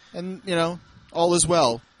 And, all is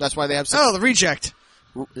well. That's why they have the reject.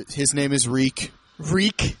 His name is Reek.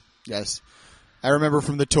 Reek? Yes. I remember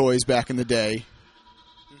from the toys back in the day.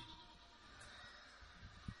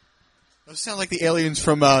 Those sound like the aliens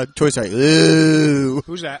from Toy Story. Ooh.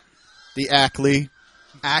 Who's that? The Ackley.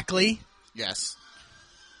 Ackley? Yes.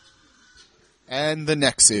 And the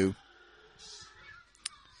Nexu.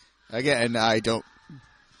 Again, I don't...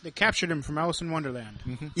 They captured him from Alice in Wonderland.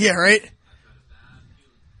 Mm-hmm. Yeah, right?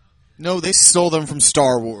 No, they stole them from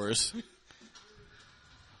Star Wars.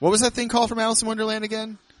 What was that thing called from Alice in Wonderland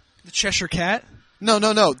again? The Cheshire Cat? No.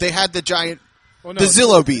 They had the giant... the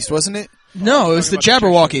Zillo Beast, wasn't it? No, it was the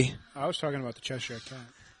Jabberwocky. I was talking about the Cheshire Cat.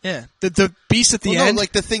 Yeah. The beast at the end? No,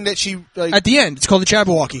 like the thing that she... at the end. It's called the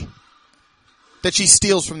Jabberwocky. That she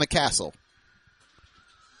steals from the castle.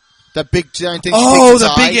 That big giant thing. Oh,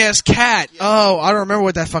 the big-ass cat. Yeah. Oh, I don't remember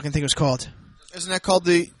what that fucking thing was called. Isn't that called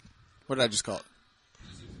the... What did I just call it?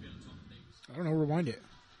 I don't know. Rewind it.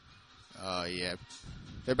 Oh, yeah.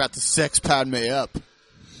 They're about to sex Padme up.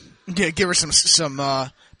 Yeah, give her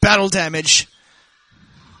some battle damage.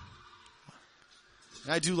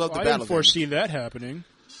 I do love the I battle didn't foresee that happening.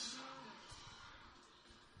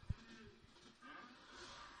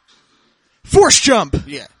 Force jump!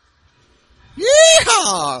 Yeah.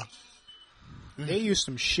 Yeehaw! They use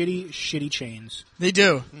some shitty chains. They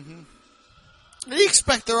do. Mm-hmm. What do you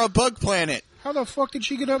expect? They're a bug planet. How the fuck did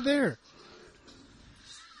she get up there?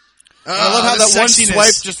 I love how that one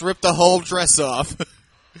swipe just ripped the whole dress off.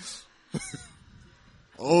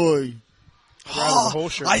 Oi.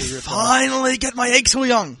 I finally get my egg so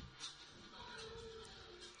young.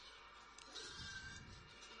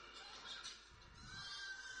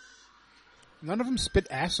 None of them spit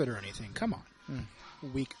acid or anything. Come on.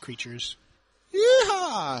 Weak creatures.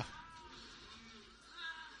 Yeehaw!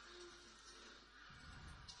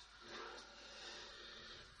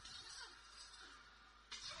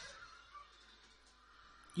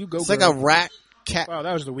 You go. It's like a rat cat. Wow,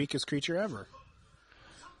 that was the weakest creature ever.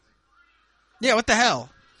 Yeah, what the hell?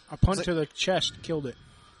 A punt to the chest killed it.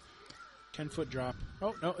 10-foot drop.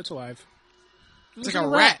 Oh, no, it's alive. It's like a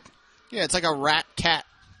rat. Yeah, it's like a rat cat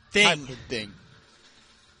Thing. thing.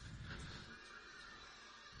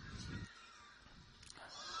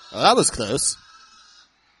 Oh, that was close.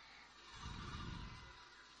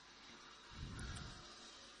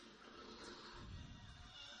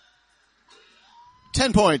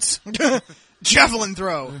 $10 points. Javelin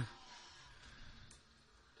throw.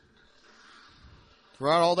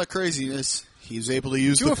 Throughout all that craziness, he was able to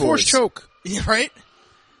use Do the a force choke. Yeah, right?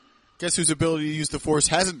 Guess whose ability to use the force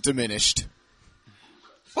hasn't diminished?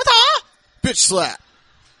 What the? Bitch slap.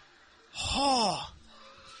 Oh.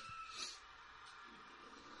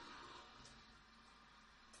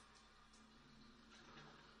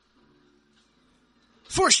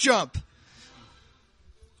 Force jump.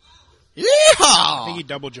 I think he Yeehaw!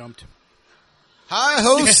 double jumped. Hi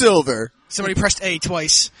ho, silver. Somebody pressed A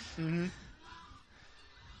twice. Mm-hmm.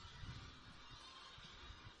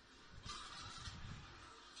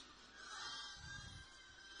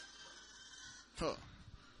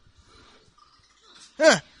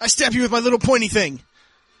 I stab you with my little pointy thing.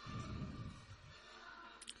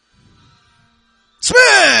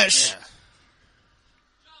 Smash! Yeah.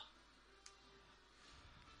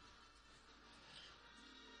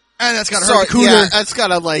 And that's gotta Sorry, hurt the cooler. yeah, that's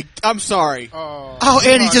gotta I'm sorry. Oh,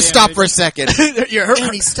 Andy, just stop for a second. Yeah,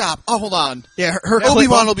 Andy, stop. Oh, hold on. yeah, her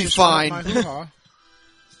Obi-Wan will be Just shut up fine. my hoo-ha.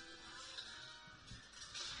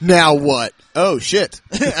 Now what? Oh, shit.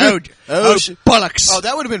 oh, buttocks. Oh,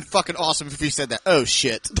 that would have been fucking awesome if he said that. Oh,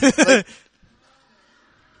 shit.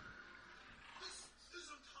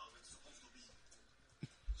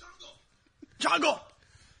 Jungle.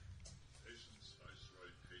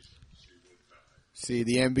 See,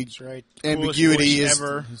 the That's right. ambiguity Coolest is... voice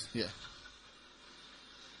ever. Yeah.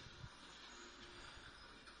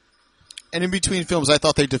 And in between films, I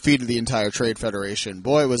thought they defeated the entire Trade Federation.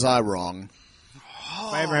 Boy, was I wrong.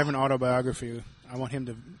 If I ever have an autobiography, I want him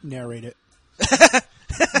to narrate it.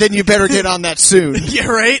 Then you better get on that soon. Yeah,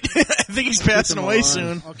 right? I think he's passing Keep him away alive.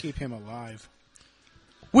 soon. I'll keep him alive.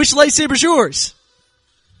 Which lightsaber's yours?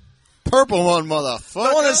 Purple one, motherfucker.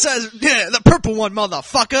 The one that says, yeah, the purple one,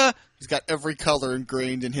 motherfucker. He's got every color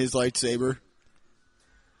ingrained in his lightsaber.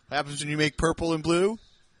 What happens when you make purple and blue?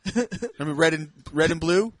 I mean, red and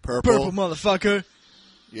blue? Purple motherfucker.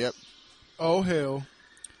 Yep. Oh, hell.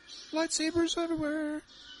 Lightsabers everywhere.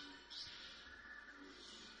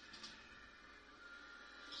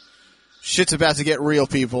 Shit's about to get real,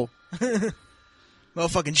 people.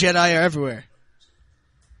 Motherfucking Jedi are everywhere.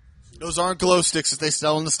 Those aren't glow sticks that they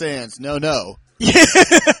sell in the stands. No, no. Yeah.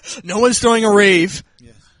 No one's throwing a rave.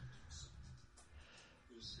 Yes.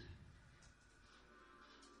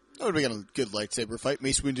 That would have been a good lightsaber fight.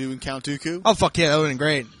 Mace Windu and Count Dooku. Oh, fuck yeah, that would have been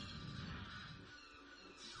great.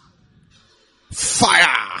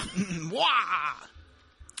 Fire! Wah!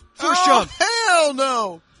 First Oh, jump. hell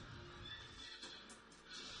no!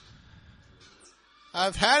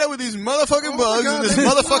 I've had it with these motherfucking my bugs God, in this they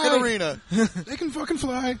motherfucking fly. arena. They can fucking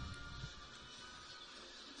fly.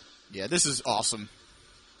 Yeah, this is awesome.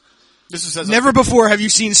 This is Never before have you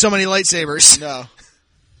seen so many lightsabers. No.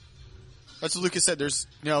 That's what Lucas said. There's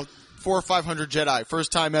 400 or 500 Jedi.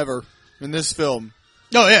 First time ever in this film.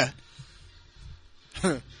 Oh, yeah.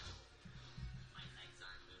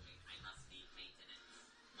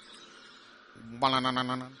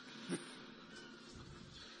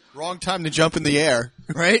 Wrong time to jump in the air.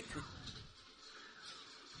 Right?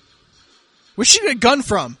 Where'd she get a gun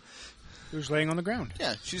from? He was laying on the ground.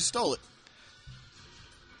 Yeah, she stole it.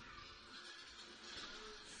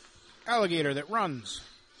 Alligator that runs.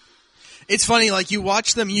 It's funny, like, you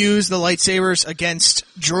watch them use the lightsabers against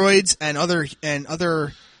droids and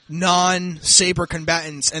other non-saber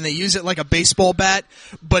combatants, and they use it like a baseball bat,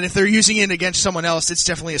 but if they're using it against someone else, it's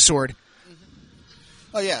definitely a sword.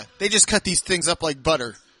 Oh, yeah. They just cut these things up like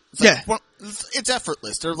butter. It's Yeah. It's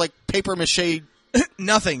effortless. They're like paper mache.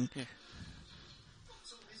 Nothing. Yeah.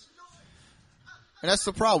 And that's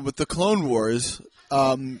the problem with the Clone Wars.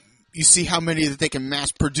 You see how many that they can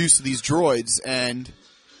mass produce these droids, and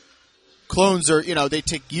clones are, they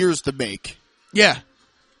take years to make. Yeah.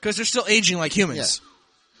 Because they're still aging like humans.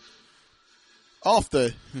 Off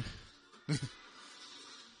the...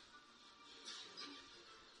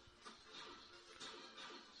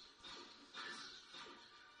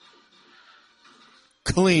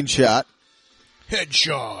 Clean shot.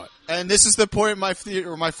 Headshot. And this is the point in my theater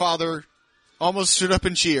where my father almost stood up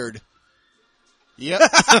and cheered. Yep.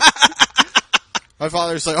 My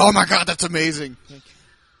father's like, oh my God, that's amazing.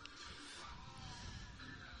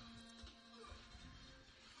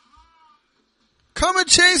 and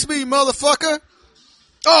chase me, motherfucker!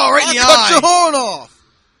 Oh, right in the I'll eye! cut your horn off!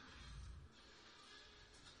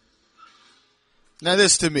 Now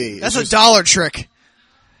this to me... That's a dollar trick.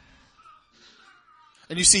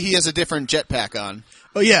 And you see he has a different jetpack on.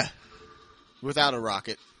 Oh, yeah. Without a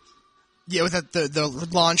rocket. Yeah, with the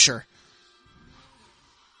launcher.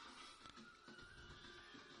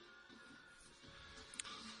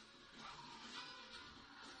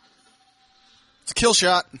 It's a kill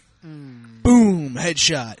shot. Boom,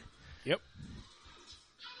 headshot. Yep.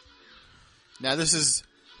 Now this is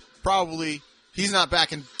probably... He's not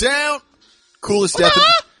backing down. Coolest death.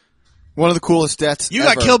 One of the coolest deaths You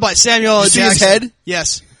ever. got killed by Samuel L. You see Jackson. his head?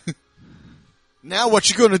 Yes. Now what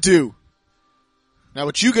you gonna do? Now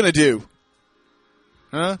what you gonna do?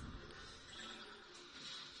 Huh?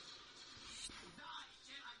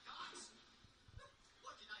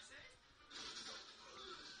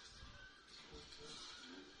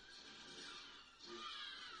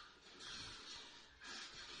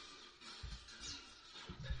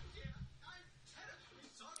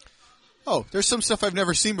 Oh, there's some stuff I've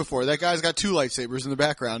never seen before. That guy's got 2 lightsabers in the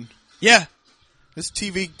background. Yeah. This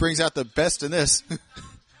TV brings out the best in this.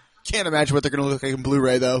 Can't imagine what they're going to look like in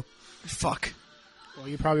Blu-ray, though. Fuck. Well,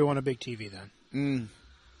 you probably want a big TV then.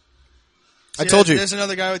 I told you. There's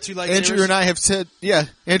another guy with 2 lightsabers. Andrew and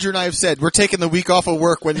I have said we're taking the week off of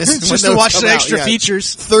work when this just when to those watch come the out. extra Yeah.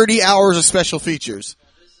 features. 30 hours of special features.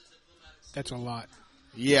 That's a lot.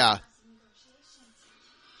 Yeah.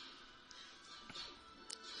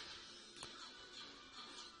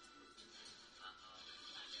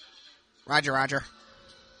 Roger, Roger.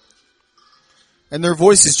 And their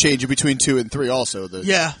voices changing between 2 and 3 also.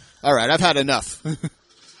 Yeah. All right, I've had enough.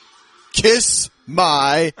 Kiss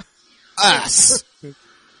my ass.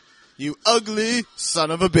 You ugly son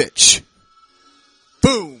of a bitch.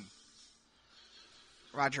 Boom.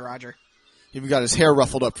 Roger, Roger. Even got his hair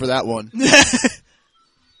ruffled up for that one. This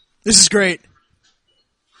is great.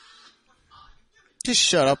 Just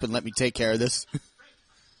shut up and let me take care of this.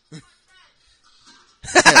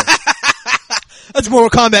 That's Mortal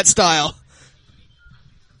Kombat style.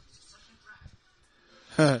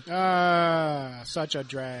 Such a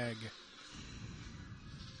drag.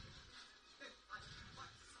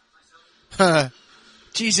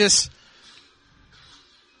 Jesus.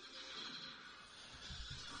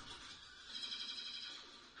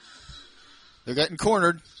 They're getting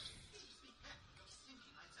cornered.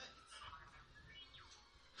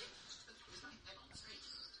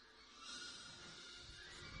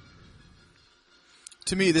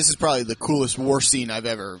 To me, this is probably the coolest war scene I've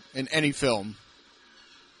ever in any film.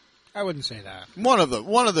 I wouldn't say that. One of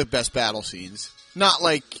the best battle scenes. Not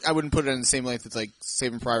like I wouldn't put it in the same length as like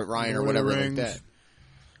Saving Private Ryan or whatever like that.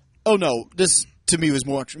 Oh no, this to me was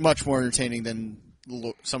much more entertaining than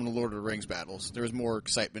some of the Lord of the Rings battles. There was more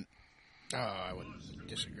excitement. Oh, I wouldn't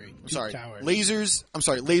disagree. I'm sorry. Towers.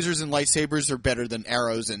 Lasers and lightsabers are better than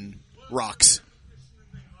arrows and rocks.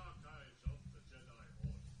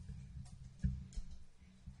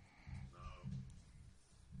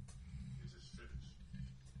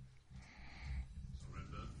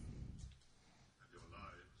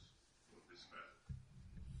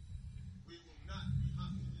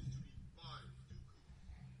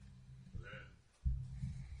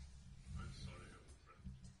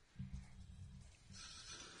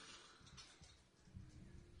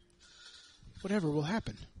 Whatever will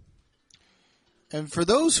happen. And for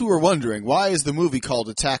those who are wondering, why is the movie called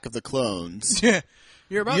Attack of the Clones?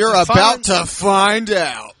 You're about to find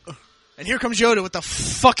out. And here comes Yoda with the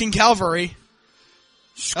fucking cavalry.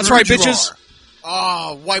 That's right, bitches.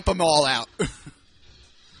 Oh, wipe them all out.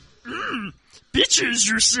 Bitches,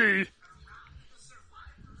 you see.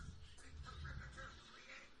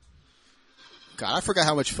 God, I forgot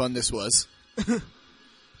how much fun this was.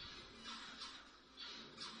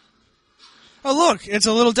 Oh, look, it's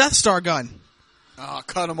a little Death Star gun. Oh,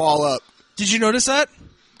 cut them all up. Did you notice that?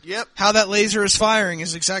 Yep. How that laser is firing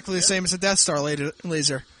is exactly the same as a Death Star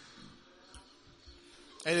laser.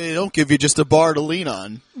 And they don't give you just a bar to lean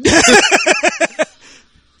on.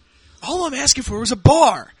 All I'm asking for was a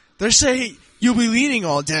bar. They say you'll be leaning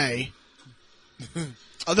all day.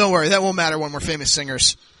 Oh, don't worry. That won't matter when we're famous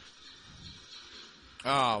singers.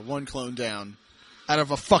 Ah, one clone down. Out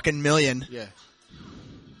of a fucking million. Yeah.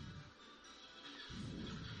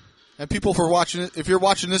 And people, for watching it, if you're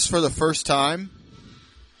watching this for the first time,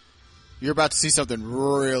 you're about to see something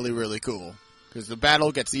really, really cool. Because the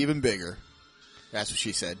battle gets even bigger. That's what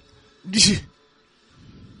she said.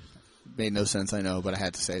 Made no sense, I know, but I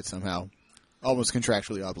had to say it somehow. Almost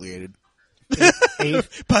contractually obligated.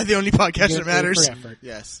 By the only podcast that matters.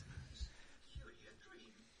 Yes.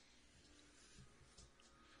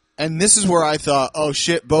 And this is where I thought, oh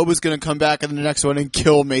shit, Boba's going to come back in the next one and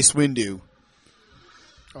kill Mace Windu.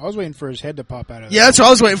 I was waiting for his head to pop out of there. Yeah, that's what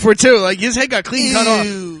I was waiting for too. Like his head got clean cut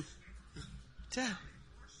off.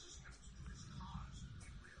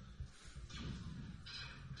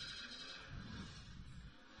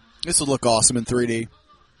 This will look awesome in 3D.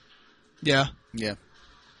 Yeah. Yeah.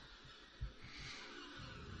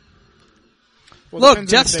 Well, look,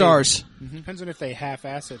 Death Stars. Depends on if they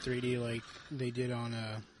half-ass it 3D like they did on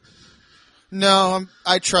No,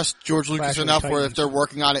 I trust George Lucas Clash of enough the where if Titans. they're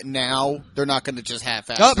working on it now, they're not going to just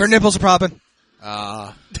half-ass Oh, it. her nipples are popping.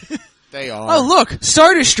 They are. Oh, look,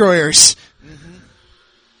 Star Destroyers.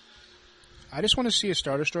 I just want to see a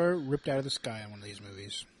Star Destroyer ripped out of the sky in one of these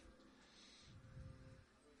movies.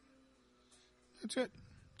 That's it.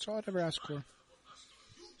 That's all I'd ever ask for.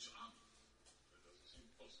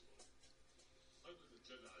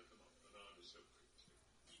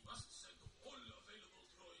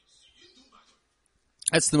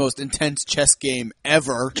 That's the most intense chess game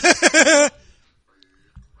ever.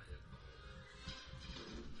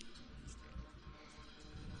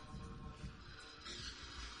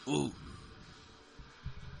 Ooh.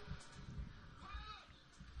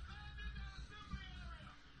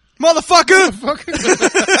 Motherfucker!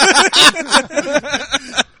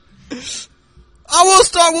 I will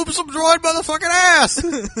start whooping some droid motherfucking ass.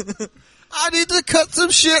 I need to cut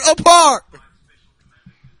some shit apart.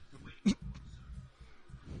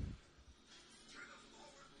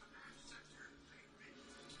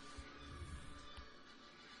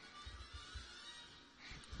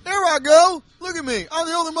 There I go. Look at me. I'm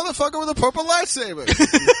the only motherfucker with a purple lightsaber.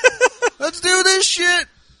 Let's do this shit.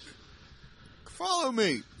 Follow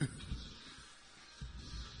me.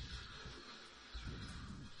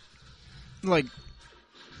 Like,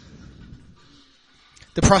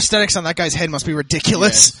 the prosthetics on that guy's head must be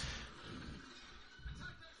ridiculous. Yes.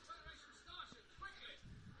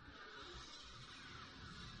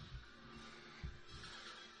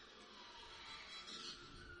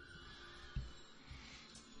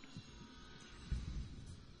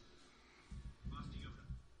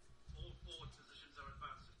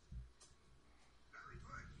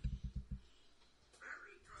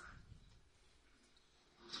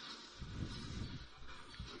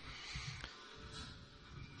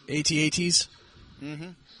 AT-ATs. Mm-hmm.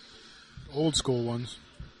 Old school ones.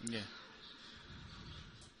 Yeah.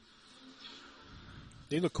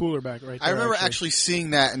 They look cooler back right there. I remember actually seeing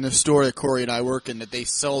that in the store that Cory and I work in, that they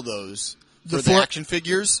sell those for the four- action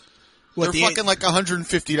figures. What, They're fucking like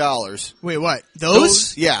 $150. Wait, what?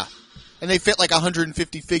 Those? Yeah. And they fit like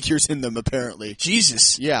 150 figures in them, apparently.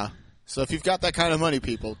 Jesus. Yeah. So if you've got that kind of money,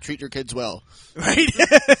 people, treat your kids well. Right?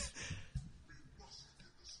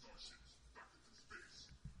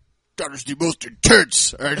 That is the most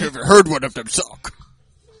intense. I've never heard one of them suck.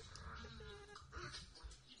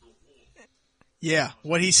 Yeah,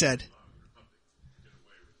 what he said.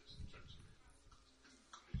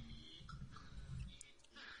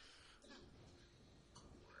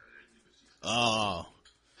 Oh.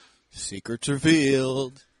 Secrets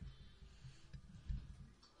revealed.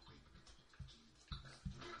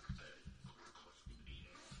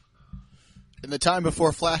 In the time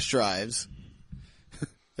before flash drives,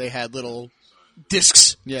 they had little...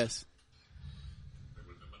 Discs. Yes.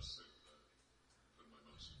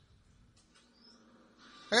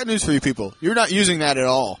 I got news for you people. You're not using that at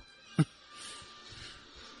all.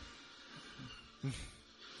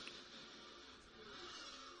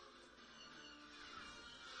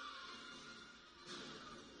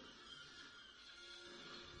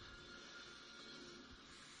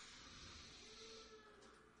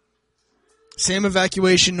 Same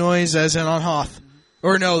evacuation noise as in on Hoth.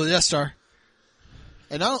 Or no, the Death Star.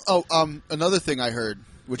 And another thing I heard,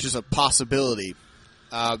 which is a possibility,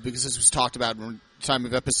 because this was talked about when the time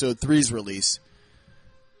of Episode 3's release,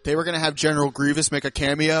 they were going to have General Grievous make a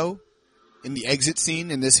cameo in the exit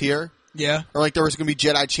scene in this here. Yeah. Or like there was going to be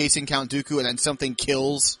Jedi chasing Count Dooku and then something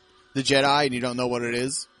kills the Jedi and you don't know what it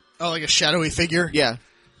is. Oh, like a shadowy figure? Yeah.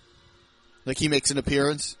 Like he makes an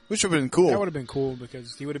appearance, which would have been cool. That would have been cool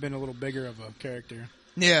because he would have been a little bigger of a character.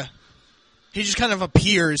 Yeah. He just kind of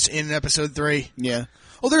appears in Episode 3. Yeah.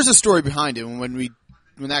 Well, there's a story behind it when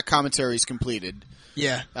that commentary is completed.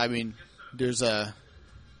 Yeah. I mean, there's a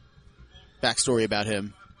backstory about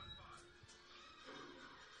him.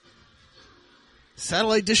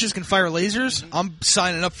 Satellite dishes can fire lasers? I'm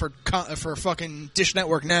signing up for fucking Dish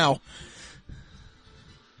Network now.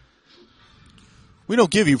 We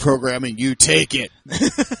don't give you programming, you take it.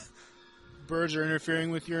 Birds are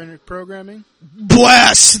interfering with your programming?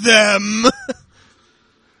 Blast them!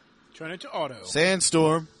 Turn it to auto.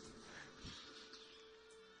 Sandstorm.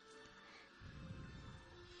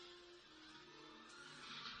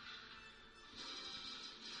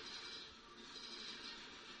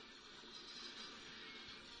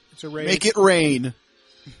 It's a raid. Make it rain.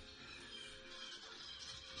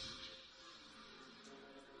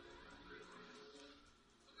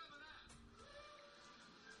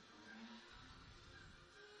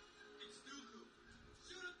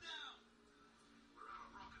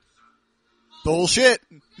 Bullshit.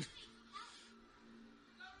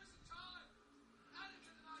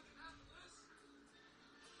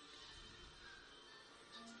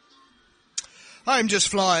 I'm just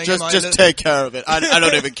flying. Just take care of it. I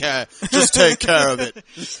don't even care. Just take care of it.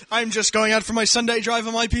 I'm just going out for my Sunday drive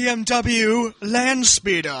on my BMW land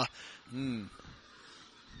speeder.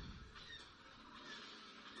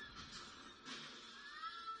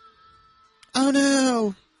 Oh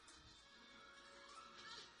no.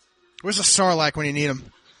 Where's the Sarlacc when you need him?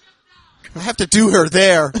 I have to do her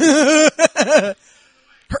there. Her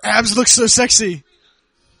abs look so sexy.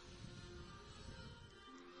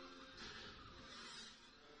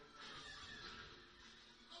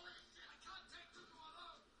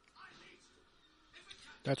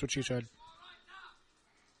 That's what she said.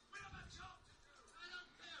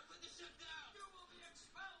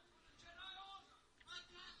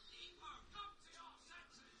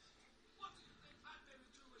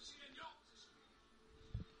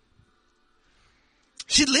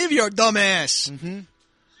 She'd leave your dumb ass.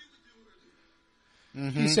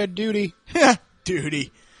 He said duty.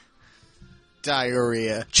 Duty.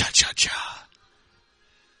 Diarrhea. Cha-cha-cha.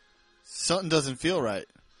 Something doesn't feel right.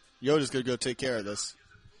 Yoda's going to go take care of this.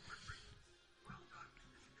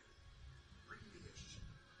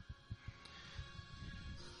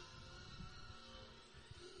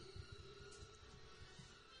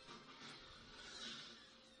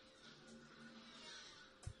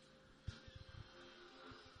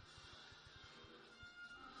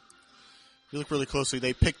 You look really closely.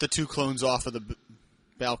 They picked the two clones off of the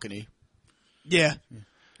balcony. Yeah.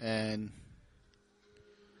 And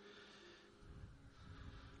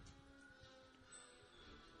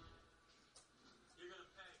you're going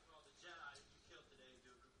to pay for all the Jedi you killed today,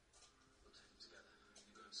 Dooku. We'll take them together.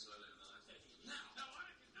 You're going slowly tonight.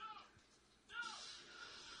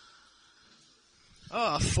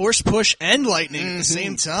 No, Force push and lightning at the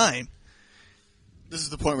same time. this is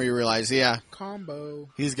the point where you realize, yeah, Combo.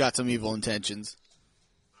 he's got some evil intentions.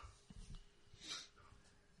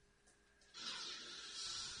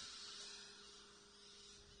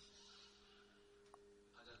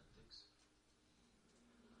 I don't think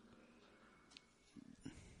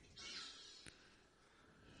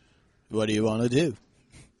so. What do you want to do?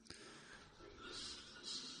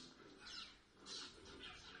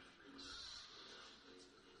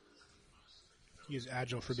 He is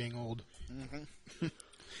agile for being old.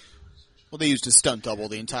 Well, they used a stunt double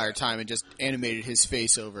the entire time and just animated his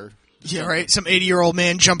face over. Yeah, right? Some 80-year-old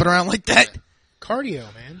man jumping around like that.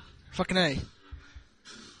 Cardio, man. Fucking A.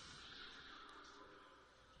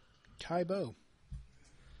 Tybo.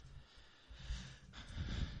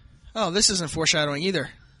 Oh, this isn't foreshadowing either.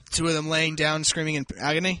 Two of them laying down, screaming in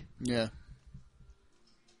agony. Yeah.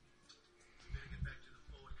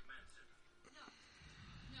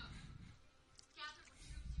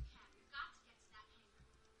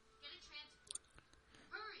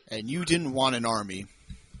 And you didn't want an army.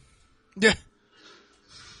 Yeah.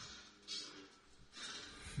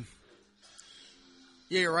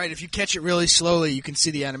 Yeah, you're right. If you catch it really slowly, you can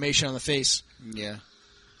see the animation on the face. Yeah.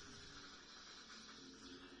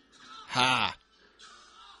 Ha!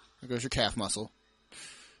 There goes your calf muscle.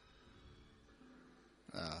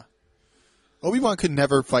 Obi-Wan could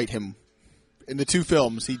never fight him. In the two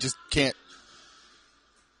films, he just can't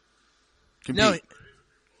compete. No. I would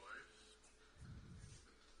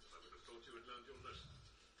have thought you had learned your lesson.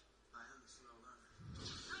 I am a slow learner.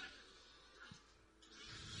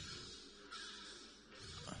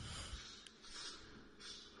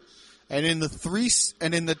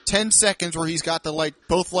 And in the 10 seconds where he's got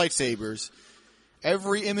both lightsabers,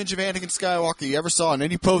 every image of Anakin Skywalker you ever saw on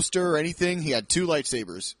any poster or anything, he had two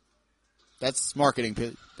lightsabers. That's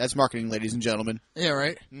marketing. That's marketing, ladies and gentlemen. Yeah,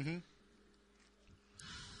 right? Mm-hmm.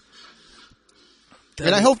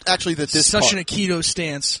 And I hope actually that this Such an Aikido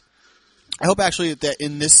stance. I hope actually that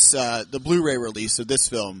in this the Blu-ray release of this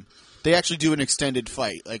film, they actually do an extended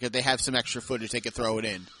fight. Like if they have some extra footage, they could throw it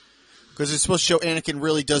in. Because it's supposed to show Anakin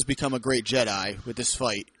really does become a great Jedi with this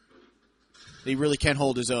fight. He really can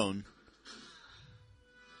hold his own.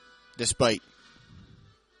 Despite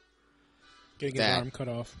Getting his that. arm cut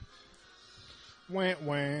off. Wah,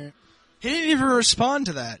 wah. He didn't even respond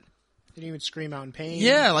to that. Didn't even scream out in pain.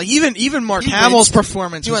 Yeah, like even Mark He Hamill's winced.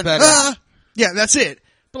 performance He was went, better. "Ah!" Yeah, that's it.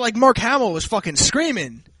 But like Mark Hamill was fucking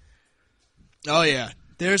screaming. Oh yeah,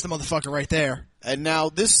 there's the motherfucker right there. And now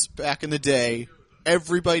this, back in the day,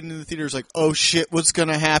 everybody in the theater is like, "Oh shit, what's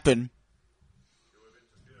gonna happen?"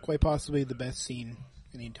 Quite possibly the best scene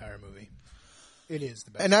in the entire movie. It is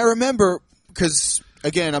the best. And I remember, because,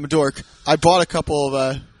 again, I'm a dork, I bought a couple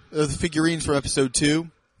of the figurines from Episode 2,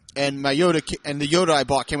 and my Yoda, and the Yoda I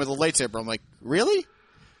bought came with a lightsaber. I'm like, really?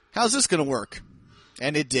 How's this going to work?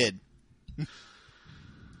 And it did.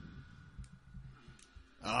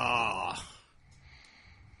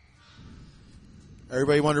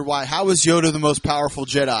 Everybody wondered why. How is Yoda the most powerful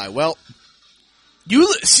Jedi? Well,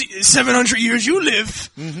 700 years you live.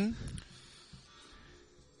 Mm-hmm.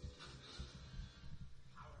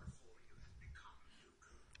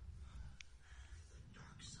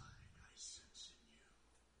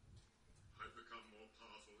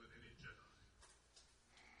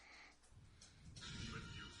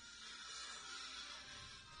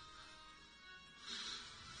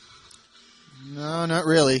 No, not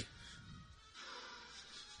really.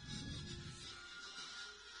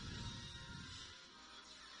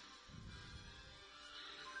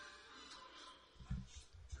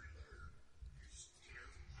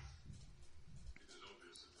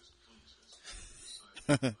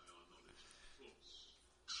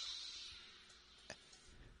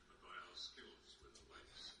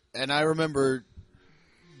 And I remember...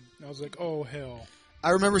 I was like, oh, hell.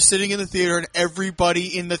 I remember sitting in the theater and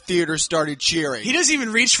everybody in the theater started cheering. He doesn't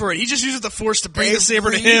even reach for it. He just uses the Force to bring the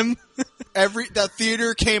saber to him. The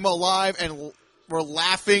theater came alive and were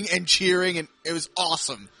laughing and cheering, and it was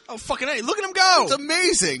awesome. Oh, fucking A. Look at him go. It's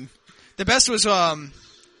amazing. The best was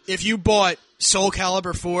if you bought Soul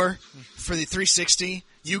Calibur 4 for the 360,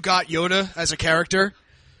 you got Yoda as a character.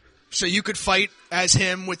 So you could fight as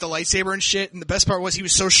him with the lightsaber and shit. And the best part was he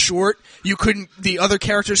was so short, the other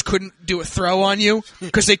characters couldn't do a throw on you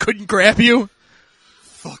because they couldn't grab you.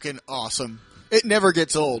 Fucking awesome. It never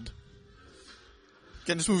gets old.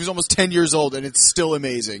 Again, this movie's almost 10 years old and it's still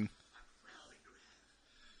amazing.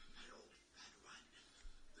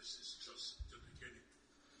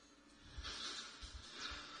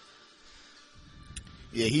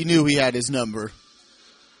 Yeah, he knew he had his number.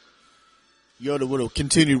 Yoda would have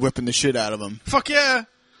continued whipping the shit out of him. Fuck yeah.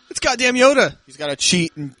 It's goddamn Yoda. He's got to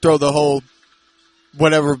cheat and throw the whole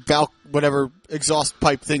whatever exhaust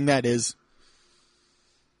pipe thing that is.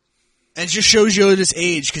 And it just shows Yoda's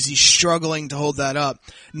age because he's struggling to hold that up.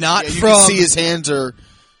 Not you from can see his hands are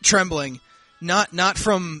trembling. Not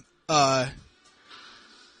from lack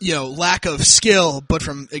of skill, but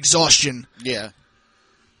from exhaustion. Yeah.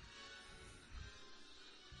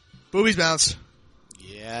 Boobies bounce.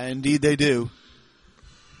 Yeah, indeed they do.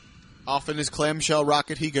 Off in his clamshell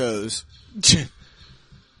rocket he goes.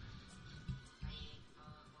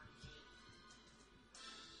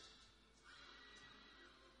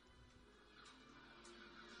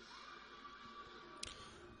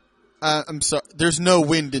 I'm sorry. There's no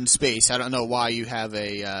wind in space. I don't know why you have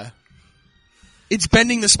a... It's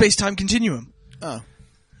bending the space-time continuum. Oh.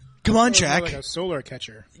 Come on, Jack. Like a solar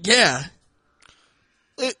catcher. Yeah.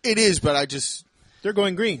 It is, but I just... They're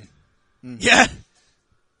going green. Mm. Yeah.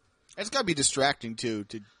 It's got to be distracting, too,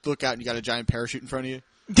 to look out and you got a giant parachute in front of you.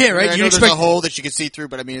 Yeah, right. I know there's a hole that you can see through,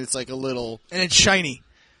 but I mean, it's like a little... And it's shiny.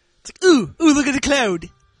 It's like, ooh, look at the cloud.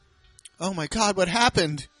 Oh my god, what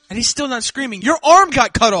happened? And he's still not screaming. Your arm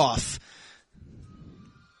got cut off.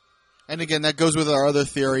 And again, that goes with our other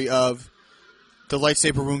theory of the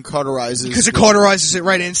lightsaber wound cauterizes. Because it cauterizes it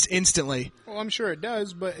right instantly. Well, I'm sure it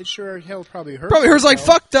does, but it sure hell probably hurts. Probably hurts like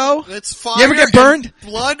fuck, though. It's fire. You ever get burned?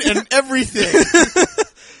 Blood and everything.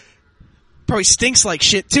 Probably stinks like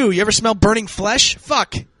shit, too. You ever smell burning flesh?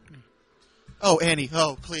 Fuck. Oh, Annie.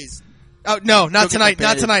 Oh, please. Oh, no, not tonight.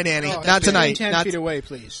 Not tonight, Annie. Oh, not tonight. 10 feet away,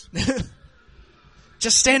 please.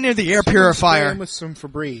 Just stand near the air purifier. With some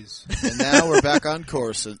Febreze. And now we're back on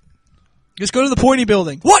Coruscant. Just go to the pointy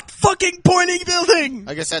building. What fucking pointy building?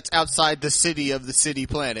 I guess that's outside the city of the city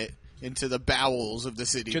planet, into the bowels of the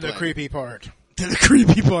city planet. To the creepy part. To the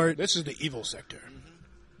creepy part. This is the evil sector.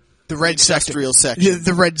 The red sector. Industrial section. Yeah,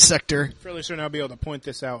 the red sector. Fairly soon I'll be able to point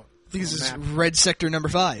this out. I think this is red sector number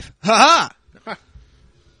 5. Ha-ha!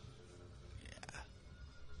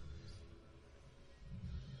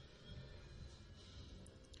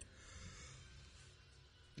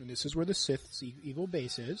 And this is where the Sith's evil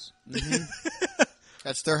base is. Mm-hmm.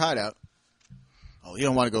 That's their hideout. Oh, you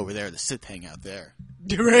don't want to go over there. The Sith hang out there.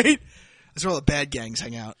 Right? That's where all the bad gangs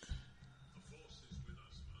hang out.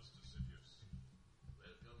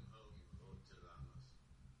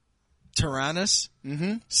 Tyrannus?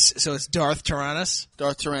 Mm-hmm. So it's Darth Tyrannus?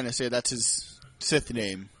 Darth Tyrannus, yeah, that's his Sith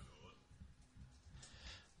name.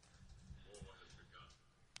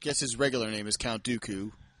 Guess his regular name is Count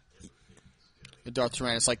Dooku. And Darth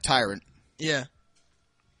Tyrannus, like Tyrant. Yeah.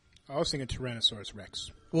 I was thinking Tyrannosaurus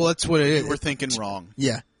Rex. Well, that's what it is. We're thinking wrong.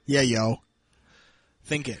 Yeah. Yeah, yo.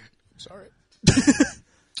 Think it. Sorry.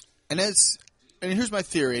 And here's my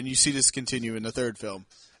theory, and you see this continue in the third film.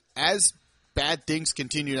 As bad things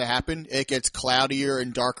continue to happen, it gets cloudier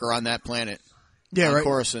and darker on that planet. Yeah, on right.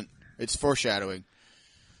 Coruscant. It's foreshadowing.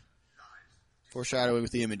 Foreshadowing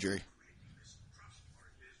with the imagery.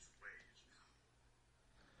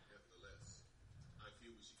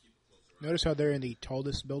 Notice how they're in the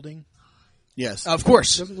tallest building? Yes. Of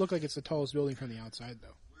course. It doesn't look like it's the tallest building from the outside,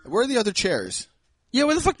 though. Where are the other chairs? Yeah,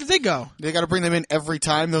 where the fuck did they go? They got to bring them in every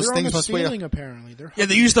time. Those They're things on the must wait. ceiling, apparently. Yeah,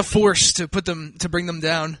 they use the force to bring them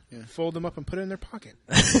down. Yeah. Fold them up and put it in their pocket.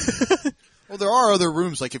 Well, there are other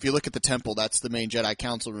rooms. Like if you look at the temple, that's the main Jedi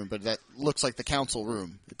Council room, but that looks like the council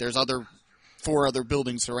room. There's 4 other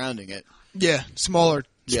buildings surrounding it. Yeah, smaller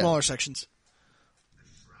sections.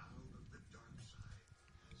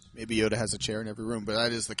 Maybe Yoda has a chair in every room, but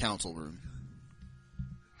that is the council room.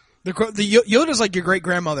 The Yoda's like your great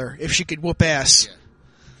grandmother if she could whoop ass. Yeah.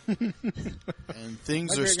 And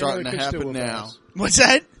things are starting to happen now. Ass. What's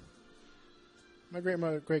that? My great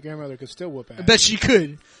grandmother could still whoop ass. I bet she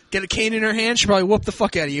could. Get a cane in her hand, she'd probably whoop the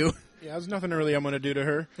fuck out of you. Yeah, there's nothing really I'm going to do to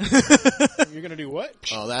her. You're going to do what?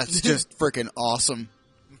 Oh, that's just freaking awesome.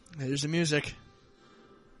 There's the music.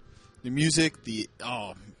 The music,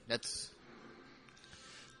 that's...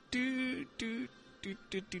 Do, do, do,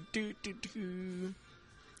 do, do, do, do, do.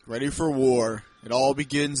 Ready for war. It all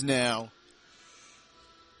begins now.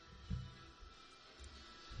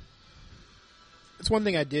 It's one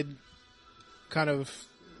thing I did kind of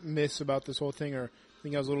miss about this whole thing, or I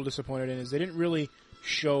think I was a little disappointed in, is they didn't really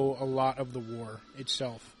show a lot of the war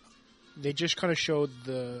itself. They just kind of showed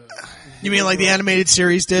the... You mean like the animated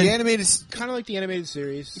series did? The animated... Kind of like the animated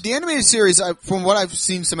series. The animated series, from what I've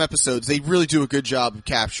seen some episodes, they really do a good job of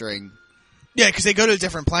capturing... Yeah, because they go to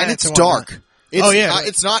different planets. And it's dark.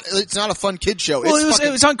 It's It's not a fun kid show. Well,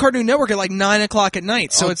 it was on Cartoon Network at like 9 o'clock at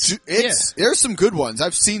night, so There's some good ones.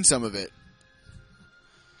 I've seen some of it.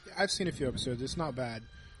 I've seen a few episodes. It's not bad.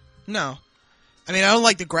 No. I mean, I don't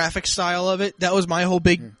like the graphic style of it. That was my whole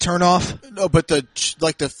big turnoff. No, but the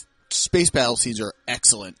space battle scenes are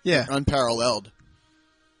excellent. Yeah. They're unparalleled.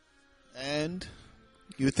 And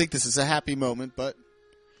you would think this is a happy moment, but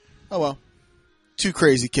oh well. 2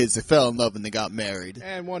 crazy kids that fell in love and they got married.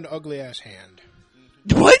 And one ugly-ass hand.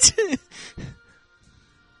 What? Did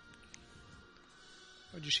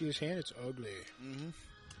you see his hand? It's ugly. Mm-hmm.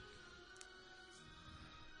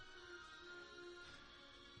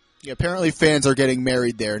 Yeah, apparently fans are getting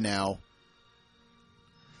married there now.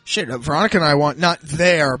 Shit, Veronica and I wanted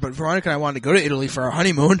to go to Italy for our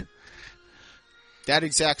honeymoon. That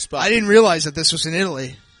exact spot. I didn't realize that this was in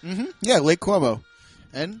Italy. Mm-hmm. Yeah, Lake Como.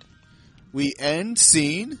 And we end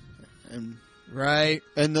scene. Right.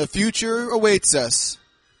 And the future awaits us.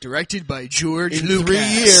 Directed by George in Lucas. 3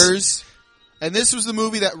 years. And this was the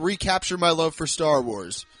movie that recaptured my love for Star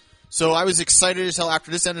Wars. So I was excited as hell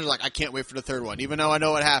after this ended. Like, I can't wait for the third one. Even though I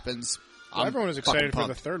know what happens. Well, everyone was excited for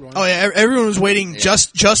the third one. Oh, yeah. Everyone was waiting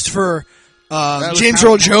just for James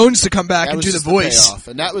Earl Earl Jones to come back and do the voice. Payoff.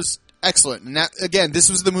 And that was excellent. And that, again, this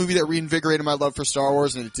was the movie that reinvigorated my love for Star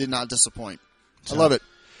Wars, and it did not disappoint. I love it.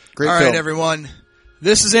 Great film. All right, everyone.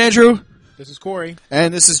 This is Andrew. This is Cory.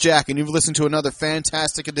 And this is Jack, and you've listened to another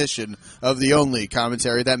fantastic edition of the only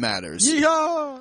commentary that matters. Yeehaw!